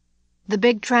 The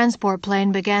big transport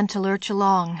plane began to lurch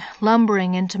along,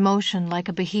 lumbering into motion like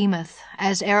a behemoth,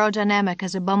 as aerodynamic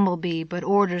as a bumblebee but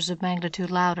orders of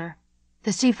magnitude louder.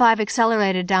 The C-5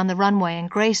 accelerated down the runway and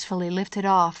gracefully lifted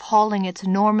off, hauling its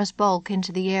enormous bulk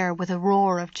into the air with a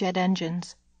roar of jet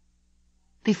engines.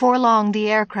 Before long, the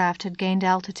aircraft had gained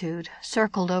altitude,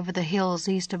 circled over the hills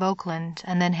east of Oakland,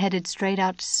 and then headed straight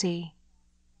out to sea.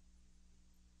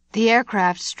 The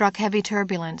aircraft struck heavy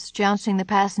turbulence, jouncing the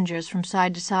passengers from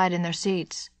side to side in their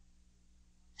seats.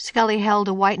 Scully held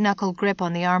a white-knuckled grip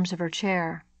on the arms of her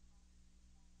chair.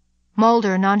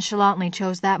 Mulder nonchalantly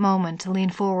chose that moment to lean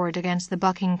forward against the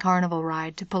bucking carnival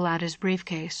ride to pull out his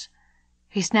briefcase.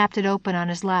 He snapped it open on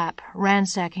his lap,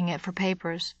 ransacking it for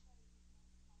papers.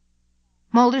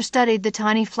 Mulder studied the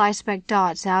tiny fly-speck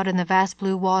dots out in the vast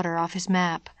blue water off his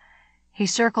map. He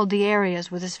circled the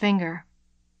areas with his finger.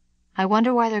 "I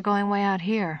wonder why they're going way out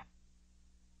here.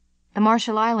 The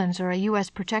Marshall Islands are a U.S.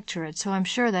 protectorate, so I'm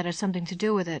sure that has something to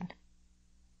do with it.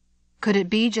 Could it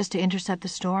be just to intercept the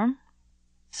storm?"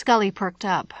 Scully perked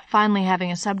up, finally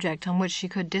having a subject on which she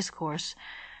could discourse.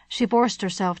 She forced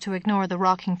herself to ignore the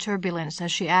rocking turbulence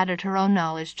as she added her own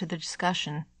knowledge to the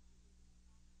discussion.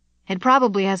 "It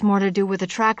probably has more to do with the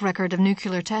track record of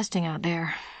nuclear testing out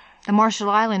there. The Marshall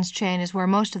Islands chain is where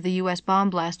most of the U.S. bomb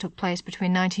blasts took place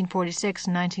between 1946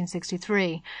 and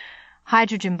 1963.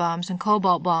 Hydrogen bombs and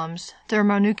cobalt bombs,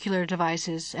 thermonuclear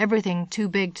devices, everything too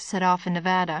big to set off in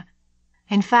Nevada.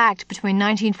 In fact, between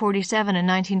 1947 and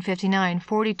 1959,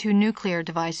 42 nuclear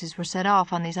devices were set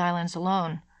off on these islands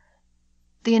alone.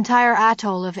 The entire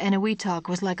atoll of Eniwetok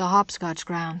was like a hopscotch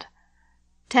ground.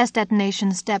 Test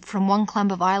detonations stepped from one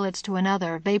clump of islets to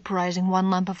another, vaporizing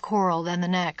one lump of coral, then the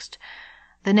next.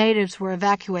 The natives were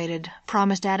evacuated,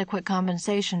 promised adequate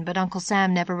compensation, but Uncle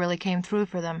Sam never really came through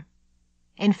for them.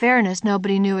 In fairness,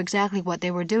 nobody knew exactly what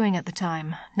they were doing at the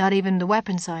time, not even the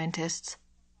weapons scientists.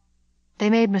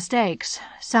 They made mistakes.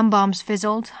 Some bombs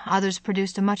fizzled, others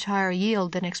produced a much higher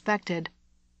yield than expected.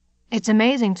 It's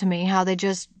amazing to me how they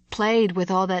just played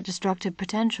with all that destructive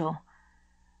potential.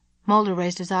 Mulder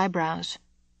raised his eyebrows.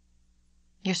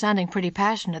 You're sounding pretty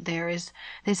passionate there. Is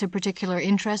this a particular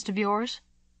interest of yours?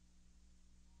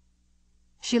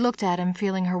 She looked at him,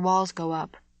 feeling her walls go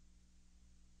up.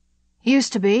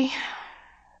 Used to be.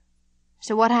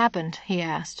 So what happened? He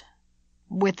asked.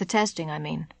 With the testing, I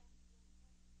mean.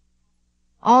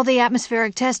 All the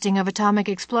atmospheric testing of atomic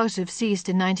explosives ceased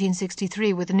in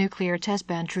 1963 with the Nuclear Test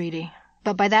Ban Treaty,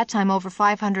 but by that time over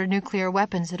 500 nuclear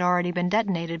weapons had already been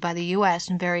detonated by the U.S.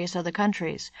 and various other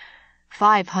countries.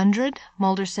 500?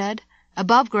 Mulder said.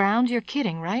 Above ground? You're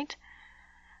kidding, right?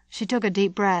 She took a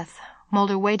deep breath.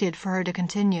 Mulder waited for her to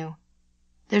continue.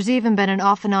 There's even been an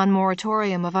off-and-on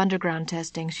moratorium of underground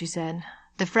testing, she said.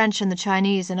 The French and the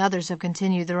Chinese and others have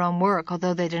continued their own work,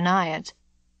 although they deny it.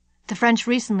 The French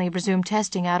recently resumed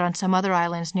testing out on some other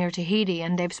islands near Tahiti,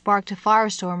 and they've sparked a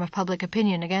firestorm of public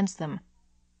opinion against them.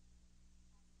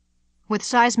 With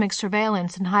seismic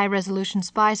surveillance and high-resolution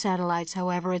spy satellites,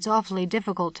 however, it's awfully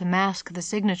difficult to mask the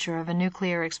signature of a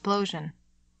nuclear explosion.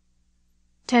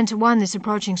 10 to 1 this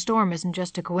approaching storm isn't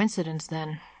just a coincidence,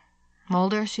 then.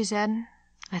 Mulder, she said,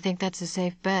 I think that's a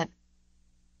safe bet.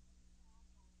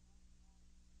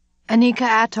 Anika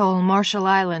Atoll, Marshall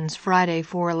Islands, Friday,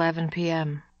 4:11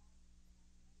 p.m.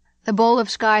 The bowl of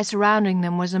sky surrounding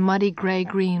them was a muddy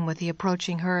gray-green with the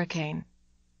approaching hurricane.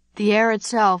 The air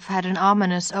itself had an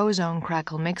ominous ozone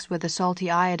crackle mixed with the salty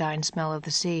iodine smell of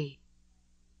the sea.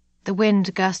 The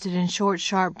wind gusted in short,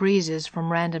 sharp breezes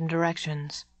from random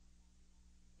directions.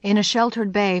 In a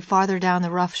sheltered bay farther down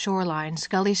the rough shoreline,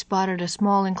 Scully spotted a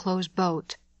small enclosed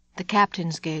boat, the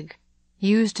captain's gig,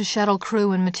 used to shuttle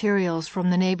crew and materials from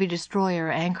the Navy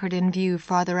destroyer anchored in view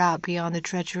farther out beyond the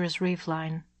treacherous reef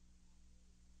line.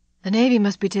 The Navy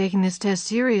must be taking this test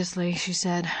seriously, she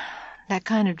said. That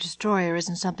kind of destroyer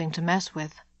isn't something to mess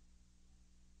with.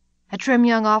 A trim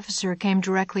young officer came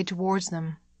directly towards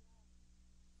them.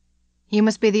 You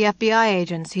must be the FBI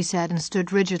agents, he said, and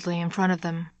stood rigidly in front of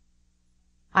them.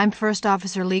 I'm First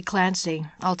Officer Lee Clancy.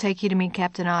 I'll take you to meet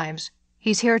Captain Ives.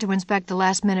 He's here to inspect the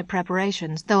last-minute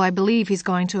preparations, though I believe he's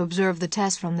going to observe the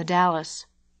test from the Dallas.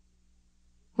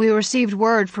 We received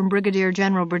word from Brigadier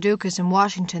General Berducas in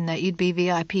Washington that you'd be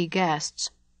VIP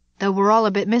guests. Though we're all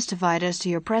a bit mystified as to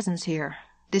your presence here.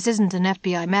 This isn't an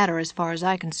FBI matter as far as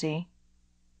I can see.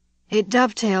 It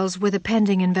dovetails with a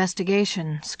pending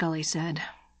investigation, Scully said.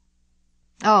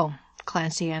 Oh,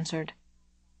 Clancy answered.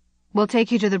 We'll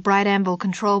take you to the Bright Anvil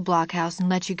control blockhouse and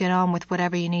let you get on with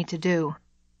whatever you need to do.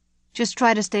 Just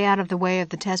try to stay out of the way of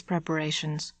the test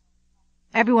preparations.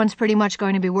 Everyone's pretty much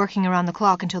going to be working around the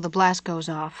clock until the blast goes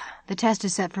off. The test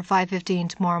is set for 5:15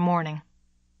 tomorrow morning.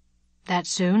 That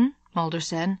soon? Mulder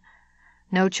said.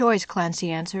 No choice,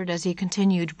 Clancy answered as he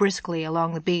continued briskly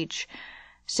along the beach.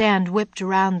 Sand whipped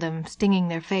around them, stinging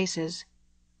their faces.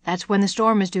 That's when the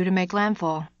storm is due to make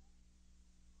landfall.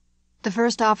 The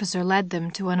first officer led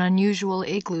them to an unusual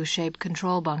igloo-shaped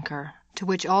control bunker, to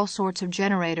which all sorts of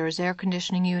generators, air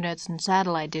conditioning units, and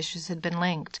satellite dishes had been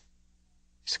linked.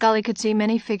 Scully could see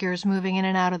many figures moving in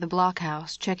and out of the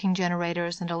blockhouse, checking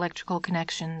generators and electrical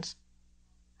connections.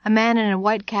 A man in a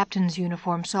white captain's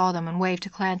uniform saw them and waved to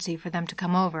Clancy for them to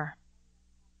come over.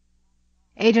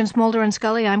 Agents Mulder and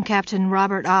Scully, I'm Captain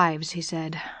Robert Ives, he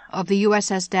said, of the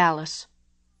USS Dallas.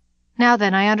 Now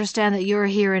then, I understand that you're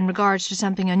here in regards to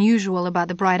something unusual about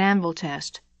the Bright Anvil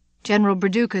test. General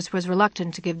Berducas was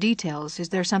reluctant to give details. Is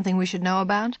there something we should know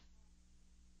about?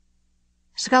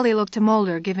 Scully looked to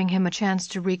Mulder, giving him a chance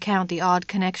to recount the odd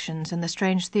connections and the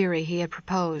strange theory he had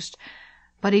proposed,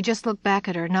 but he just looked back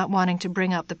at her, not wanting to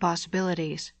bring up the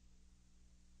possibilities.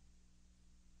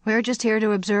 We're just here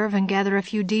to observe and gather a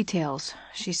few details,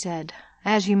 she said.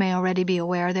 As you may already be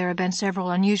aware, there have been several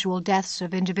unusual deaths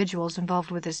of individuals involved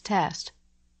with this test.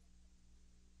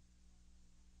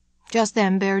 Just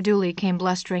then Bear Dooley came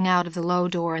blustering out of the low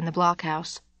door in the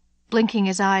blockhouse, blinking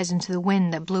his eyes into the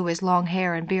wind that blew his long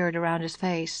hair and beard around his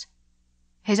face.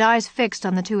 His eyes fixed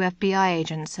on the two FBI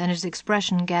agents, and his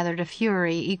expression gathered a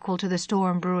fury equal to the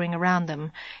storm brewing around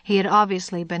them. He had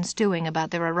obviously been stewing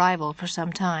about their arrival for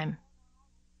some time.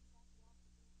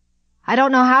 I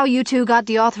don't know how you two got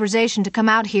the authorization to come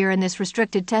out here in this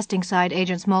restricted testing site,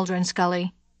 Agents Mulder and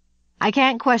Scully. I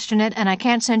can't question it, and I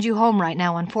can't send you home right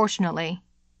now, unfortunately.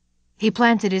 He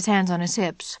planted his hands on his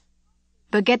hips.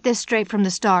 But get this straight from the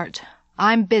start.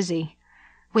 I'm busy.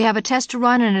 We have a test to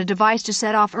run and a device to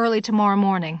set off early tomorrow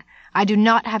morning. I do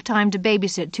not have time to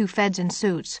babysit two feds in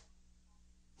suits.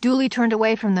 Dooley turned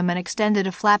away from them and extended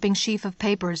a flapping sheaf of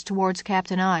papers towards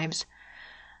Captain Ives.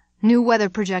 "New weather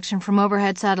projection from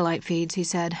overhead satellite feeds," he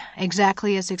said.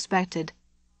 "Exactly as expected.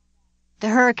 The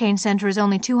hurricane center is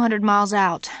only 200 miles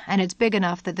out, and it's big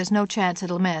enough that there's no chance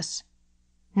it'll miss.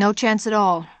 No chance at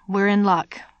all. We're in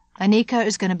luck. Anika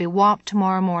is going to be whomped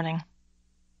tomorrow morning."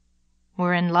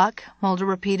 "We're in luck?" Mulder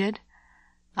repeated.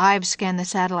 Ives scanned the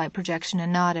satellite projection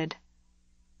and nodded.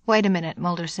 "Wait a minute,"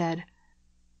 Mulder said.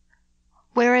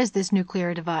 "Where is this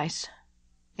nuclear device?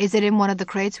 Is it in one of the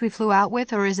crates we flew out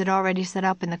with, or is it already set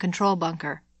up in the control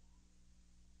bunker?"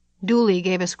 Dooley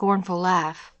gave a scornful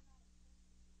laugh.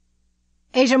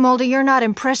 "Agent Mulder, you're not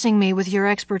impressing me with your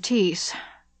expertise.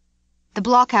 The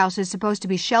blockhouse is supposed to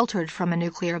be sheltered from a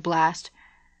nuclear blast.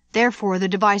 Therefore, the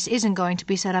device isn't going to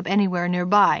be set up anywhere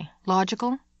nearby.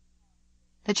 Logical?"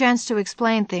 The chance to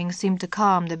explain things seemed to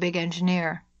calm the big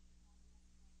engineer.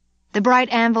 "The bright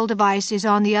anvil device is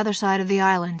on the other side of the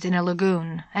island, in a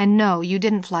lagoon. And no, you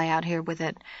didn't fly out here with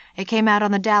it. It came out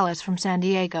on the Dallas from San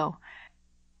Diego.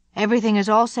 Everything is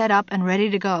all set up and ready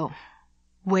to go.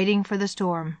 Waiting for the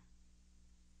storm."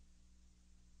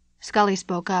 Scully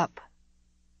spoke up.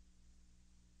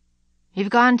 "You've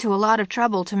gone to a lot of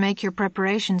trouble to make your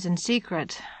preparations in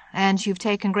secret, and you've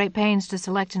taken great pains to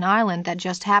select an island that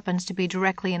just happens to be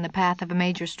directly in the path of a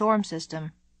major storm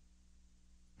system.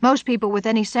 Most people with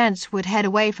any sense would head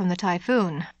away from the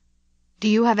typhoon. Do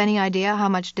you have any idea how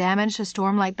much damage a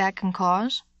storm like that can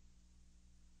cause?"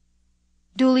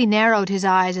 Dooley narrowed his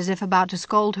eyes as if about to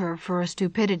scold her for a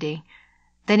stupidity.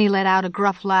 Then he let out a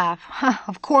gruff laugh.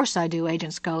 "Of course I do,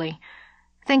 Agent Scully.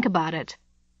 Think about it.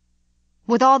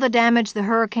 With all the damage the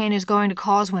hurricane is going to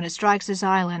cause when it strikes this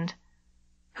island,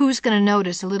 who's going to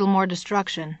notice a little more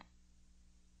destruction?"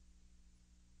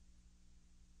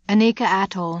 Anika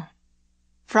Atoll,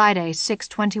 Friday,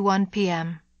 6:21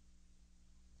 p.m.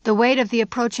 The weight of the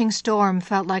approaching storm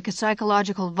felt like a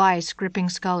psychological vice gripping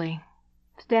Scully.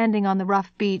 Standing on the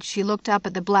rough beach, she looked up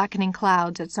at the blackening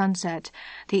clouds at sunset,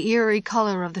 the eerie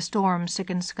color of the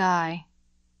storm-sickened sky.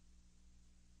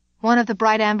 One of the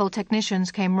bright anvil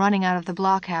technicians came running out of the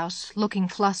blockhouse, looking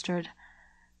flustered.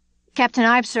 "Captain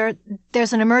Ives, sir,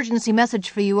 there's an emergency message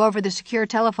for you over the secure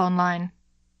telephone line."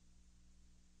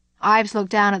 Ives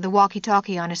looked down at the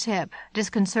walkie-talkie on his hip,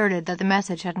 disconcerted that the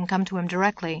message hadn't come to him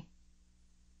directly.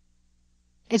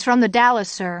 "It's from the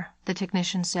Dallas, sir," the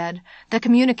technician said. "The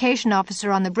communication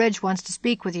officer on the bridge wants to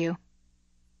speak with you."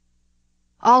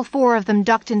 All four of them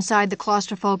ducked inside the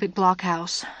claustrophobic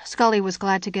blockhouse. Scully was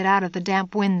glad to get out of the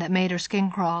damp wind that made her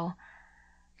skin crawl.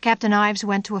 Captain Ives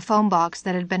went to a phone box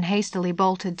that had been hastily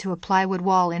bolted to a plywood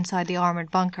wall inside the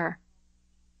armored bunker.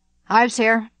 "Ives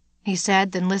here," he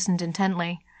said, then listened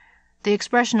intently. The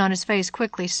expression on his face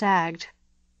quickly sagged.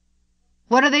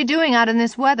 "What are they doing out in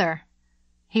this weather?"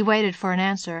 He waited for an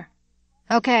answer.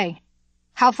 "Okay.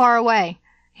 How far away?"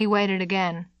 He waited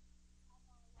again.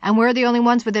 "And we're the only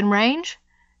ones within range?"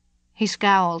 He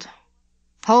scowled.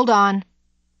 "Hold on."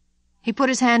 He put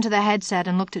his hand to the headset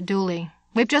and looked at Dooley.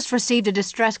 "We've just received a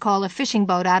distress call, a fishing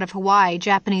boat out of Hawaii,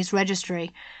 Japanese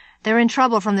registry. They're in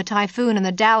trouble from the typhoon, and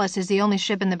the Dallas is the only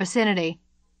ship in the vicinity.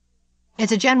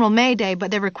 It's a general mayday,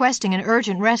 but they're requesting an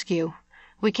urgent rescue.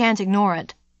 We can't ignore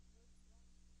it."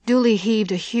 Dooley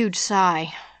heaved a huge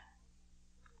sigh.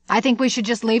 "I think we should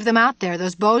just leave them out there.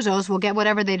 Those bozos will get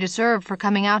whatever they deserve for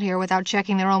coming out here without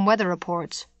checking their own weather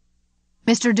reports.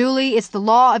 Mr. Dooley, it's the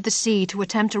law of the sea to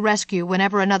attempt a rescue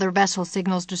whenever another vessel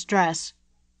signals distress.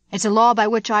 It's a law by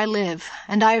which I live,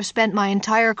 and I have spent my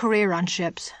entire career on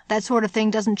ships. That sort of thing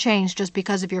doesn't change just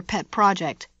because of your pet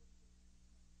project."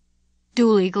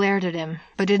 Dooley glared at him,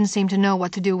 but didn't seem to know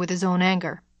what to do with his own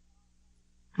anger.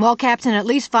 "Well, Captain, at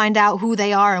least find out who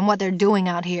they are and what they're doing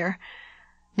out here.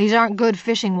 These aren't good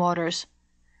fishing waters."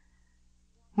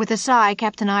 With a sigh,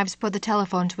 Captain Ives put the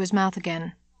telephone to his mouth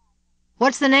again.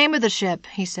 "What's the name of the ship?"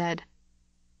 he said.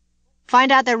 "Find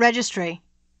out their registry."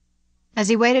 As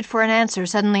he waited for an answer,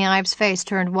 suddenly Ives' face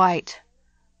turned white.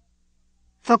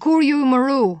 "Fakuryu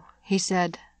Maru," he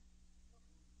said.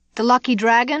 "The Lucky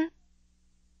Dragon?"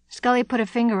 Scully put a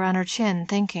finger on her chin,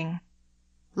 thinking.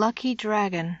 "Lucky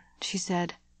Dragon," she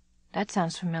said. "That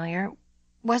sounds familiar.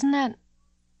 Wasn't that—"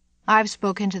 Ives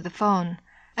spoke into the phone.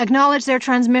 "Acknowledge their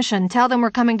transmission. Tell them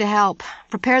we're coming to help.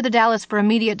 Prepare the Dallas for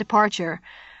immediate departure."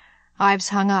 Ives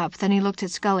hung up, then he looked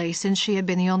at Scully, since she had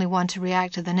been the only one to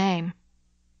react to the name.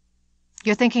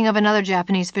 "You're thinking of another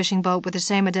Japanese fishing boat with the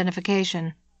same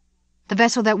identification. The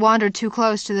vessel that wandered too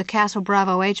close to the Castle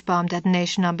Bravo H-bomb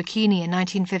detonation on Bikini in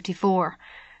 1954.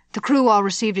 The crew all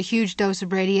received a huge dose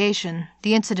of radiation.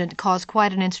 The incident caused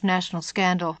quite an international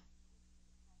scandal."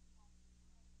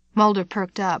 Mulder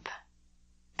perked up.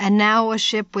 And now a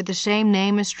ship with the same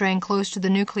name is straying close to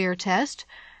the nuclear test?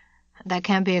 That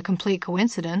can't be a complete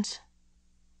coincidence."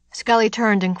 Scully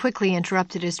turned and quickly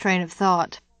interrupted his train of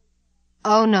thought.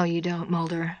 "Oh, no, you don't,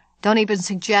 Mulder. Don't even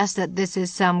suggest that this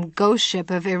is some ghost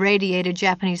ship of irradiated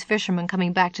Japanese fishermen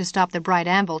coming back to stop the bright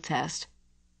anvil test."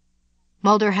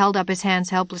 Mulder held up his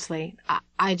hands helplessly.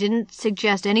 I didn't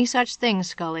suggest any such thing,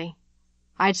 Scully.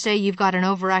 I'd say you've got an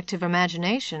overactive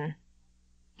imagination."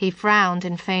 He frowned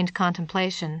in feigned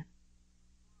contemplation.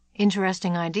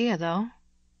 "Interesting idea, though."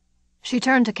 She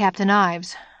turned to Captain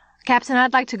Ives. "Captain,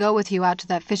 I'd like to go with you out to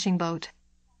that fishing boat."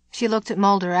 She looked at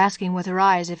Mulder, asking with her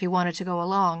eyes if he wanted to go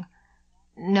along.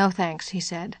 "No, thanks," he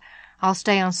said. "I'll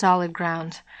stay on solid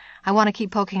ground. I want to keep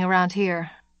poking around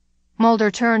here." Mulder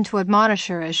turned to admonish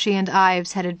her as she and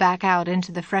Ives headed back out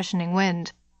into the freshening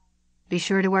wind. "Be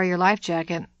sure to wear your life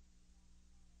jacket."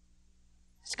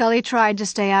 Scully tried to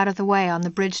stay out of the way on the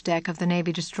bridge deck of the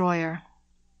Navy destroyer.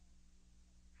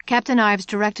 Captain Ives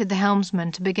directed the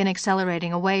helmsman to begin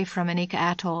accelerating away from Anika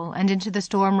Atoll and into the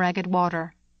storm-ragged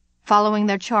water, following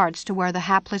their charts to where the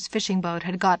hapless fishing boat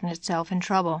had gotten itself in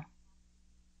trouble.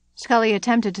 Scully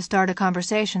attempted to start a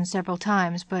conversation several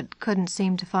times, but couldn't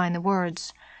seem to find the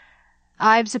words.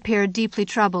 Ives appeared deeply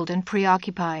troubled and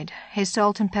preoccupied, his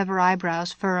salt-and-pepper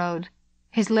eyebrows furrowed,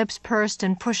 his lips pursed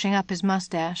and pushing up his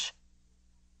mustache.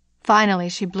 Finally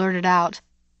she blurted out,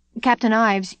 "Captain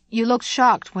Ives, you looked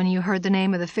shocked when you heard the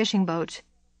name of the fishing boat.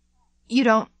 You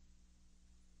don't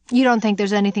think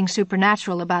there's anything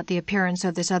supernatural about the appearance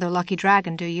of this other lucky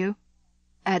dragon, do you?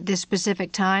 At this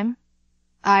specific time?"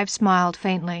 Ives smiled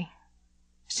faintly.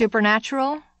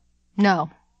 "Supernatural? No.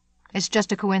 It's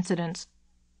just a coincidence.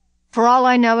 For all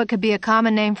I know, it could be a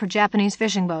common name for Japanese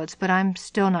fishing boats, but I'm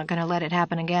still not going to let it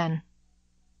happen again."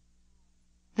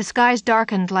 The skies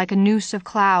darkened like a noose of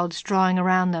clouds drawing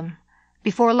around them.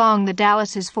 Before long, the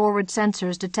Dallas's forward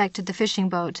sensors detected the fishing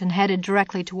boat and headed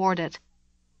directly toward it.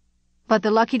 But the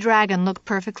Lucky Dragon looked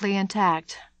perfectly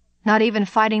intact, not even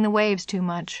fighting the waves too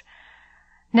much.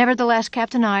 Nevertheless,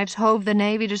 Captain Ives hove the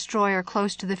Navy destroyer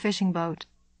close to the fishing boat.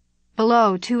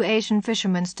 Below, 2 Asian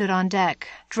fishermen stood on deck,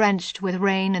 drenched with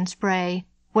rain and spray,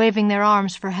 waving their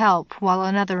arms for help, while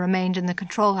another remained in the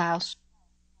control house.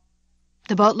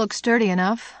 "The boat looks sturdy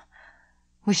enough.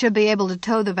 We should be able to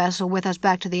tow the vessel with us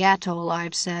back to the atoll,"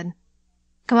 Ives said.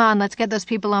 "Come on, let's get those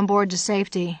people on board to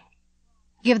safety.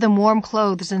 Give them warm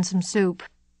clothes and some soup."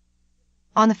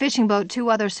 On the fishing boat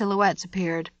 2 other silhouettes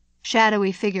appeared,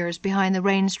 shadowy figures behind the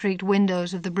rain-streaked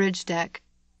windows of the bridge deck.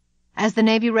 As the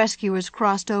Navy rescuers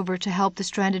crossed over to help the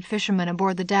stranded fishermen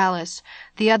aboard the Dallas,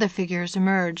 the other figures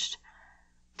emerged.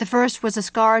 The first was a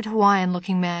scarred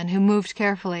Hawaiian-looking man who moved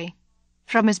carefully.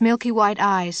 From his milky white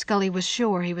eyes, Scully was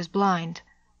sure he was blind.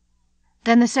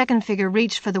 Then the second figure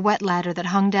reached for the wet ladder that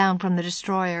hung down from the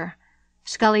destroyer.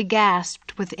 Scully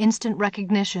gasped with instant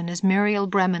recognition as Muriel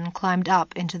Bremen climbed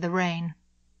up into the rain.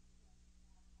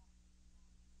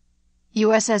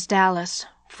 USS Dallas,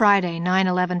 Friday,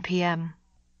 9:11 p.m.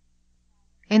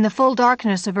 In the full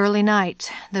darkness of early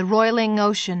night, the roiling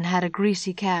ocean had a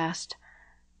greasy cast.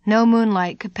 No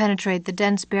moonlight could penetrate the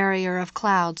dense barrier of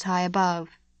clouds high above.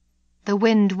 The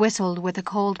wind whistled with a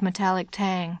cold metallic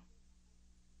tang.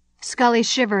 Scully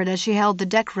shivered as she held the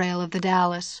deck rail of the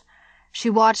Dallas. She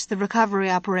watched the recovery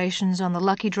operations on the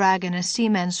Lucky Dragon as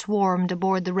seamen swarmed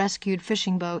aboard the rescued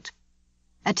fishing boat.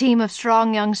 A team of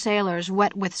strong young sailors,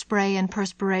 wet with spray and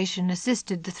perspiration,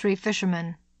 assisted the 3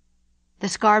 fishermen, the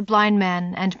scarred blind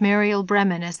man and Muriel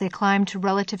Bremen, as they climbed to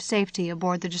relative safety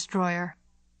aboard the destroyer.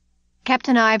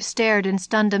 Captain Ives stared in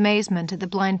stunned amazement at the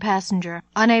blind passenger,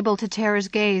 unable to tear his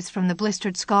gaze from the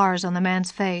blistered scars on the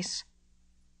man's face,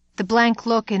 the blank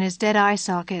look in his dead eye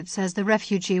sockets as the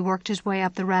refugee worked his way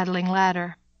up the rattling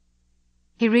ladder.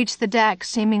 He reached the deck,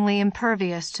 seemingly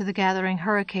impervious to the gathering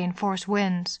hurricane-force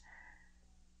winds.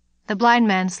 The blind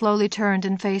man slowly turned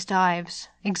and faced Ives,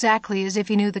 exactly as if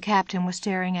he knew the captain was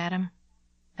staring at him.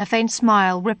 A faint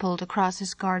smile rippled across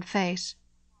his scarred face.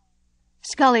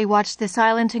 Scully watched the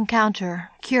silent encounter,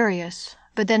 curious,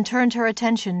 but then turned her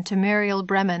attention to Muriel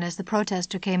Bremen as the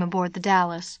protester came aboard the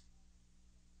Dallas.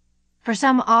 For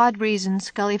some odd reason,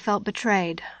 Scully felt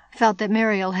betrayed, felt that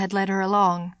Muriel had led her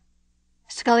along.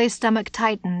 Scully's stomach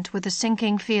tightened with a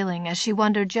sinking feeling as she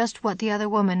wondered just what the other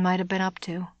woman might have been up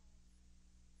to.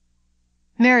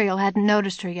 Muriel hadn't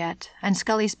noticed her yet, and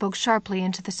Scully spoke sharply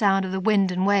into the sound of the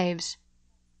wind and waves.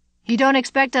 "You don't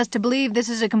expect us to believe this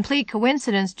is a complete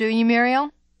coincidence, do you,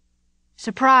 Muriel?"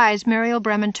 Surprised, Muriel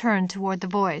Bremen turned toward the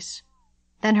voice.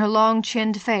 Then her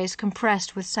long-chinned face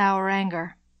compressed with sour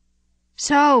anger.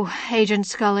 "So, Agent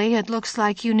Scully, it looks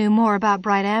like you knew more about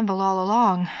Bright Anvil all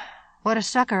along. What a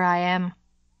sucker I am.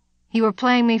 You were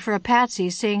playing me for a patsy,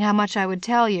 seeing how much I would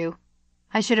tell you.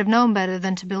 I should have known better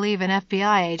than to believe an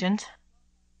FBI agent."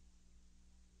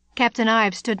 Captain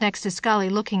Ives stood next to Scully,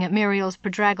 looking at Muriel's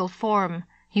bedraggled form.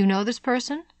 "You know this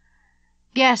person?"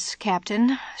 "Yes,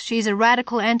 Captain. She's a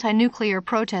radical anti-nuclear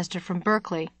protester from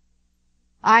Berkeley."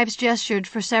 Ives gestured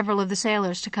for several of the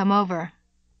sailors to come over.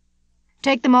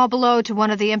 "Take them all below to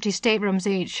one of the empty staterooms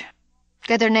each.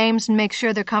 Get their names and make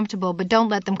sure they're comfortable, but don't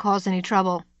let them cause any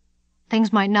trouble.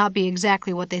 Things might not be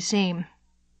exactly what they seem."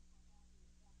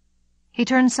 He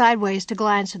turned sideways to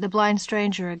glance at the blind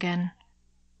stranger again.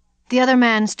 The other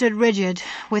man stood rigid,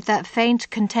 with that faint,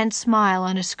 content smile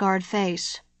on his scarred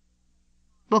face.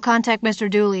 "We'll contact Mr.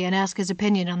 Dooley and ask his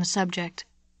opinion on the subject."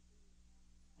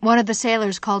 One of the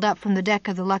sailors called up from the deck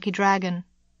of the Lucky Dragon.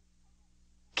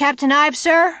 "Captain Ives,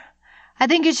 sir? I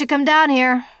think you should come down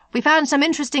here. We found some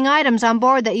interesting items on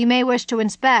board that you may wish to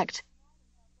inspect."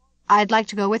 "I'd like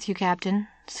to go with you, Captain,"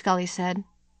 Scully said.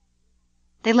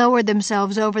 They lowered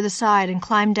themselves over the side and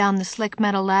climbed down the slick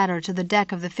metal ladder to the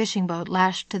deck of the fishing boat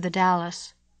lashed to the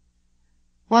Dallas.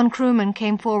 One crewman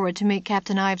came forward to meet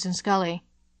Captain Ives and Scully.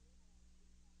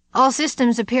 "All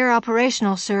systems appear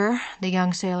operational, sir," the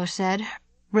young sailor said,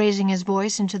 raising his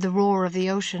voice into the roar of the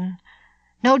ocean.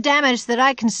 "No damage that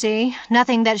I can see,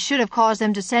 nothing that should have caused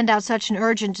them to send out such an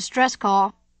urgent distress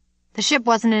call. The ship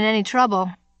wasn't in any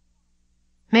trouble."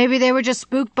 "Maybe they were just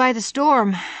spooked by the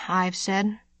storm," Ives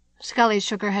said. Scully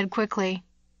shook her head quickly.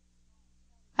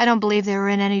 "I don't believe they were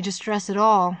in any distress at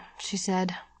all," she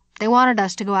said. "They wanted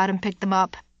us to go out and pick them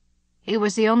up. It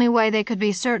was the only way they could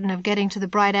be certain of getting to the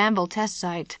Bright Anvil test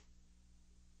site."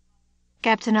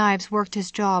 Captain Ives worked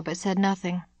his jaw but said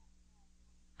nothing.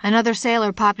 Another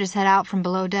sailor popped his head out from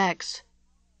below decks.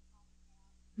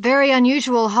 "Very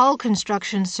unusual hull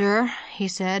construction, sir," he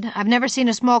said. "I've never seen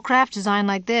a small craft designed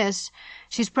like this.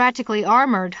 She's practically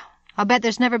armored. I'll bet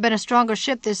there's never been a stronger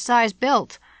ship this size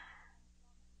built."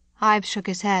 Ives shook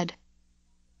his head.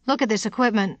 "Look at this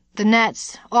equipment, the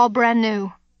nets, all brand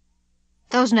new.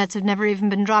 Those nets have never even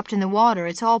been dropped in the water.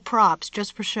 It's all props,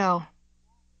 just for show."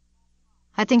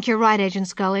 "I think you're right, Agent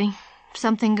Scully.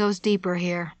 Something goes deeper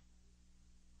here."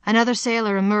 Another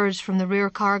sailor emerged from the rear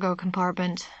cargo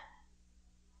compartment.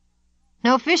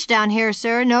 "No fish down here,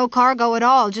 sir. No cargo at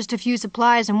all. Just a few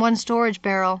supplies and one storage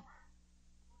barrel."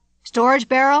 "Storage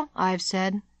barrel?" Ives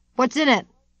said. "What's in it?"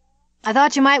 "I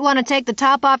thought you might want to take the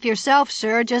top off yourself,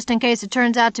 sir, just in case it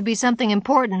turns out to be something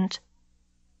important."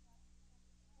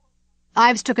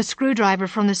 Ives took a screwdriver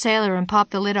from the sailor and popped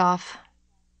the lid off.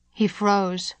 He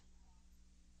froze.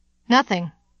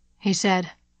 "Nothing," he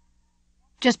said.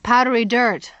 "Just powdery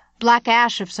dirt, black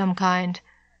ash of some kind."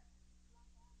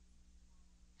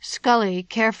 Scully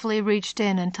carefully reached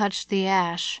in and touched the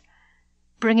ash,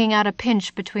 bringing out a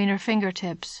pinch between her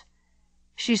fingertips.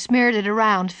 She smeared it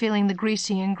around, feeling the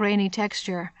greasy and grainy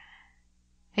texture.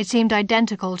 It seemed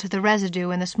identical to the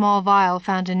residue in the small vial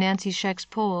found in Nancy Scheck's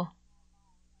pool.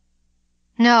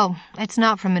 "No, it's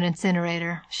not from an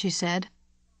incinerator," she said.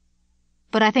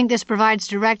 "But I think this provides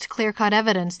direct, clear-cut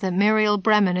evidence that Muriel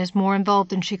Bremen is more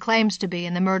involved than she claims to be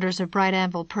in the murders of Bright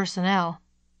Anvil personnel."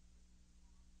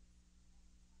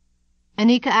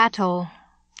 Anika Atoll,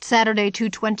 Saturday,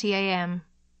 2:20 a.m.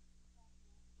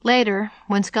 Later,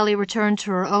 when Scully returned to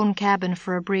her own cabin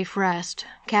for a brief rest,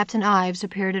 Captain Ives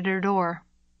appeared at her door.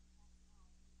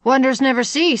 "Wonders never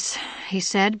cease," he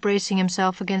said, bracing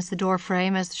himself against the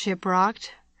doorframe as the ship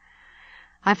rocked.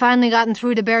 "I finally gotten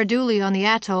through to Bear Dooley on the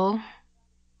atoll.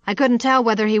 I couldn't tell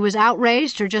whether he was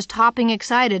outraged or just hopping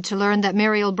excited to learn that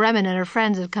Muriel Bremen and her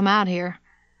friends had come out here."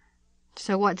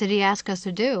 "So what did he ask us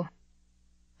to do?"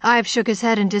 Ives shook his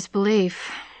head in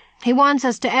disbelief. "He wants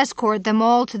us to escort them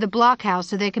all to the blockhouse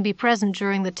so they can be present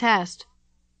during the test."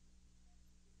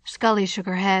 Scully shook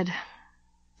her head.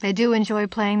 "They do enjoy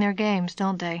playing their games,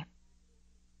 don't they?"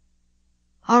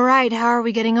 "All right, how are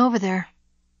we getting over there?"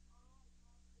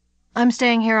 "I'm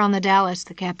staying here on the Dallas,"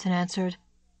 the captain answered.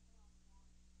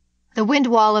 "The wind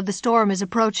wall of the storm is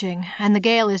approaching, and the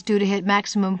gale is due to hit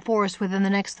maximum force within the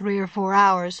next 3 or 4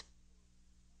 hours.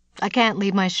 I can't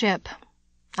leave my ship.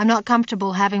 I'm not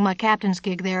comfortable having my captain's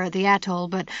gig there at the atoll,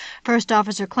 but First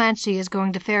Officer Clancy is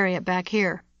going to ferry it back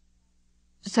here."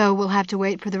 "So we'll have to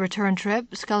wait for the return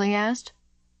trip?" Scully asked.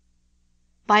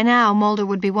 By now, Mulder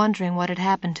would be wondering what had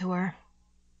happened to her.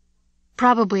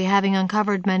 Probably having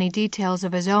uncovered many details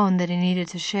of his own that he needed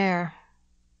to share.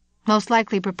 Most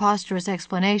likely preposterous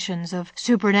explanations of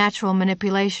supernatural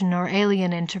manipulation or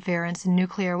alien interference in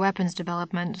nuclear weapons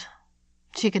development.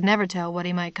 She could never tell what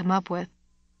he might come up with.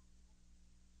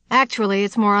 "Actually,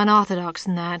 it's more unorthodox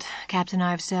than that," Captain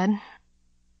Ives said.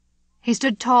 He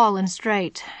stood tall and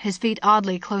straight, his feet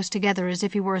oddly close together as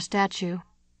if he were a statue.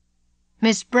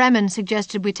 "Miss Bremen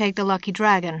suggested we take the Lucky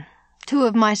Dragon. 2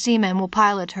 of my seamen will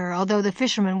pilot her, although the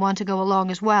fishermen want to go along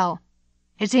as well.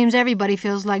 It seems everybody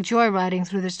feels like joyriding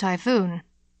through this typhoon."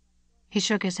 He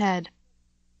shook his head.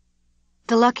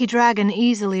 The Lucky Dragon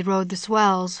easily rode the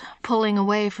swells, pulling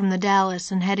away from the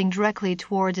Dallas and heading directly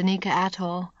towards Anika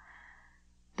Atoll.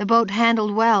 The boat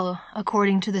handled well,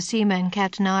 according to the seamen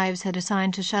Captain Ives had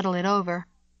assigned to shuttle it over.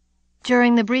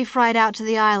 During the brief ride out to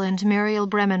the island, Muriel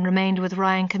Bremen remained with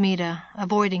Ryan Kamita,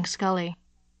 avoiding Scully.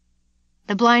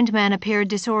 The blind man appeared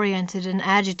disoriented and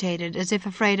agitated, as if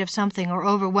afraid of something or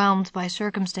overwhelmed by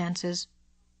circumstances.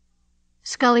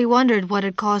 Scully wondered what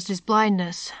had caused his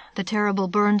blindness, the terrible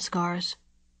burn scars.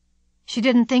 She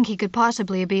didn't think he could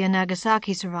possibly be a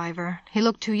Nagasaki survivor. He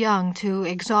looked too young, too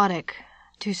exotic,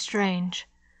 too strange.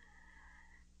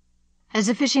 As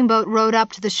the fishing boat rowed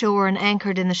up to the shore and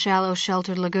anchored in the shallow,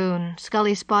 sheltered lagoon,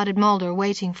 Scully spotted Mulder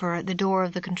waiting for her at the door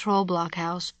of the control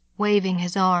blockhouse, waving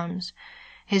his arms.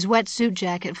 His wet suit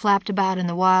jacket flapped about in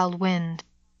the wild wind.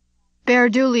 Bear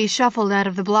Dooley shuffled out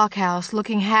of the blockhouse,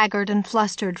 looking haggard and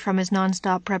flustered from his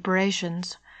nonstop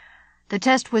preparations. The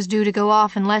test was due to go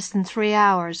off in less than 3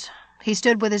 hours. He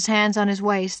stood with his hands on his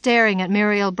waist, staring at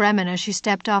Muriel Bremen as she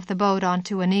stepped off the boat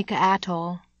onto Anika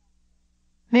Atoll.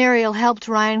 Muriel helped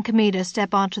Ryan Kamita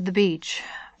step onto the beach,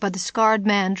 but the scarred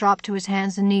man dropped to his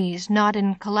hands and knees, not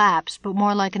in collapse, but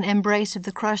more like an embrace of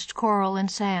the crushed coral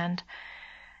and sand.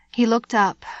 He looked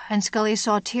up, and Scully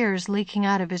saw tears leaking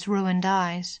out of his ruined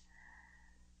eyes.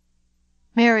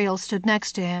 Muriel stood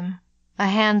next to him, a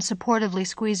hand supportively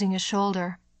squeezing his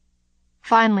shoulder.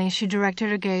 Finally, she directed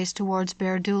her gaze towards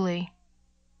Bear Dooley.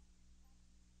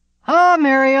 "Oh,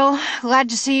 Muriel, glad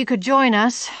to see you could join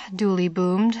us," Dooley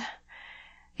boomed.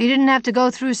 "You didn't have to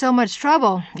go through so much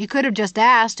trouble. You could have just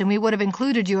asked, and we would have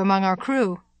included you among our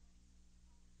crew."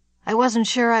 "I wasn't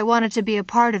sure I wanted to be a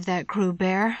part of that crew,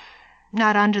 Bear.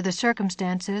 Not under the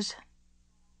circumstances."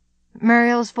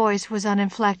 Muriel's voice was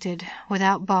uninflected,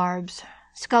 without barbs.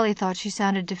 Scully thought she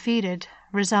sounded defeated,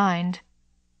 resigned.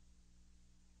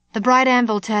 The bright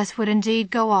anvil test would indeed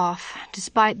go off,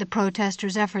 despite the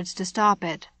protesters' efforts to stop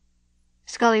it.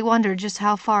 Scully wondered just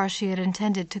how far she had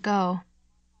intended to go.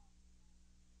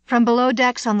 From below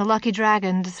decks on the Lucky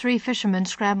Dragon, the 3 fishermen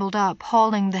scrambled up,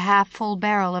 hauling the half-full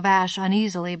barrel of ash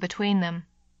uneasily between them.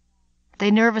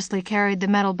 They nervously carried the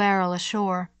metal barrel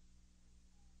ashore.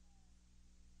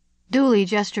 Dooley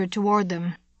gestured toward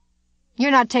them.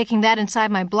 "You're not taking that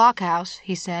inside my blockhouse,"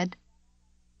 he said.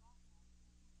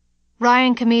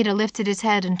 Ryan Kamita lifted his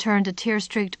head and turned a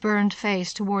tear-streaked, burned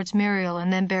face towards Muriel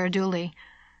and then Bear Dooley.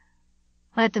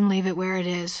 "Let them leave it where it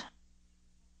is."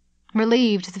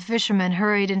 Relieved, the fishermen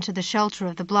hurried into the shelter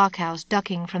of the blockhouse,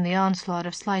 ducking from the onslaught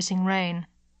of slicing rain.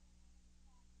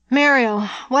 "Muriel,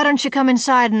 why don't you come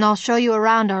inside and I'll show you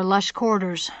around our lush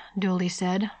quarters," Dooley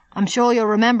said. "I'm sure you'll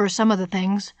remember some of the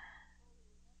things."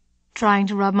 "Trying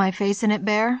to rub my face in it,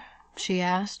 Bear?" she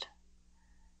asked.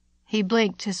 He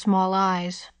blinked his small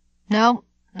eyes. "No,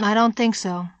 I don't think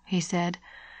so," he said.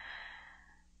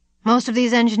 "Most of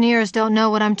these engineers don't know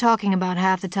what I'm talking about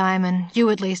half the time, and you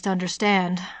at least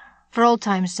understand. For old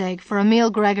time's sake, for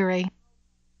Emil Gregory,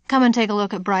 come and take a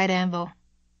look at Bright Anvil."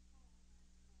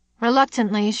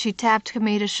 Reluctantly, she tapped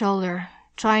Kamita's shoulder,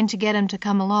 trying to get him to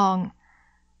come along.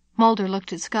 Mulder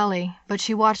looked at Scully, but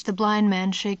she watched the blind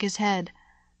man shake his head.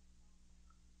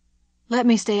 "Let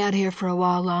me stay out here for a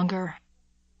while longer,"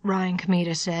 Ryan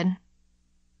Kamita said.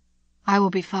 "I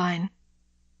will be fine."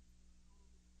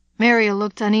 Muriel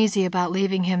looked uneasy about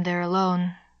leaving him there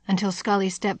alone, until Scully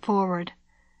stepped forward.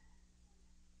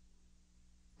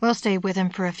 "We'll stay with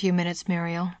him for a few minutes,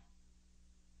 Muriel."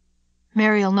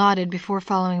 Muriel nodded before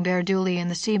following Bear Dooley and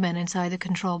the seamen inside the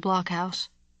control blockhouse.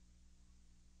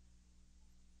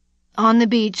 On the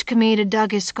beach, Kamita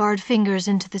dug his scarred fingers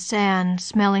into the sand,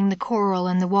 smelling the coral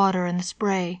and the water and the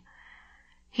spray.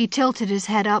 He tilted his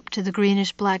head up to the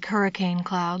greenish-black hurricane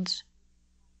clouds.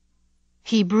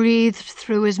 He breathed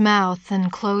through his mouth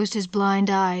and closed his blind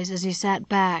eyes as he sat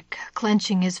back,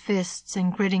 clenching his fists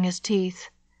and gritting his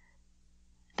teeth.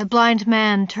 The blind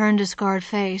man turned a scarred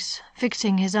face,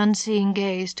 fixing his unseeing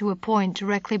gaze to a point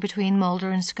directly between Mulder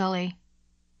and Scully.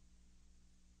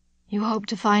 "You hope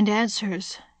to find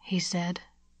answers," he said.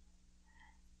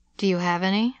 "Do you have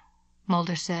any?"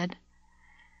 Mulder said.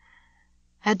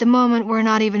 "At the moment, we're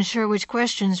not even sure which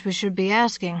questions we should be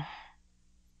asking."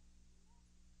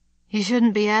 "You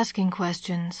shouldn't be asking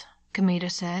questions," Kamita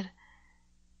said.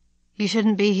 "You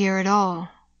shouldn't be here at all.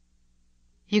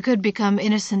 You could become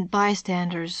innocent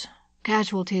bystanders,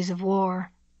 casualties of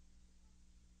war."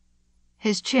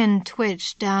 His chin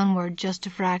twitched downward just a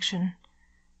fraction.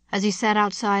 As he sat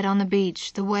outside on the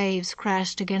beach, the waves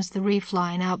crashed against the reef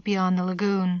line out beyond the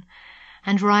lagoon,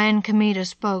 and Ryan Kamita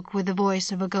spoke with the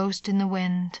voice of a ghost in the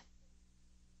wind.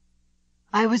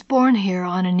 "I was born here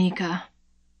on Anika,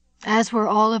 as were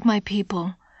all of my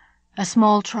people, a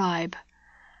small tribe.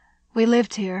 We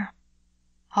lived here.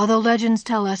 Although legends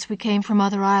tell us we came from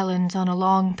other islands on a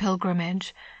long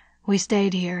pilgrimage, we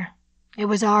stayed here. It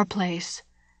was our place.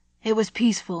 It was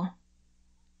peaceful."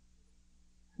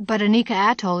 "But Anika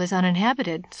Atoll is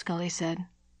uninhabited," Scully said.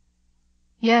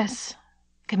 "Yes,"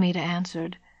 Kamita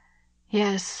answered.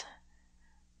 "Yes.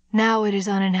 Now it is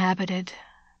uninhabited.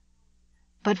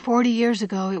 But 40 years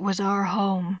ago it was our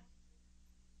home.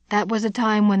 That was a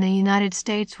time when the United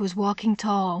States was walking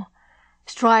tall,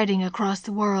 striding across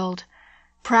the world,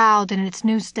 proud in its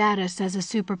new status as a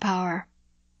superpower.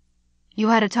 You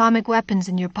had atomic weapons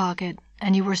in your pocket,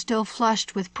 and you were still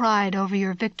flushed with pride over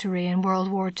your victory in World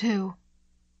War II.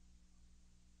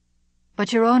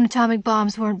 But your own atomic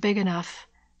bombs weren't big enough,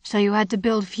 so you had to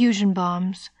build fusion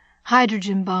bombs,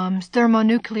 hydrogen bombs,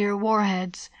 thermonuclear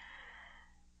warheads.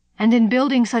 And in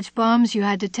building such bombs you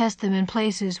had to test them in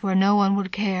places where no one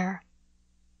would care.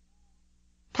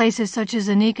 Places such as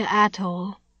Anika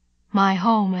Atoll, my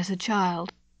home as a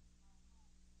child."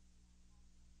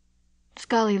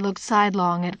 Scully looked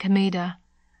sidelong at Kamita.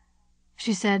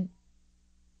 She said,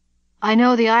 "I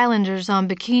know the islanders on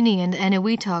Bikini and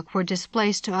Eniwetok were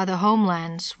displaced to other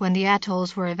homelands when the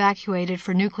atolls were evacuated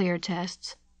for nuclear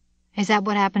tests. Is that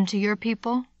what happened to your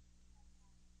people?"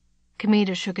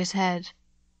 Kamita shook his head.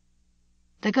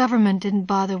 "The government didn't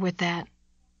bother with that.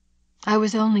 I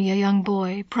was only a young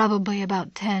boy, probably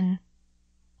about 10.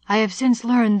 I have since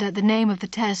learned that the name of the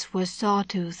test was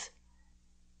Sawtooth.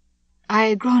 I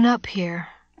had grown up here,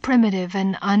 primitive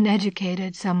and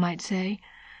uneducated, some might say,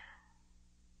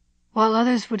 while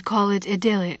others would call it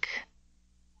idyllic.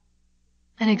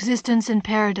 An existence in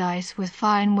paradise with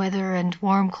fine weather and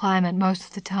warm climate most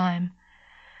of the time.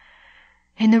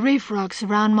 In the reef rocks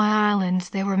around my islands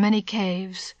there were many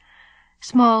caves,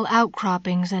 small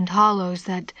outcroppings and hollows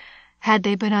that, had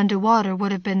they been underwater,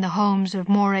 would have been the homes of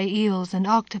moray eels and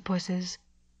octopuses.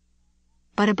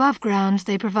 But above ground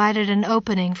they provided an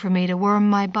opening for me to worm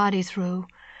my body through,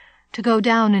 to go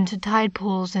down into tide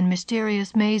pools and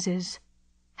mysterious mazes,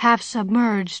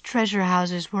 half-submerged treasure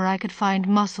houses where I could find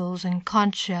mussels and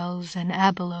conch shells and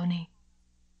abalone.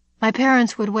 My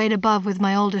parents would wait above with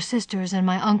my older sisters and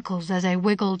my uncles as I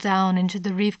wiggled down into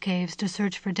the reef caves to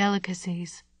search for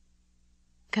delicacies."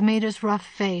 Kamita's rough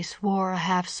face wore a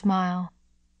half-smile.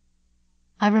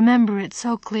 "I remember it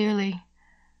so clearly.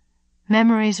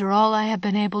 Memories are all I have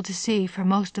been able to see for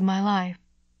most of my life."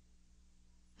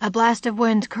 A blast of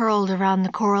wind curled around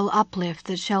the coral uplift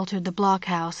that sheltered the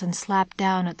blockhouse and slapped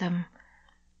down at them.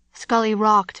 Scully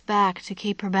rocked back to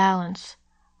keep her balance.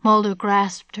 Mulder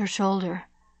grasped her shoulder.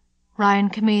 Ryan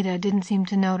Kamita didn't seem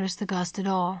to notice the gust at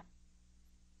all.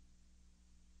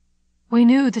 "We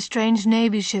knew the strange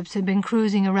Navy ships had been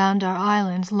cruising around our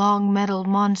islands, long metal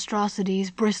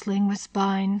monstrosities bristling with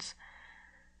spines.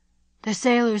 The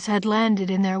sailors had landed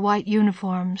in their white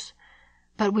uniforms,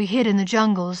 but we hid in the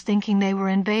jungles thinking they were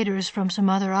invaders from some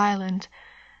other island.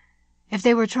 If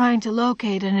they were trying to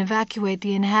locate and evacuate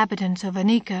the inhabitants of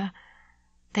Anika,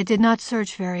 they did not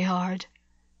search very hard.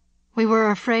 We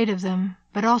were afraid of them,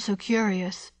 but also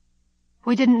curious.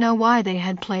 We didn't know why they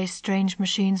had placed strange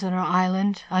machines on our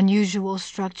island, unusual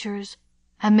structures,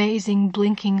 amazing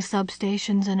blinking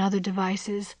substations and other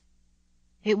devices.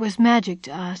 It was magic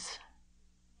to us.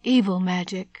 Evil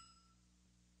magic."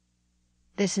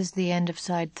 This is the end of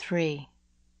side 3.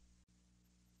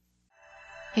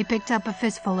 He picked up a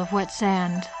fistful of wet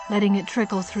sand, letting it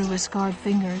trickle through his scarred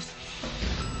fingers.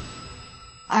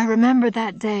 "I remember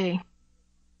that day.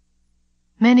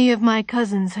 Many of my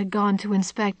cousins had gone to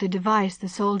inspect the device the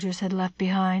soldiers had left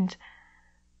behind.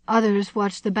 Others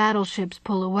watched the battleships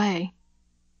pull away.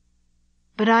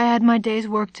 But I had my day's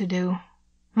work to do.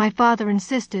 My father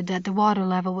insisted that the water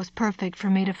level was perfect for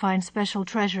me to find special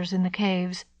treasures in the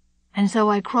caves, and so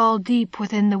I crawled deep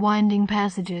within the winding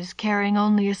passages, carrying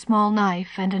only a small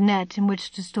knife and a net in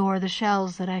which to store the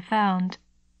shells that I found.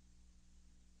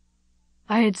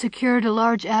 I had secured a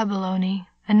large abalone,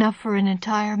 enough for an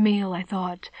entire meal, I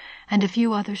thought, and a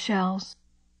few other shells.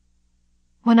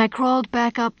 When I crawled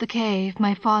back up the cave,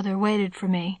 my father waited for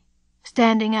me,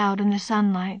 standing out in the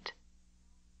sunlight.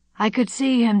 I could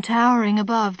see him towering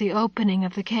above the opening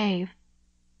of the cave.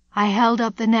 I held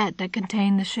up the net that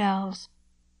contained the shells.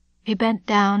 He bent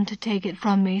down to take it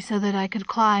from me so that I could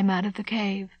climb out of the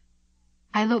cave.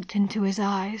 I looked into his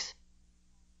eyes.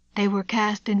 They were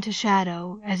cast into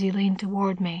shadow as he leaned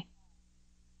toward me.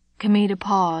 Kamita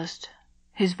paused.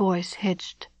 His voice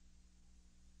hitched.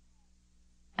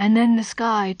 And then the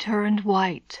sky turned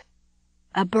white.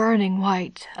 A burning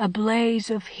white, a blaze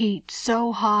of heat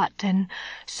so hot and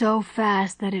so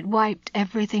fast that it wiped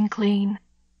everything clean,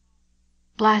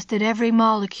 blasted every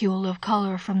molecule of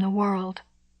color from the world.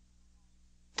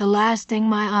 The last thing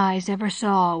my eyes ever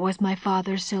saw was my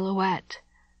father's silhouette,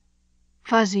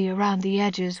 fuzzy around the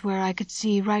edges where I could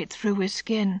see right through his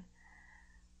skin.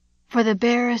 For the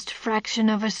barest fraction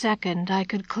of a second I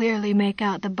could clearly make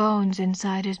out the bones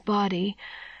inside his body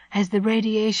as the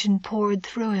radiation poured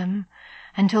through him,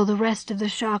 until the rest of the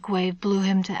shock wave blew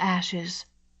him to ashes.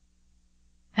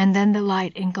 And then the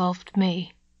light engulfed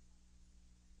me.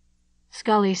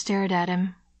 Scully stared at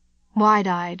him,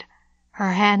 wide-eyed,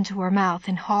 her hand to her mouth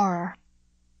in horror.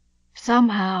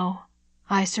 Somehow,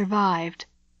 I survived,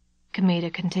 Kamita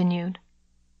continued.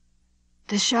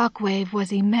 The shock wave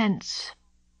was immense,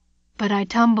 but I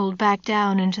tumbled back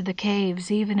down into the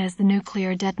caves even as the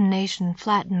nuclear detonation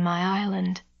flattened my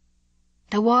island.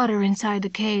 The water inside the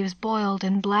caves boiled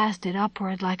and blasted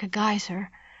upward like a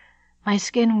geyser. My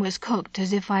skin was cooked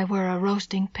as if I were a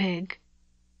roasting pig.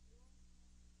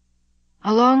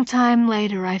 A long time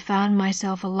later I found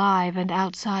myself alive and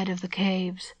outside of the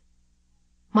caves.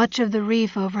 Much of the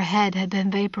reef overhead had been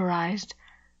vaporized.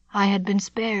 I had been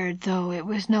spared, though it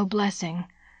was no blessing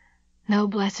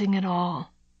at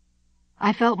all.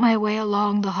 I felt my way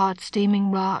along the hot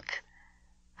steaming rock.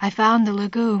 I found the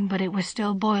lagoon, but it was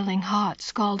still boiling hot,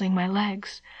 scalding my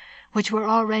legs, which were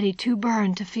already too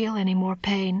burned to feel any more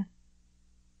pain.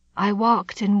 I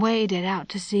walked and waded out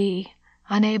to sea,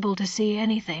 unable to see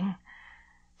anything.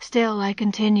 Still I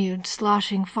continued,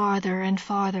 sloshing farther and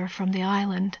farther from the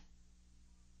island.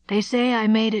 They say I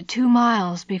made it 2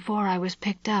 miles before I was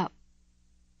picked up.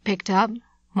 "Picked up?"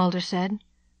 Mulder said.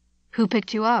 "Who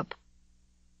picked you up?"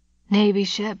 "Navy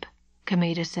ship,"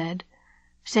 Kamita said.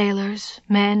 "Sailors,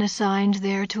 men assigned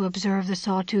there to observe the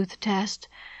sawtooth test.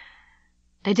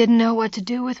 They didn't know what to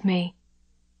do with me.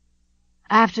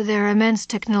 After their immense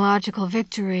technological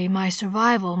victory, my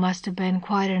survival must have been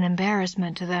quite an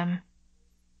embarrassment to them."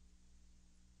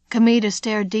 Kamita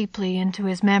stared deeply into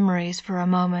his memories for a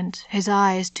moment, his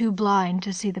eyes too blind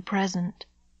to see the present.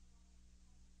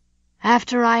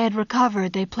 "After I had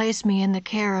recovered, they placed me in the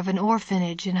care of an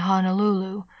orphanage in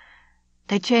Honolulu.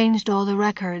 They changed all the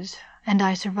records, and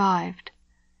I survived.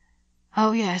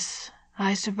 Oh yes,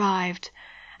 I survived,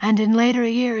 and in later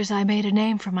years I made a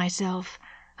name for myself.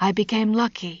 I became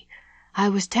lucky. I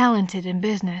was talented in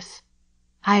business.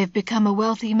 I have become a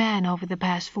wealthy man over the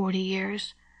past 40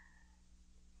 years.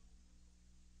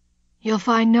 You'll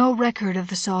find no record of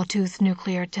the sawtooth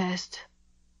nuclear test,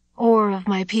 or of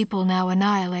my people now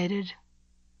annihilated,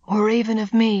 or even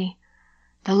of me,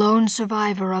 the lone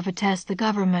survivor of a test the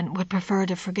government would prefer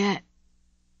to forget."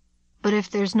 "But if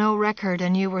there's no record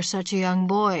and you were such a young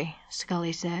boy,"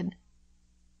 Scully said,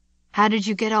 "how did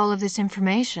you get all of this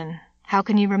information? How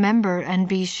can you remember and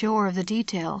be sure of the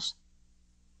details?"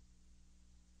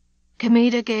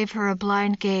 Kamita gave her a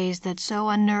blind gaze that so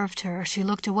unnerved her she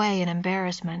looked away in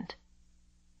embarrassment.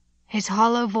 His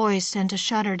hollow voice sent a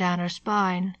shudder down her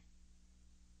spine.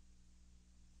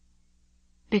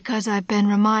 "Because I've been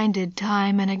reminded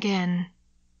time and again.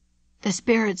 The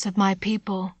spirits of my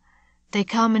people, they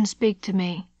come and speak to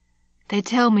me. They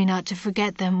tell me not to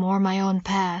forget them or my own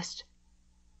past."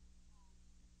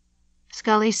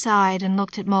 Scully sighed and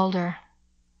looked at Mulder,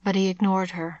 but he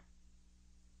ignored her.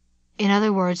 "In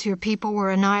other words, your people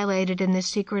were annihilated in this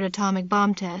secret atomic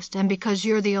bomb test, and because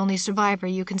you're the only survivor,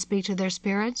 you can speak to their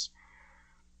spirits?"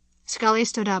 Scully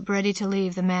stood up, ready to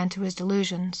leave the man to his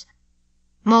delusions.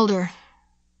 "Mulder,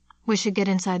 we should get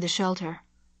inside the shelter."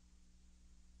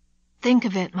 "Think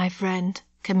of it, my friend,"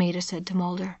 Kamita said to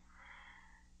Mulder.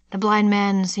 The blind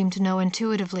man seemed to know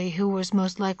intuitively who was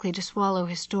most likely to swallow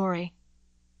his story.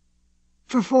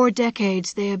 "For 4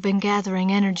 decades they have been gathering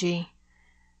energy.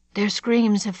 Their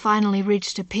screams have finally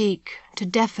reached a peak to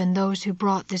deafen those who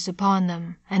brought this upon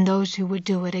them and those who would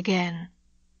do it again."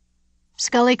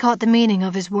 Scully caught the meaning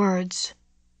of his words.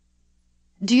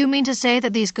 "Do you mean to say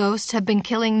that these ghosts have been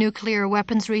killing nuclear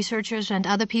weapons researchers and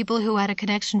other people who had a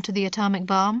connection to the atomic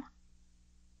bomb?"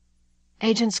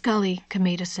 "Agent Scully,"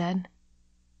 Kamita said,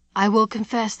 "I will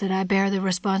confess that I bear the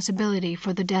responsibility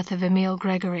for the death of Emil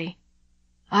Gregory.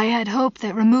 I had hoped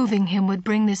that removing him would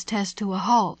bring this test to a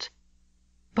halt,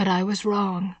 but I was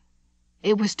wrong.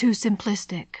 It was too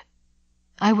simplistic.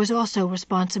 I was also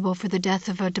responsible for the death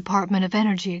of a Department of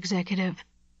Energy executive,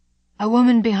 a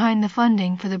woman behind the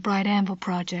funding for the Bright Anvil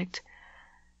project.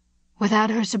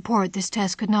 Without her support, this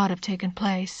test could not have taken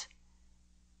place.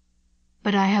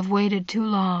 But I have waited too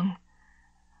long.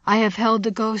 I have held the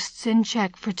ghosts in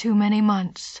check for too many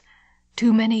months,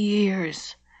 too many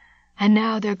years, and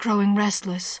now they're growing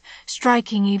restless,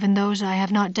 striking even those I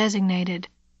have not designated,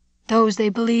 those they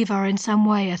believe are in some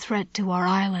way a threat to our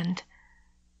island.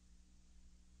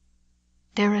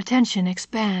 Their attention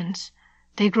expands.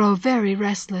 They grow very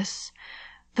restless,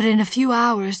 but in a few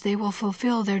hours they will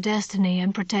fulfill their destiny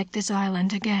and protect this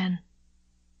island again."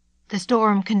 The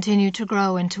storm continued to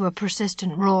grow into a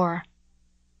persistent roar.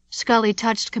 Scully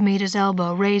touched Kmita's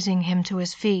elbow, raising him to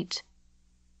his feet.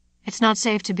 "It's not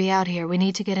safe to be out here. We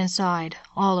need to get inside,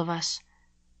 all of us."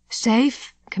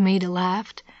 "Safe?" Kmita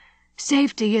laughed.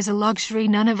 "Safety is a luxury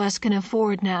none of us can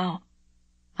afford now.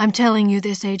 I'm telling you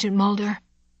this, Agent Mulder,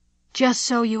 just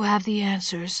so you have the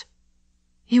answers.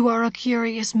 You are a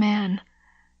curious man,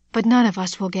 but none of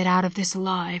us will get out of this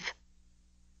alive."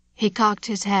 He cocked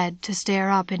his head to stare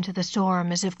up into the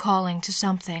storm as if calling to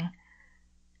something.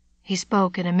 He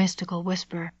spoke in a mystical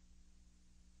whisper.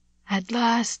 "At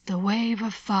last the wave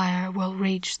of fire will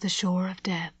reach the shore of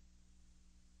death."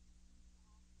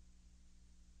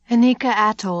 Inika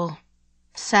Atoll,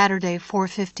 Saturday,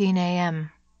 4:15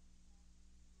 a.m.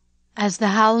 As the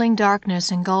howling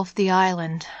darkness engulfed the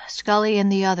island, Scully and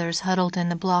the others huddled in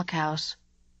the blockhouse.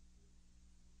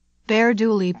 Bear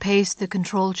Dooley paced the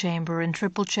control chamber and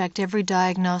triple-checked every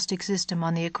diagnostic system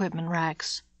on the equipment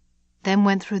racks, then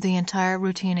went through the entire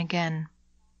routine again.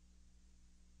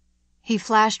 He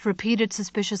flashed repeated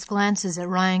suspicious glances at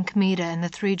Ryan Kmita and the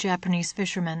 3 Japanese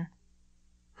fishermen,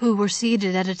 who were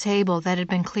seated at a table that had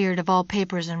been cleared of all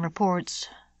papers and reports.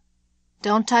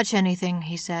 "Don't touch anything,"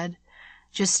 he said.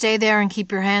 "Just stay there and keep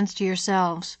your hands to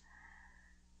yourselves."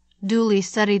 Dooley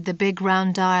studied the big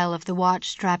round dial of the watch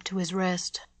strapped to his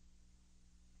wrist.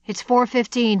 "It's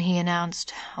 4:15, he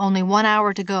announced. "Only 1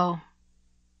 hour to go."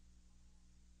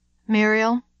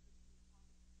 "Muriel,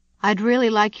 I'd really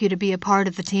like you to be a part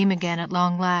of the team again at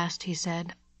long last," he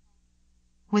said.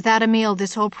 "Without Emil,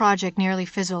 this whole project nearly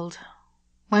fizzled.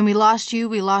 When we lost you,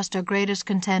 we lost our greatest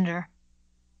contender.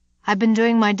 I've been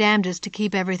doing my damnedest to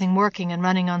keep everything working and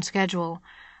running on schedule,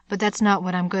 but that's not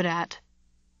what I'm good at.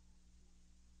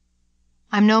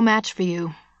 I'm no match for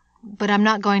you, but I'm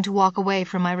not going to walk away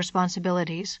from my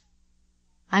responsibilities.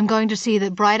 I'm going to see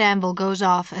that Bright Anvil goes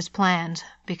off as planned,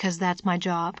 because that's my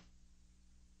job."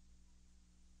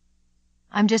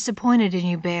 "I'm disappointed in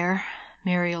you, Bear,"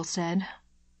 Muriel said.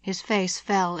 His face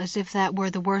fell as if that were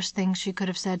the worst thing she could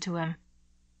have said to him.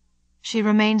 She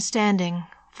remained standing,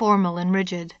 formal and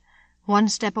rigid, 1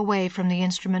 step away from the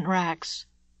instrument racks.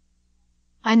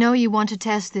 "I know you want to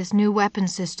test this new weapon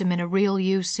system in a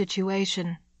real-use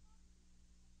situation,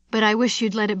 but I wish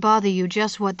you'd let it bother you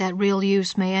just what that real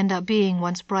use may end up being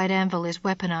once Bright Anvil is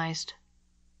weaponized.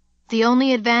 The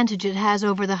only advantage it has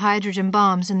over the hydrogen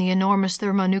bombs and the enormous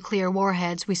thermonuclear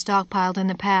warheads we stockpiled in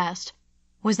the past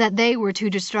was that they were too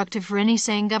destructive for any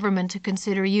sane government to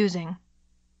consider using."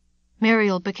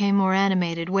 Muriel became more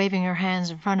animated, waving her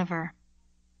hands in front of her.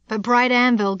 "But Bright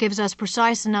Anvil gives us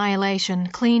precise annihilation,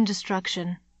 clean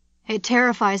destruction. It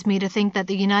terrifies me to think that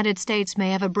the United States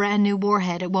may have a brand new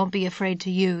warhead it won't be afraid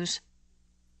to use."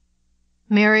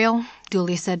 "Muriel,"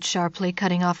 Dooley said sharply,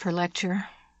 cutting off her lecture,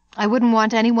 "I wouldn't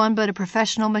want anyone but a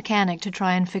professional mechanic to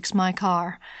try and fix my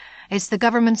car. It's the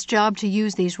government's job to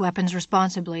use these weapons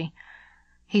responsibly,"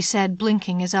 he said,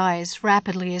 blinking his eyes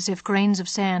rapidly as if grains of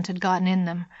sand had gotten in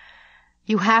them.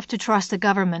 "You have to trust the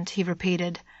government," he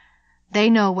repeated. "They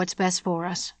know what's best for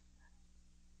us."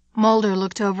 Mulder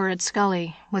looked over at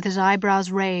Scully, with his eyebrows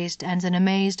raised and an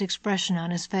amazed expression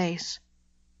on his face.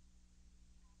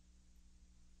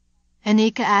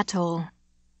 Inika Atoll,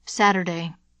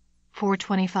 Saturday,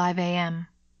 4:25 a.m.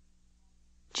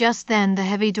 Just then the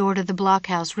heavy door to the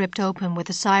blockhouse ripped open with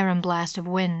a siren blast of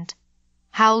wind.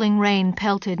 Howling rain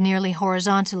pelted nearly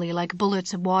horizontally like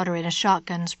bullets of water in a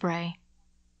shotgun spray.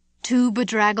 2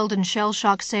 bedraggled and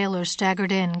shell-shocked sailors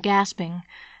staggered in, gasping.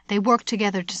 They worked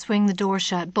together to swing the door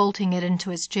shut, bolting it into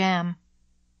its jamb.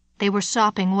 They were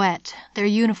sopping wet, their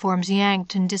uniforms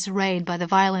yanked and disarrayed by the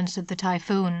violence of the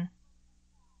typhoon.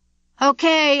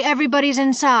 "Okay, everybody's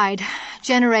inside.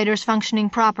 Generators functioning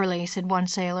properly," said one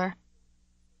sailor.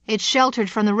 "It's sheltered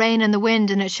from the rain and the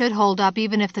wind, and it should hold up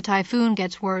even if the typhoon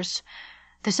gets worse.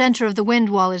 The center of the wind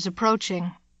wall is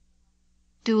approaching."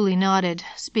 Dooley nodded,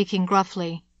 speaking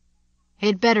gruffly.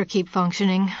 "It better keep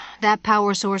functioning. That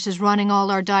power source is running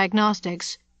all our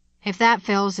diagnostics. If that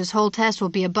fails, this whole test will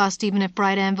be a bust even if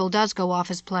Bright Anvil does go off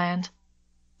as planned."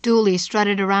 Dooley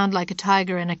strutted around like a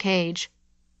tiger in a cage.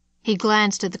 He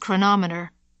glanced at the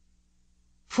chronometer.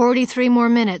 43 more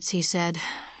minutes, he said.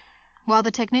 While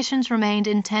the technicians remained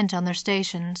intent on their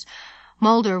stations,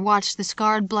 Mulder watched the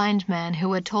scarred blind man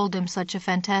who had told them such a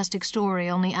fantastic story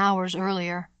only hours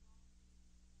earlier.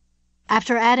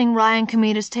 After adding Ryan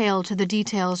Comita's tale to the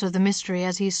details of the mystery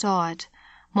as he saw it,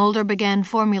 Mulder began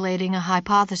formulating a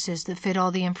hypothesis that fit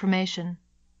all the information.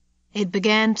 It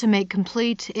began to make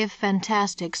complete, if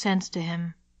fantastic, sense to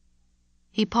him.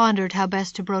 He pondered how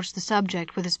best to broach the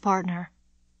subject with his partner.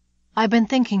 "I've been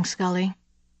thinking, Scully.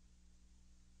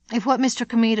 If what Mr.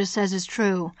 Comita says is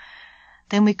true,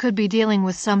 then we could be dealing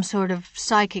with some sort of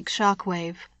psychic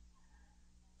shockwave.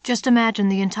 Just imagine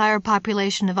the entire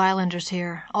population of islanders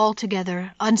here, all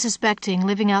together, unsuspecting,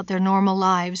 living out their normal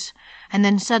lives, and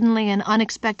then suddenly and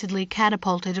unexpectedly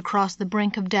catapulted across the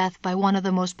brink of death by one of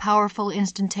the most powerful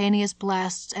instantaneous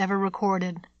blasts ever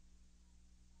recorded.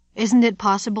 Isn't it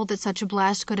possible that such a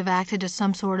blast could have acted as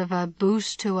some sort of a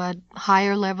boost to a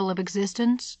higher level of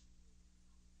existence?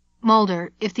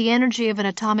 Mulder, if the energy of an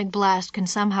atomic blast can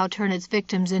somehow turn its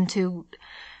victims into—"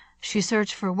 she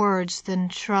searched for words, then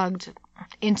shrugged,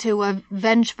 "into a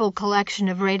vengeful collection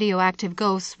of radioactive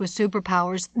ghosts with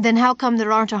superpowers, then how come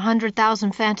there aren't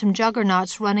 100,000 phantom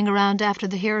juggernauts running around after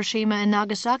the Hiroshima and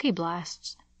Nagasaki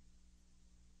blasts?"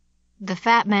 The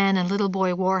Fat Man and Little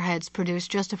Boy warheads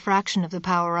produced just a fraction of the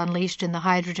power unleashed in the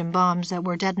hydrogen bombs that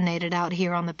were detonated out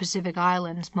here on the Pacific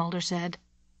Islands, Mulder said.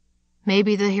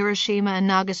 Maybe the Hiroshima and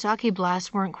Nagasaki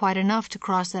blasts weren't quite enough to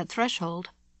cross that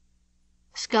threshold.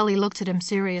 Scully looked at him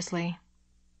seriously.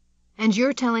 "And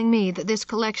you're telling me that this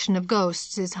collection of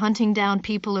ghosts is hunting down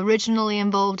people originally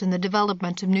involved in the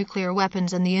development of nuclear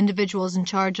weapons and the individuals in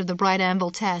charge of the Bright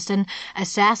Anvil test, and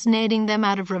assassinating them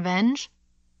out of revenge?"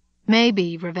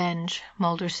 "Maybe revenge,"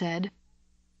 Mulder said.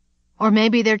 "Or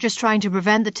maybe they're just trying to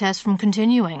prevent the test from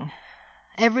continuing.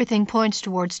 Everything points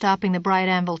toward stopping the Bright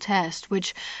Anvil test,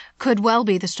 which could well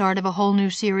be the start of a whole new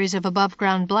series of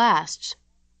above-ground blasts.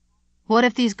 What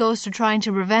if these ghosts are trying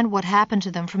to prevent what happened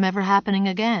to them from ever happening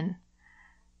again?"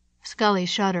 Scully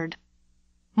shuddered.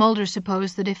 Mulder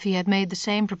supposed that if he had made the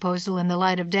same proposal in the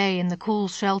light of day in the cool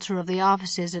shelter of the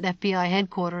offices at FBI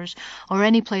headquarters or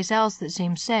any place else that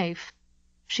seemed safe,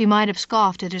 she might have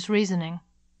scoffed at his reasoning.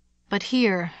 But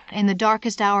here, in the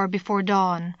darkest hour before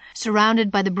dawn, surrounded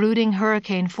by the brooding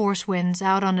hurricane force winds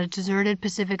out on a deserted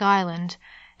Pacific island,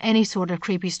 any sort of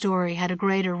creepy story had a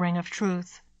greater ring of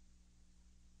truth.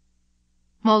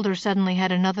 Mulder suddenly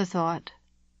had another thought.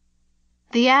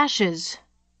 The ashes!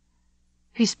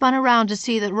 He spun around to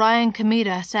see that Ryan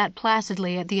Comita sat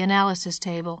placidly at the analysis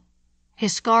table,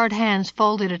 his scarred hands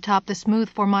folded atop the smooth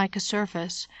formica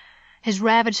surface. His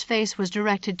ravaged face was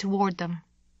directed toward them.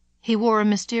 He wore a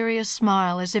mysterious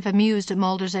smile, as if amused at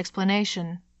Mulder's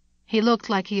explanation. He looked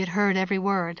like he had heard every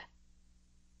word.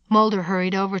 Mulder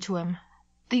hurried over to him.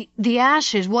 The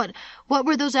ashes! What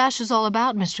were those ashes all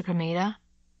about, Mr. Comita?"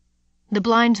 The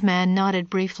blind man nodded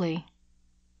briefly.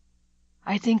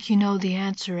 "I think you know the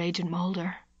answer, Agent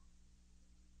Mulder."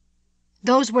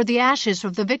 "Those were the ashes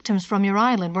of the victims from your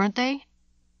island, weren't they?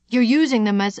 You're using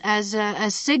them as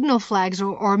signal flags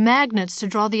or magnets to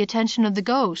draw the attention of the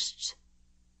ghosts."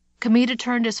 Comita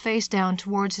turned his face down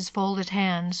towards his folded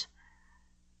hands.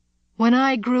 "When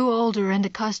I grew older and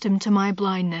accustomed to my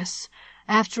blindness,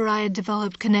 after I had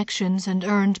developed connections and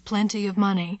earned plenty of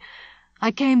money,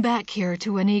 I came back here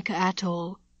to Anika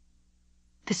Atoll.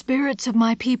 The spirits of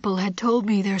my people had told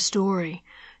me their story,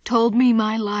 told me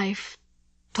my life,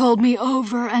 told me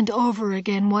over and over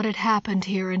again what had happened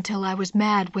here until I was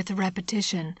mad with the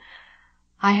repetition.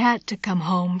 I had to come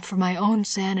home for my own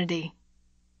sanity.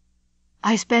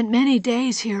 I spent many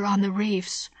days here on the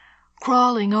reefs,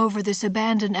 crawling over this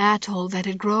abandoned atoll that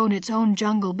had grown its own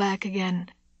jungle back again.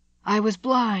 I was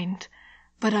blind,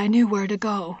 but I knew where to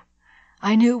go.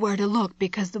 I knew where to look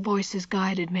because the voices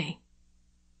guided me.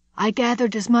 I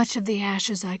gathered as much of the ash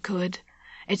as I could.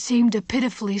 It seemed a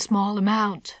pitifully small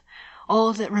amount,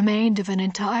 all that remained of an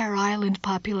entire island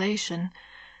population,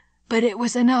 but it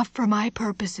was enough for my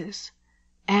purposes,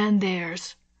 and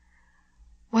theirs.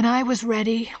 When I was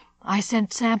ready, I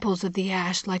sent samples of the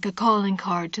ash like a calling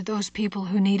card to those people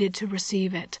who needed to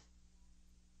receive it."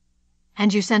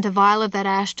 "And you sent a vial of that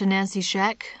ash to Nancy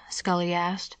Scheck?" Scully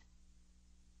asked.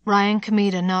 Ryan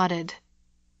Comita nodded.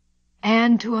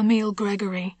 "And to Emil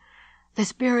Gregory. The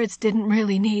spirits didn't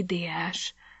really need the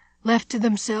ash. Left to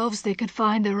themselves, they could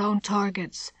find their own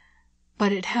targets.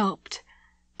 But it helped,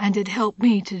 and it helped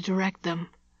me to direct them."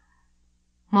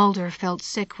 Mulder felt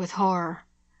sick with horror.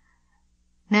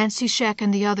 "Nancy Scheck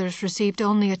and the others received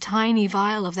only a tiny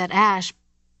vial of that ash,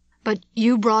 but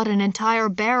you brought an entire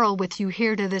barrel with you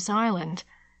here to this island."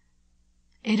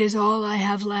 "It is all I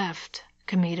have left,"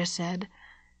 Comita said.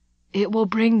 "It will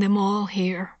bring them all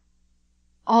here."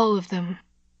 All of them.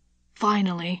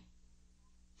 Finally.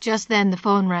 Just then the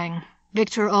phone rang.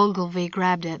 Victor Ogilvy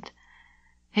grabbed it.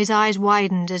 His eyes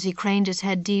widened as he craned his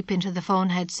head deep into the phone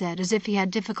headset, as if he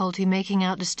had difficulty making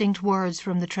out distinct words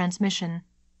from the transmission.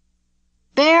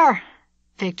 "Bear!"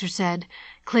 Victor said,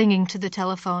 clinging to the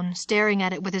telephone, staring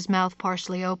at it with his mouth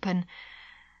partially open.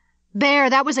 "Bear,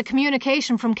 that was a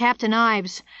communication from Captain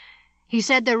Ives. He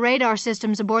said their radar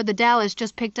systems aboard the Dallas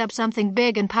just picked up something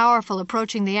big and powerful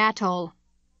approaching the atoll.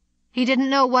 He didn't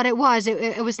know what it was.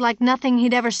 It was like nothing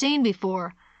he'd ever seen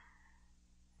before."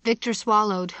 Victor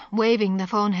swallowed, waving the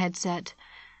phone headset.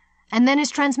 "And then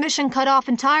his transmission cut off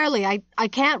entirely. I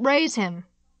can't raise him."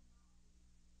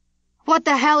 "What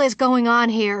the hell is going on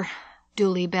here?"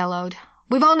 Dooley bellowed.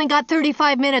 "We've only got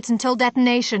 35 minutes until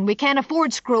detonation. We can't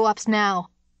afford screw-ups now."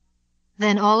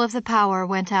 Then all of the power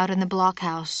went out in the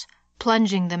blockhouse,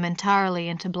 plunging them entirely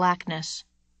into blackness.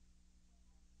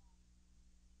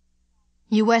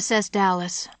 USS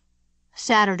Dallas,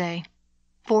 Saturday,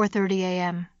 4:30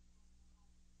 a.m.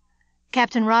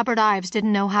 Captain Robert Ives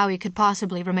didn't know how he could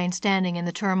possibly remain standing in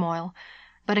the turmoil,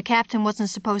 but a captain wasn't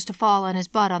supposed to fall on his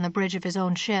butt on the bridge of his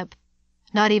own ship,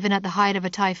 not even at the height of a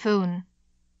typhoon.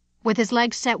 With his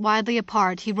legs set widely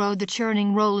apart, he rode the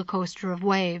churning roller coaster of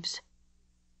waves.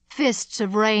 Fists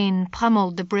of rain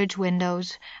pummeled the bridge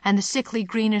windows, and the sickly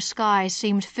greenish sky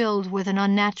seemed filled with an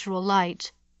unnatural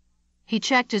light. He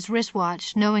checked his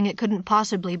wristwatch, knowing it couldn't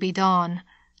possibly be dawn.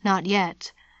 Not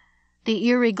yet. The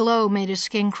eerie glow made his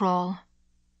skin crawl.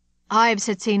 Ives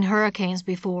had seen hurricanes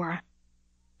before,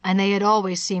 and they had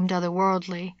always seemed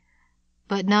otherworldly,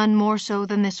 but none more so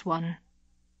than this one.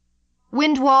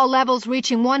 "Wind wall levels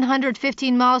reaching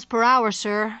 115 miles per hour,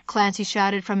 sir," Clancy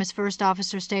shouted from his first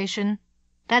officer station.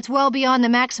 "That's well beyond the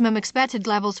maximum expected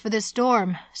levels for this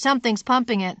storm. Something's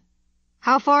pumping it."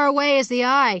 "How far away is the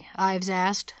eye?" Ives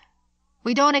asked.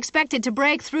 "We don't expect it to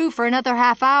break through for another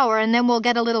half hour, and then we'll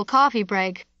get a little coffee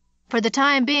break. For the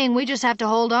time being, we just have to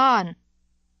hold on."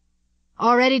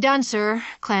 "Already done, sir,"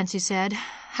 Clancy said.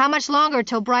 "How much longer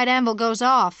till Bright Anvil goes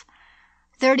off?"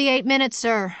 38 minutes,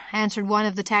 sir," answered one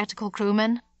of the tactical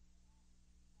crewmen.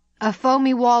 A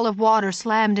foamy wall of water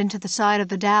slammed into the side of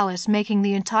the Dallas, making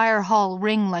the entire hull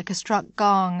ring like a struck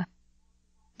gong.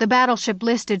 The battleship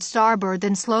listed starboard,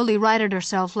 then slowly righted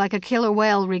herself like a killer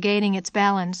whale regaining its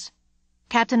balance.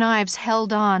 Captain Ives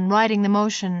held on, riding the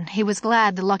motion. He was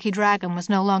glad the Lucky Dragon was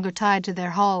no longer tied to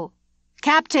their hull.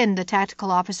 "Captain," the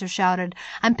tactical officer shouted,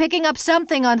 "I'm picking up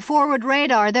something on forward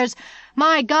radar.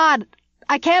 My God,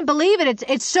 I can't believe it.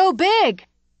 It's so big."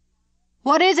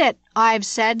 "What is it?" Ives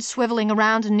said, swiveling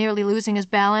around and nearly losing his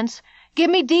balance. "Give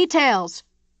me details."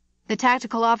 The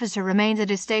tactical officer remained at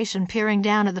his station, peering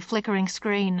down at the flickering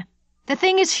screen. "The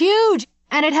thing is huge,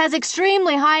 and it has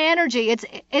extremely high energy.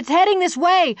 It's heading this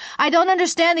way. I don't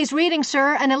understand these readings,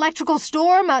 sir. An electrical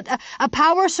storm? A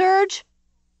power surge?"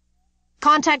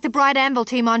 "Contact the Bright Anvil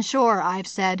team on shore,"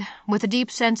 Ives said, with a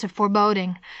deep sense of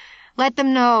foreboding. "Let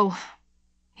them know."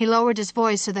 He lowered his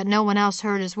voice so that no one else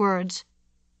heard his words.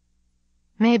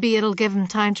 "Maybe it'll give 'em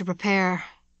time to prepare."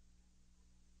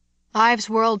 Ives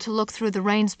whirled to look through the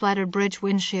rain-splattered bridge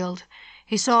windshield.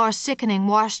 He saw a sickening,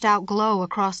 washed-out glow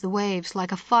across the waves,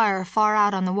 like a fire far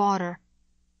out on the water.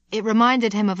 It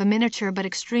reminded him of a miniature but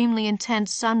extremely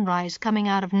intense sunrise coming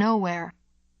out of nowhere.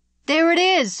 "There it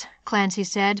is," Clancy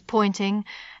said, pointing,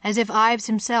 as if Ives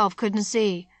himself couldn't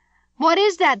see. "What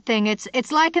is that thing?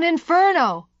 It's like an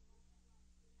inferno."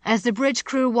 As the bridge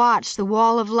crew watched, the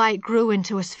wall of light grew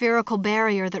into a spherical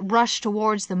barrier that rushed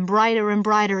towards them, brighter and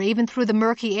brighter, even through the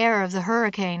murky air of the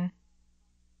hurricane.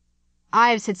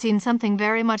 Ives had seen something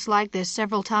very much like this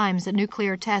several times at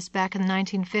nuclear tests back in the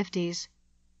 1950s.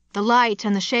 The light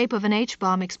and the shape of an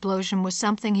H-bomb explosion was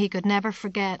something he could never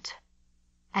forget.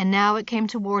 And now it came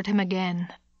toward him again.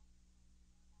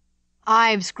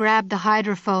 Ives grabbed the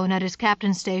hydrophone at his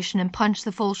captain's station and punched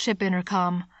the full ship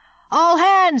intercom. "All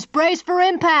hands, brace for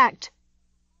impact!"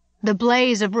 The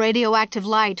blaze of radioactive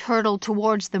light hurtled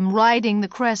towards them, riding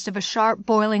the crest of a sharp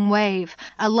boiling wave,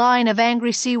 a line of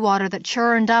angry seawater that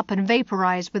churned up and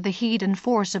vaporized with the heat and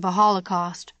force of a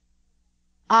holocaust.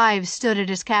 Ives stood at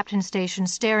his captain's station,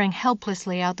 staring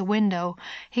helplessly out the window.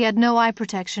 He had no eye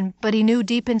protection, but he knew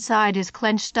deep inside his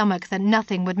clenched stomach that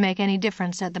nothing would make any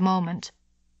difference at the moment.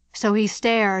 So he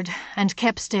stared and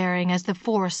kept staring as the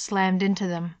force slammed into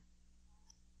them.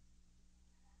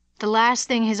 The last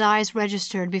thing his eyes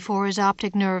registered before his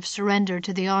optic nerves surrendered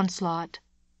to the onslaught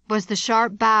was the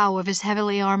sharp bow of his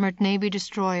heavily armored Navy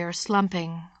destroyer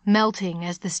slumping, melting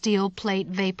as the steel plate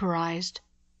vaporized.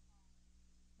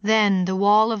 Then the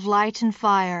wall of light and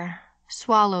fire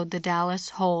swallowed the Dallas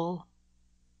whole.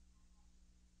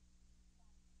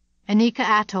 Anika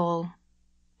Atoll,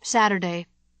 Saturday,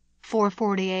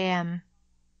 4:40 a.m.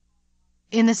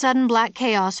 In the sudden black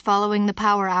chaos following the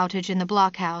power outage in the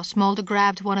blockhouse, Mulder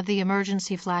grabbed one of the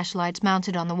emergency flashlights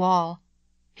mounted on the wall.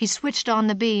 He switched on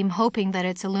the beam, hoping that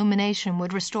its illumination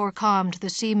would restore calm to the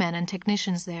seamen and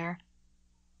technicians there.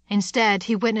 Instead,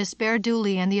 he witnessed Bear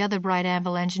Dooley and the other Bright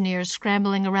Anvil engineers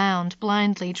scrambling around,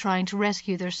 blindly trying to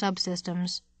rescue their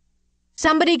subsystems.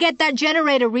 "Somebody get that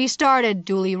generator restarted,"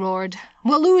 Dooley roared.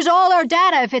 "We'll lose all our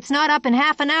data if it's not up in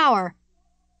half an hour."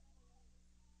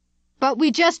 "But we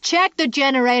just checked the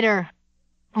generator,"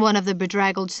 one of the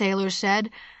bedraggled sailors said.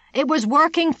 "It was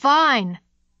working fine."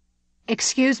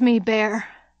 "Excuse me, Bear,"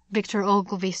 Victor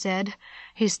Ogilvy said,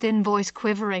 his thin voice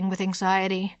quivering with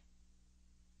anxiety.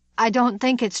 "I don't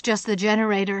think it's just the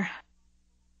generator.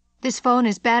 This phone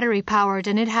is battery-powered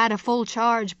and it had a full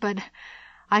charge, but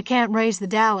I can't raise the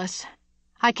Dallas.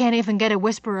 I can't even get a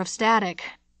whisper of static.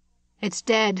 It's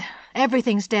dead.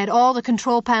 Everything's dead. All the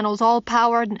control panels, all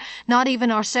powered, not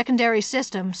even our secondary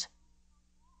systems."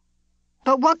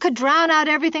 "But what could drown out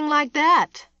everything like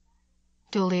that?"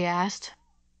 Dooley asked.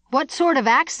 "What sort of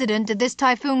accident did this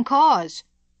typhoon cause?"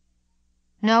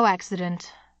 "No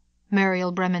accident,"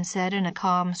 Muriel Bremen said in a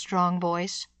calm, strong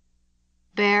voice.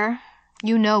 "Bear,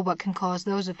 you know what can cause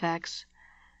those effects."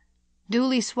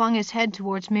 Dooley swung his head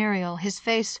towards Muriel, his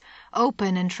face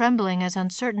open and trembling as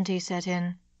uncertainty set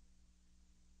in.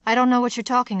 "I don't know what you're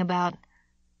talking about."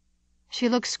 She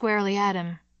looked squarely at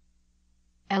him.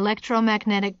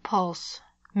 "Electromagnetic pulse,"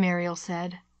 Muriel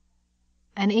said.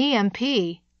 "An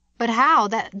EMP? But how?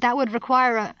 That would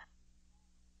require a—"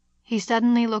 He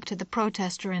suddenly looked at the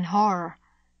protester in horror.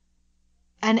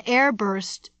 "An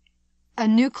airburst. A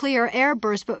nuclear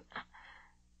airburst, but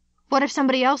what if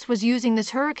somebody else was using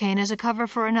this hurricane as a cover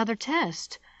for another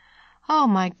test? Oh,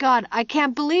 my God, I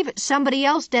can't believe it. Somebody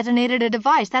else detonated a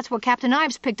device. That's what Captain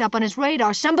Ives picked up on his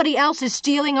radar. Somebody else is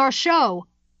stealing our show."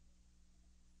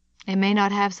 "It may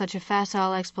not have such a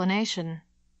facile explanation,"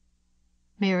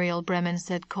 Muriel Bremen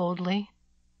said coldly.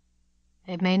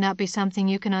 "It may not be something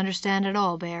you can understand at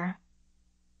all, Bear."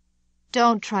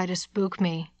 "Don't try to spook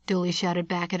me," Dooley shouted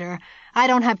back at her. "I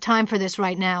don't have time for this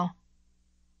right now."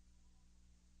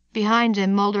 Behind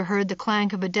him, Mulder heard the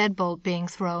clank of a deadbolt being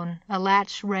thrown, a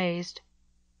latch raised.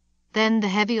 Then the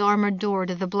heavy armored door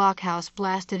to the blockhouse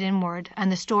blasted inward, and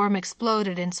the storm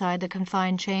exploded inside the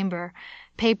confined chamber.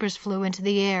 Papers flew into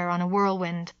the air on a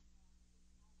whirlwind.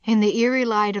 In the eerie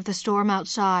light of the storm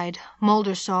outside,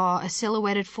 Mulder saw a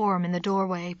silhouetted form in the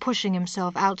doorway, pushing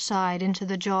himself outside into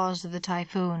the jaws of the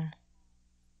typhoon.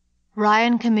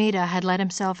 Ryan Kamita had let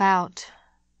himself out.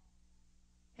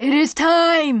 "It is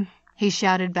time!" he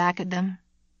shouted back at them.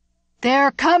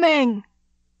 "They're coming!"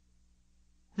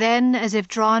 Then, as if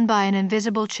drawn by an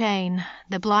invisible chain,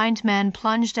 the blind man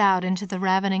plunged out into the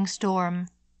ravening storm.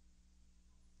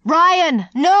 "Ryan,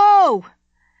 no!"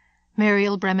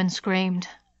 Muriel Bremen screamed.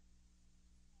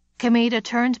 Kamita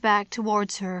turned back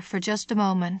towards her for just a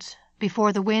moment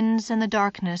before the winds and the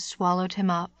darkness swallowed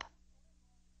him up.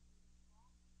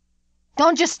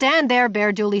 "Don't just stand there,"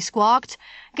 Bear Dooley squawked.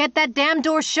 "Get that damn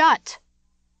door shut!"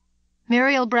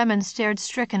 Muriel Bremen stared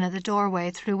stricken at the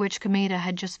doorway through which Kamita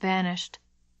had just vanished.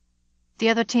 The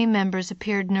other team members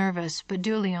appeared nervous, but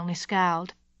Dooley only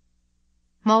scowled.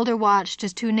 Mulder watched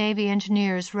as two Navy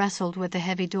engineers wrestled with the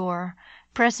heavy door,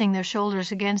 pressing their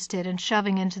shoulders against it and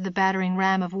shoving into the battering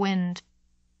ram of wind.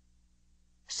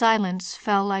 Silence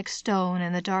fell like stone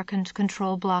in the darkened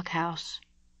control blockhouse.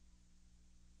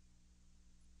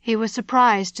 He was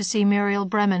surprised to see Muriel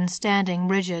Bremen standing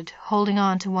rigid, holding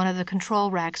on to one of the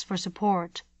control racks for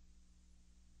support.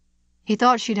 He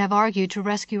thought she'd have argued to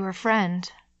rescue her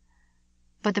friend,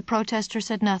 but the protester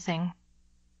said nothing,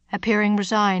 appearing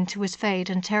resigned to his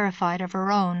fate and terrified of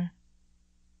her own.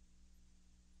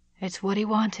 "It's what he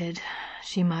wanted,"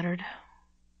 she muttered.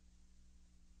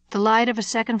 The light of a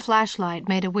second flashlight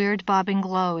made a weird bobbing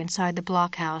glow inside the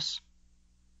blockhouse.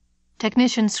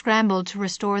 Technicians scrambled to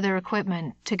restore their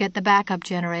equipment to get the backup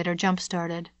generator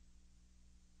jump-started.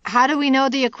 "How do we know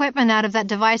the equipment out of that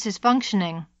device is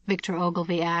functioning?" Victor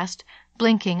Ogilvy asked,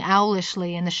 blinking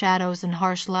owlishly in the shadows and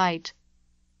harsh light.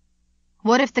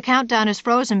 "What if the countdown is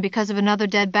frozen because of another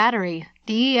dead battery?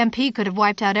 The EMP could have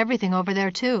wiped out everything over there,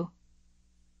 too."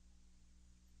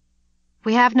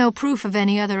 "We have no proof of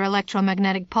any other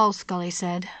electromagnetic pulse," Scully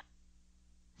said.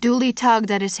 Dooley tugged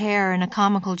at his hair in a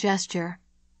comical gesture.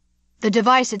 "The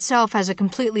device itself has a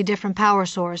completely different power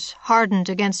source, hardened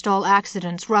against all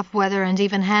accidents, rough weather, and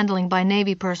even handling by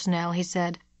Navy personnel," he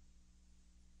said.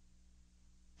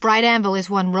 "Bright Anvil is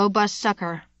one robust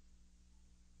sucker."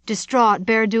 Distraught,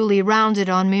 Bear Dooley rounded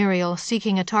on Muriel,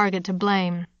 seeking a target to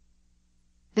blame.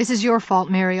 "This is your fault,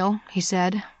 Muriel," he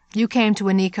said. "You came to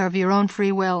Anika of your own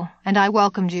free will, and I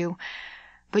welcomed you.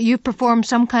 But you've performed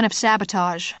some kind of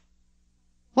sabotage.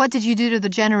 What did you do to the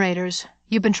generators?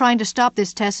 You've been trying to stop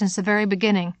this test since the very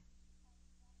beginning."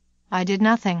 "I did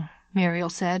nothing," Muriel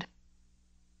said.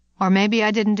 "Or maybe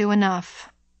I didn't do enough.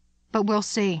 But we'll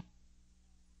see.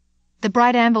 The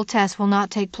bright anvil test will not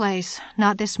take place,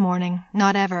 not this morning,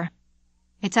 not ever.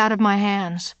 It's out of my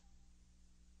hands."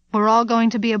 "We're all going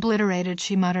to be obliterated,"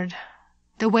 she muttered.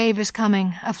 "The wave is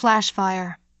coming, a flash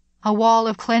fire, a wall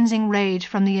of cleansing rage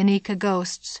from the Anika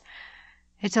ghosts.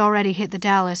 It's already hit the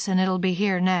Dallas, and it'll be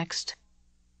here next."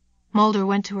 Mulder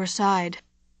went to her side.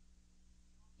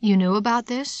 "You knew about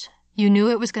this? You knew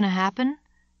it was going to happen?"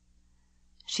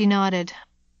 She nodded.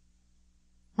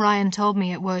 "Ryan told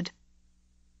me it would.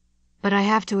 But I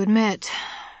have to admit,"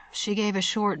 she gave a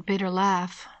short, bitter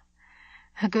laugh,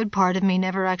 "a good part of me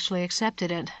never actually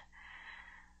accepted it.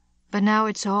 But now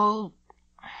it's all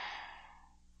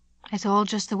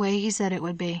just the way he said it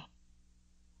would be."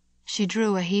 She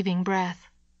drew a heaving breath.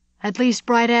 "At least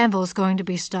Bright Anvil's going to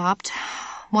be stopped,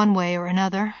 one way or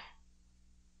another.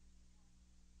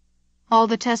 All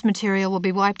the test material will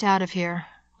be wiped out of here,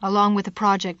 along with the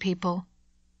project people.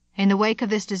 In the wake of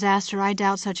this disaster, I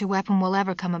doubt such a weapon will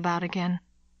ever come about again."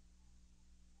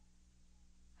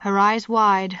 Her eyes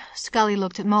wide, Scully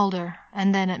looked at Mulder,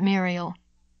 and then at Muriel.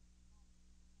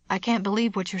 "I can't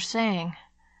believe what you're saying.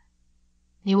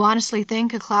 You honestly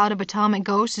think a cloud of atomic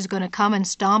ghosts is going to come and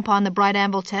stomp on the Bright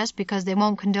Anvil test because they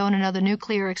won't condone another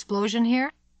nuclear explosion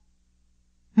here?"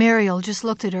 Muriel just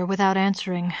looked at her without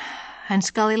answering, and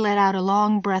Scully let out a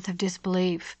long breath of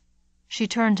disbelief. She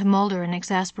turned to Mulder in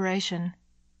exasperation.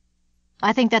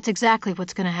 "I think that's exactly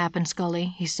what's going to happen, Scully,"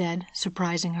 he said,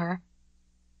 surprising her.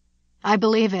 "I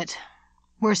believe it.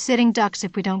 We're sitting ducks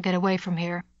if we don't get away from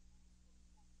here."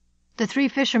 The three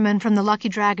fishermen from the Lucky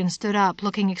Dragon stood up,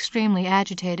 looking extremely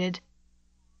agitated.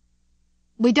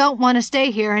 "We don't want to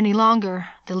stay here any longer,"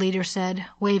 the leader said,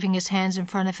 waving his hands in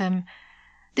front of him.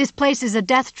 "This place is a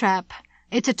death trap.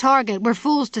 It's a target. We're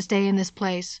fools to stay in this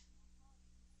place."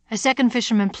 A second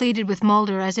fisherman pleaded with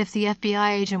Mulder as if the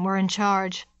FBI agent were in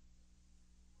charge.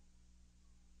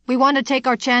 "We want to take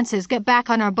our chances, get back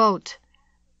on our boat."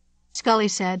 Scully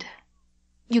said,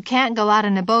 "You can't go out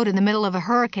in a boat in the middle of a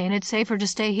hurricane. It's safer to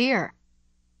stay here."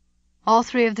 All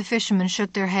three of the fishermen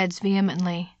shook their heads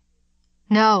vehemently.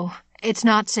 "No, it's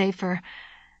not safer.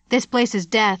 This place is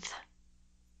death."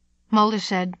 Mulder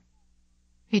said,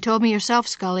 "You told me yourself,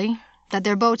 Scully, that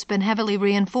their boat's been heavily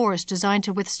reinforced, designed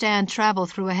to withstand travel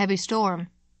through a heavy storm."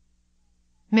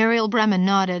 Muriel Bremen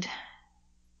nodded.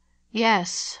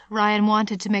 "Yes, Ryan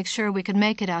wanted to make sure we could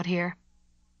make it out here.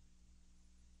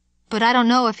 But I don't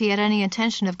know if he had any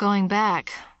intention of going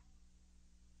back."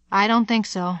 "I don't think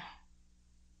so."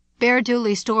 Bear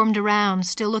Dooley stormed around,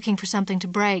 still looking for something to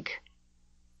break.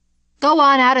 "Go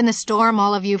on out in the storm,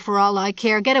 all of you, for all I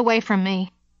care. Get away from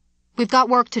me. We've got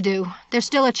work to do. There's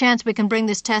still a chance we can bring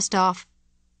this test off.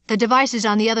 The device is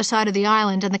on the other side of the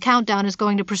island, and the countdown is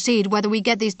going to proceed whether we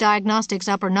get these diagnostics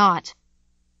up or not."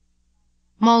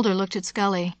 Mulder looked at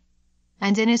Scully,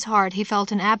 and in his heart he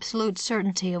felt an absolute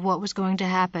certainty of what was going to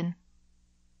happen.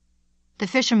 The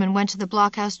fisherman went to the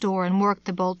blockhouse door and worked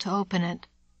the bolt to open it.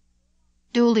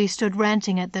 Dooley stood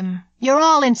ranting at them. "You're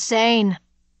all insane!"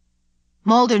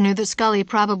 Mulder knew that Scully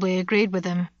probably agreed with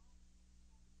him.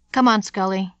 "Come on,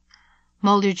 Scully."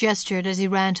 Mulder gestured as he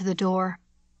ran to the door.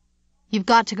 "You've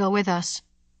got to go with us."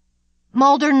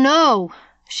 "Mulder, no!"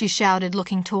 she shouted,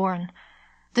 looking torn.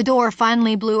 The door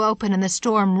finally blew open and the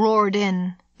storm roared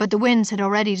in, but the winds had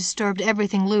already disturbed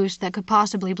everything loose that could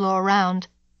possibly blow around.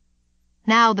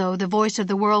 Now, though, the voice of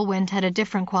the whirlwind had a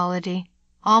different quality,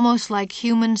 almost like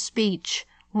human speech,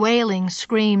 wailing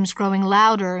screams growing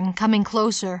louder and coming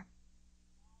closer.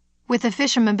 With the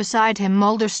fisherman beside him,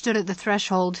 Mulder stood at the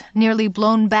threshold, nearly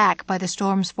blown back by the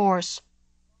storm's force.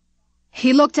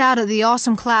 He looked out at the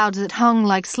awesome clouds that hung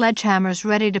like sledgehammers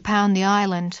ready to pound the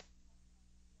island.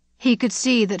 He could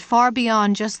see that far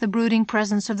beyond just the brooding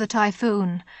presence of the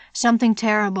typhoon, something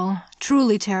terrible,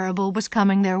 truly terrible, was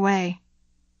coming their way.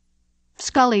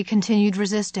 Scully continued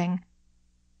resisting,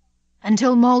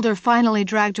 until Mulder finally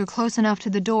dragged her close enough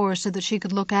to the door so that she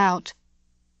could look out.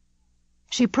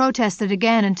 She protested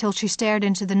again until she stared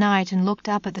into the night and looked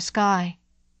up at the sky.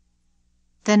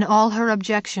 Then all her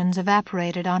objections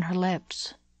evaporated on her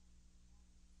lips.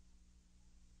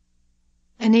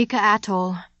 Anika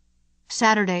Atoll,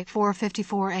 Saturday,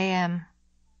 4:54 a.m.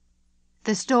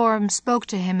 The storm spoke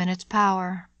to him in its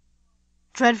power.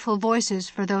 Dreadful voices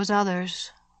for those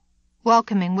others,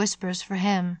 welcoming whispers for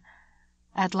him,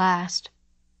 at last.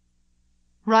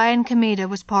 Ryan Kameda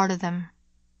was part of them.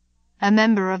 a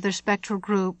member of their spectral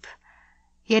group,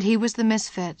 yet he was the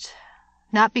misfit,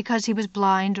 not because he was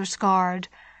blind or scarred,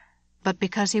 but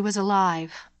because he was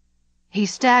alive. He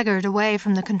staggered away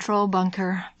from the control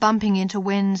bunker, bumping into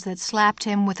winds that slapped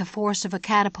him with the force of a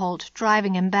catapult,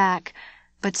 driving him back,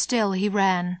 but still he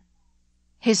ran.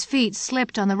 His feet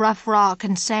slipped on the rough rock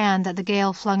and sand that the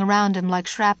gale flung around him like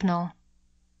shrapnel.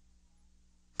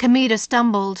 Kamita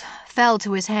stumbled, fell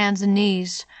to his hands and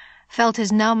knees, felt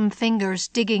his numb fingers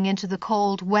digging into the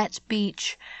cold, wet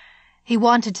beach. He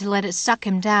wanted to let it suck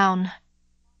him down,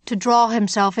 to draw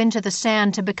himself into the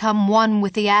sand, to become one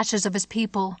with the ashes of his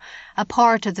people, a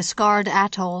part of the scarred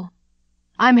atoll.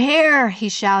 "I'm here!" he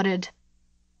shouted.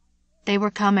 They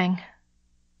were coming.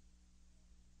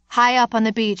 High up on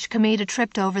the beach, Kamita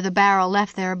tripped over the barrel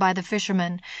left there by the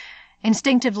fisherman.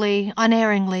 Instinctively,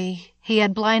 unerringly, he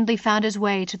had blindly found his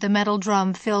way to the metal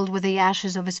drum filled with the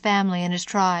ashes of his family and his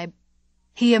tribe.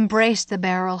 He embraced the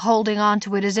barrel, holding on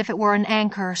to it as if it were an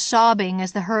anchor, sobbing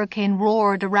as the hurricane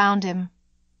roared around him.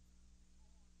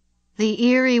 The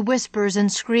eerie whispers and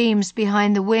screams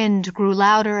behind the wind grew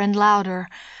louder and louder,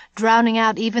 drowning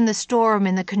out even the storm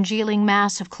in the congealing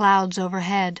mass of clouds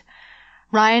overhead.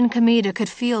 Ryan Kamita could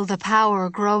feel the power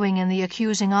growing in the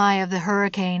accusing eye of the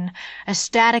hurricane, a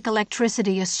static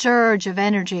electricity, a surge of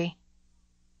energy.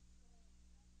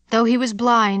 Though he was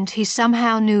blind, he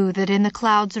somehow knew that in the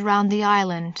clouds around the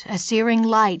island a searing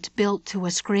light built to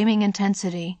a screaming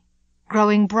intensity,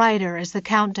 growing brighter as the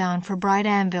countdown for Bright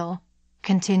Anvil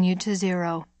continued to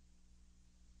 0.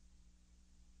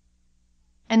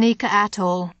 Anika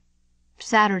Atoll,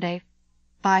 Saturday,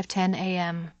 5:10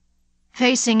 a.m.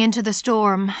 Facing into the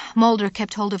storm, Mulder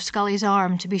kept hold of Scully's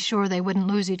arm to be sure they wouldn't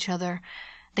lose each other.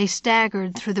 They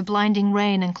staggered through the blinding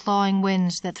rain and clawing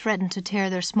winds that threatened to tear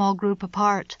their small group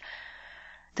apart.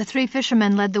 The 3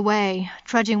 fishermen led the way,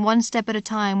 trudging one step at a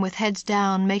time with heads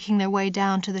down, making their way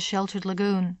down to the sheltered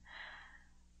lagoon.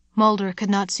 Mulder could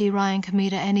not see Ryan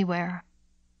Kamita anywhere.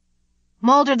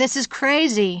 "Mulder, this is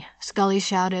crazy!" Scully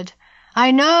shouted.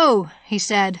 "I know," he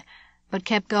said, but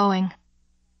kept going.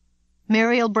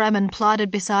 Muriel Bremen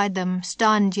plodded beside them,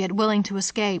 stunned yet willing to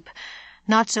escape,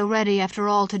 not so ready after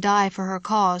all to die for her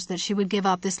cause that she would give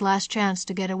up this last chance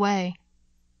to get away.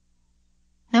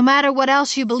 "No matter what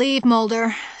else you believe,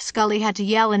 Mulder," Scully had to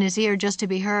yell in his ear just to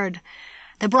be heard,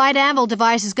 "the Bright Anvil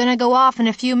device is going to go off in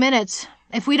a few minutes.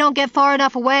 If we don't get far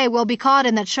enough away, we'll be caught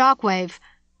in that shockwave."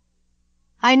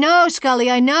 "I know,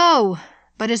 Scully, I know,"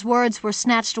 but his words were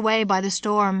snatched away by the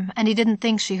storm, and he didn't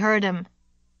think she heard him.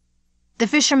 The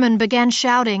fishermen began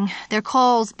shouting, their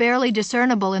calls barely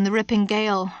discernible in the ripping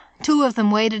gale. 2 of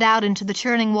them waded out into the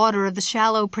churning water of the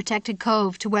shallow, protected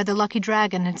cove to where the Lucky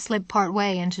Dragon had slipped part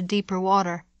way into deeper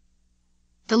water.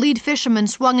 The lead fisherman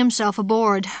swung himself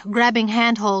aboard, grabbing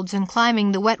handholds and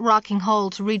climbing the wet rocking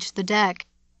hull to reach the deck.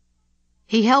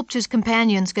 He helped his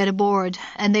companions get aboard,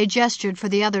 and they gestured for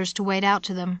the others to wade out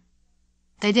to them.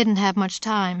 They didn't have much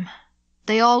time.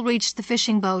 They all reached the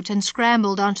fishing boat and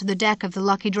scrambled onto the deck of the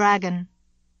Lucky Dragon.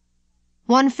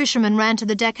 One fisherman ran to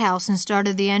the deckhouse and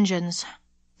started the engines.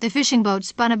 The fishing boat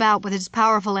spun about with its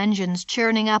powerful engines,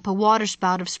 churning up a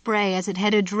waterspout of spray as it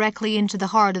headed directly into the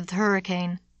heart of the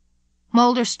hurricane.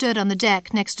 Mulder stood on the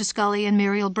deck next to Scully and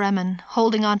Muriel Bremen,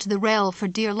 holding onto the rail for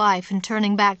dear life and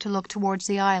turning back to look towards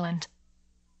the island.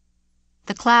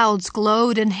 The clouds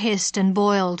glowed and hissed and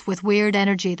boiled with weird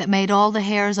energy that made all the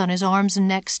hairs on his arms and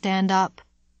neck stand up.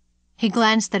 He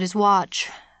glanced at his watch.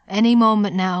 Any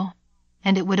moment now,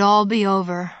 and it would all be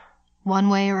over, one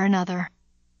way or another.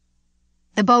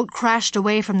 The boat crashed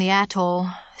away from the atoll,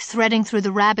 threading through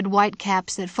the rabid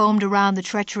whitecaps that foamed around the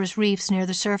treacherous reefs near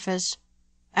the surface.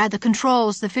 At the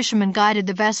controls, the fishermen guided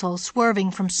the vessel,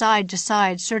 swerving from side to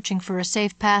side, searching for a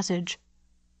safe passage.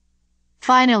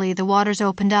 Finally, the waters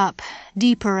opened up,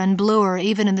 deeper and bluer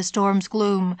even in the storm's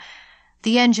gloom.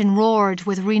 The engine roared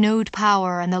with renewed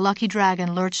power, and the Lucky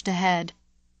Dragon lurched ahead.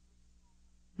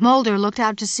 Mulder looked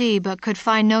out to sea, but could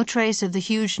find no trace of the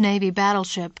huge Navy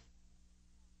battleship.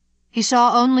 He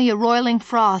saw only a roiling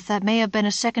froth that may have been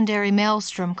a secondary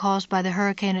maelstrom caused by the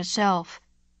hurricane itself,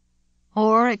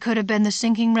 or it could have been the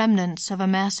sinking remnants of a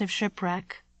massive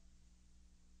shipwreck.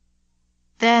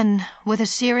 Then, with a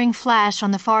searing flash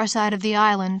on the far side of the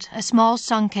island, a small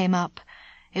sun came up.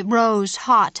 It rose,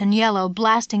 hot and yellow,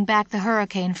 blasting back the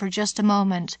hurricane for just a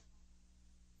moment.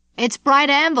 "It's Bright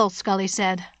Anvil," Scully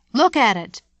said. "Look at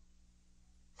it."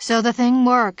 "So the thing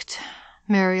worked,"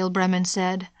 Muriel Bremen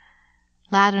said,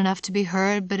 loud enough to be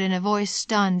heard but in a voice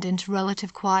stunned into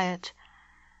relative quiet.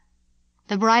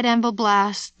 The Bright Anvil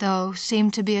blast, though,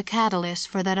 seemed to be a catalyst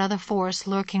for that other force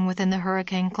lurking within the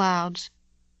hurricane clouds.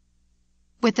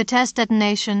 With the test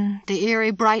detonation, the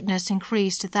eerie brightness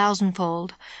increased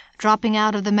 1,000-fold, dropping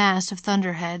out of the mass of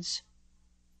thunderheads.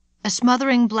 A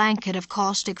smothering blanket of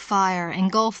caustic fire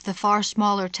engulfed the far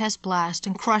smaller test blast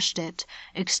and crushed it,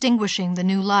 extinguishing the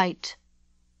new light.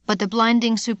 But the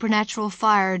blinding supernatural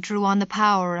fire drew on the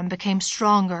power and became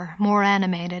stronger, more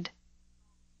animated.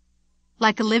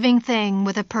 Like a living thing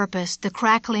with a purpose, the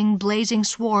crackling, blazing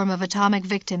swarm of atomic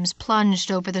victims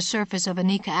plunged over the surface of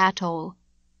Anika Atoll.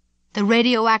 The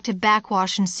radioactive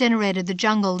backwash incinerated the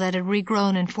jungle that had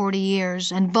regrown in 40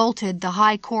 years and vaulted the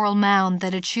high coral mound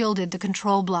that had shielded the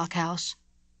control blockhouse.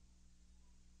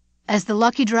 As the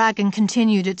Lucky Dragon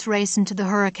continued its race into the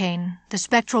hurricane, the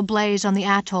spectral blaze on the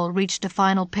atoll reached a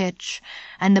final pitch,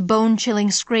 and the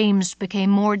bone-chilling screams became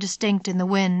more distinct in the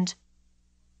wind.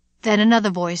 Then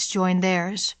another voice joined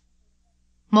theirs.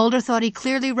 Mulder thought he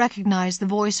clearly recognized the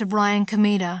voice of Ryan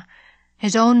Kamita.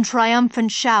 His own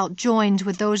triumphant shout joined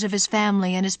with those of his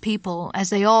family and his people as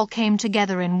they all came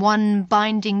together in one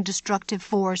binding destructive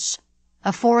force,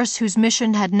 a force whose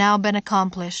mission had now been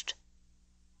accomplished.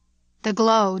 The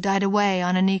glow died away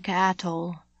on Anika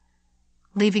Atoll,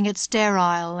 leaving it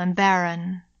sterile and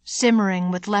barren, simmering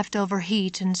with leftover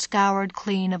heat and scoured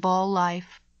clean of all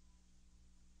life.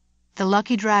 The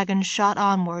Lucky Dragon shot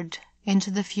onward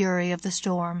into the fury of the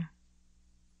storm.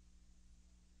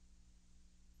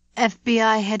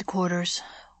 FBI Headquarters,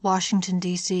 Washington,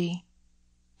 D.C.,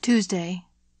 Tuesday,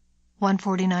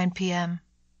 1:49 p.m.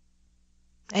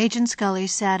 Agent Scully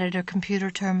sat at her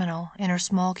computer terminal in her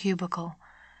small cubicle.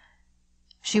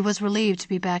 She was relieved to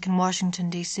be back in Washington,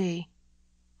 D.C.,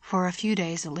 for a few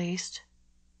days at least.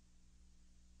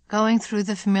 Going through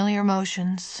the familiar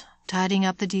motions, tidying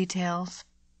up the details,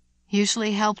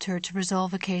 usually helped her to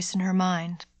resolve a case in her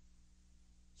mind.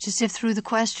 To sift through the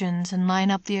questions and line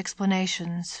up the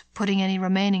explanations, putting any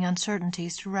remaining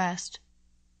uncertainties to rest.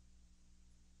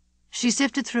 She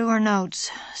sifted through her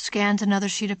notes, scanned another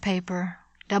sheet of paper,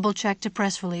 double-checked a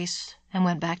press release, and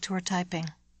went back to her typing.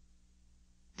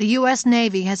 The U.S.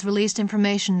 Navy has released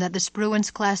information that the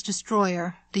Spruance-class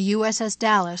destroyer, the USS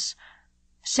Dallas,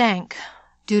 sank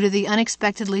due to the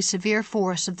unexpectedly severe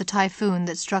force of the typhoon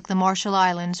that struck the Marshall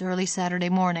Islands early Saturday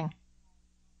morning.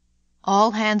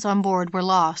 All hands on board were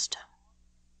lost.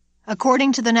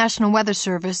 According to the National Weather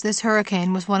Service, this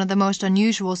hurricane was one of the most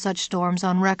unusual such storms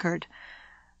on record,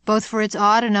 both for its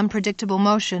odd and unpredictable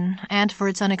motion and for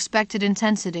its unexpected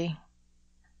intensity,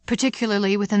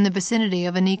 particularly within the vicinity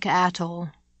of Anika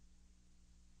Atoll.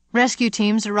 Rescue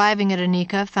teams arriving at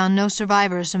Anika found no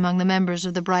survivors among the members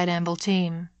of the Bright Anvil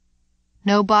team.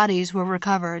 No bodies were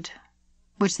recovered,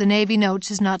 which the Navy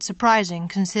notes is not surprising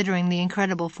considering the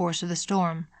incredible force of the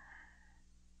storm.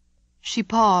 She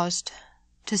paused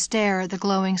to stare at the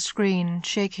glowing screen,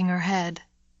 shaking her head.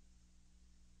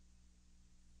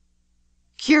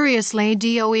 Curiously,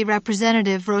 DOE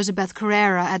Representative Rosabeth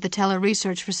Carrera at the Teller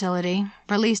Research Facility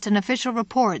released an official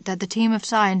report that the team of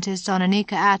scientists on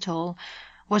Anika Atoll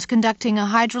was conducting a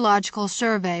hydrological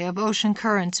survey of ocean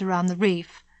currents around the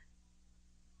reef.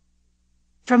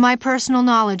 From my personal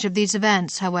knowledge of these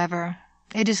events, however,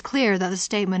 it is clear that the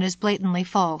statement is blatantly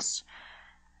false.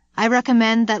 I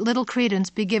recommend that little credence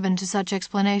be given to such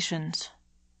explanations.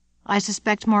 I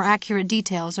suspect more accurate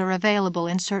details are available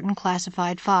in certain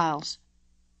classified files.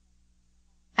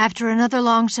 After another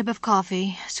long sip of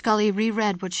coffee, Scully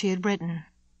reread what she had written.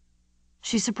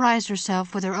 She surprised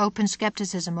herself with her open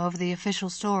skepticism over the official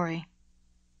story.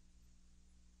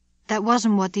 That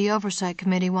wasn't what the Oversight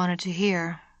Committee wanted to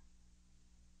hear.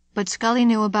 But Scully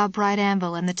knew about Bright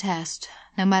Anvil and the test,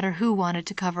 no matter who wanted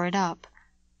to cover it up.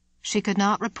 She could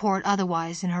not report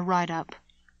otherwise in her write-up.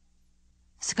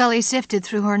 Scully sifted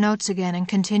through her notes again and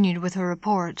continued with her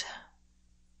report.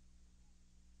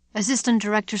 Assistant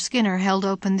Director Skinner held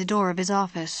open the door of his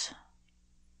office.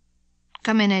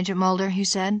 "Come in, Agent Mulder," he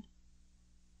said.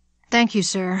 "Thank you,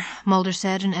 sir," Mulder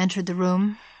said and entered the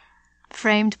room.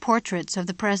 Framed portraits of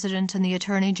the President and the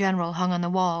Attorney General hung on the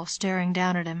wall, staring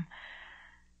down at him.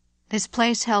 This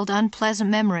place held unpleasant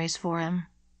memories for him.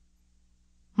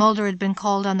 Mulder had been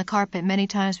called on the carpet many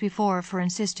times before for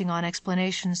insisting on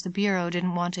explanations the Bureau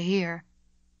didn't want to hear.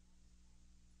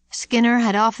 Skinner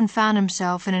had often found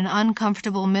himself in an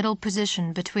uncomfortable middle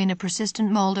position between a persistent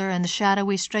Mulder and the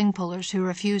shadowy string-pullers who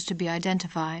refused to be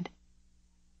identified.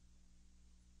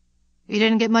 "You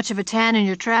didn't get much of a tan in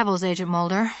your travels, Agent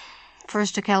Mulder.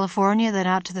 First to California, then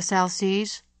out to the South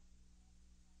Seas."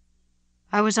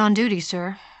 "I was on duty,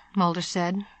 sir," Mulder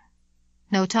said.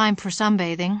 "No time for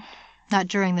sunbathing. Not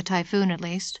during the typhoon, at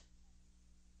least."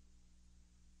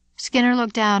 Skinner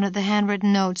looked down at the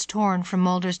handwritten notes torn from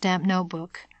Mulder's damp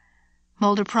notebook.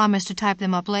 Mulder promised to type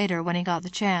them up later when he got the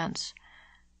chance.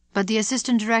 but the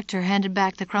assistant director handed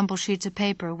back the crumpled sheets of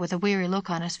paper with a weary look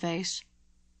on his face.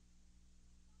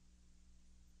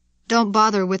 "Don't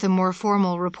bother with a more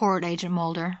formal report, Agent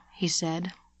Mulder," he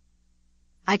said.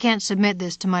 "I can't submit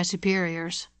this to my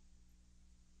superiors."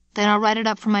 "Then I'll write it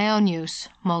up for my own use,"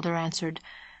 Mulder answered,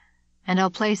 "and I'll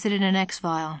place it in an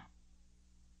X-file."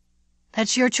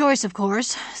 "That's your choice, of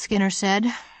course," Skinner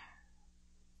said.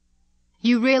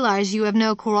 "You realize you have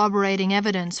no corroborating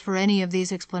evidence for any of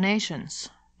these explanations.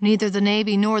 Neither the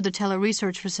Navy nor the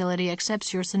tele-research facility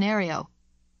accepts your scenario.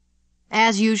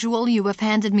 As usual, you have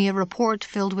handed me a report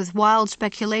filled with wild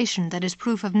speculation that is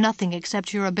proof of nothing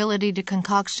except your ability to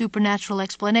concoct supernatural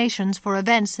explanations for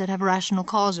events that have rational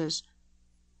causes."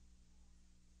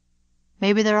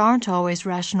 "Maybe there aren't always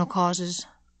rational causes,"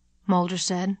 Mulder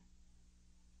said.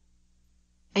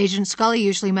 "Agent Scully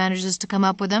usually manages to come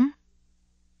up with them."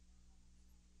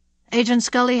 "Agent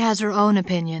Scully has her own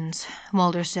opinions,"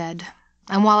 Mulder said,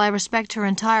 "and while I respect her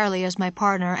entirely as my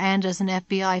partner and as an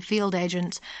FBI field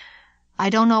agent, I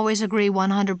don't always agree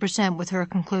 100% with her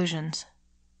conclusions."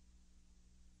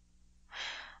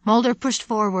 Mulder pushed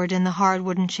forward in the hard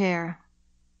wooden chair.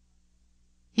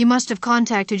 "You must have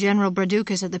contacted General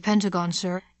Braducas at the Pentagon,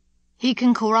 sir. He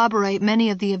can corroborate many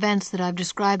of the events that I've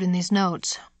described in these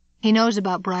notes. He knows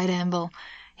about Bright Anvil.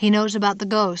 He knows about the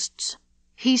ghosts.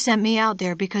 He sent me out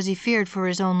there because he feared for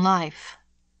his own life."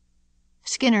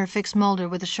 Skinner fixed Mulder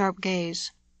with a sharp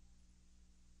gaze.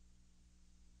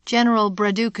 "General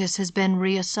Braducas has been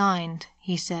reassigned,"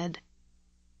 he said.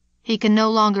 "He can no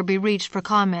longer be reached for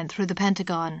comment through the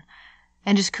Pentagon,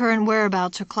 and his current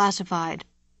whereabouts are classified.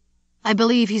 I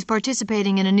believe he's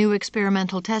participating in a new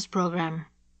experimental test program."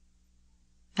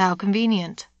 "How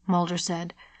convenient," Mulder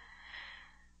said.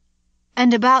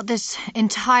 "And about this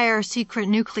entire secret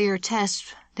nuclear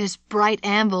test, this Bright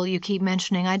Anvil you keep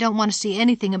mentioning, I don't want to see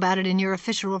anything about it in your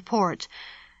official report,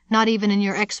 not even in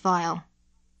your X-file.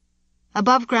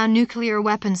 Above-ground nuclear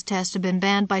weapons tests have been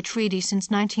banned by treaty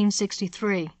since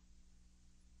 1963.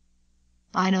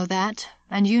 "I know that,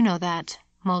 and you know that,"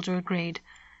 Mulder agreed.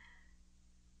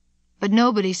 "But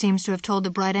nobody seems to have told the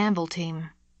Bright Anvil team."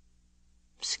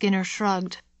 Skinner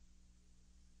shrugged.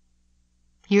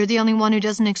 "You're the only one who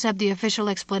doesn't accept the official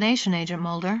explanation, Agent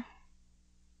Mulder."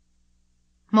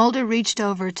 Mulder reached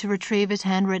over to retrieve his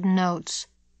handwritten notes,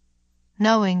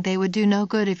 knowing they would do no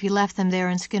good if he left them there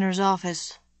in Skinner's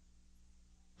office.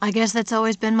 "I guess that's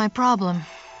always been my problem,"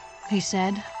 he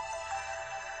said,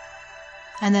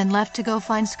 and then left to go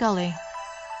find Scully,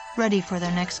 ready for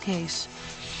their next case.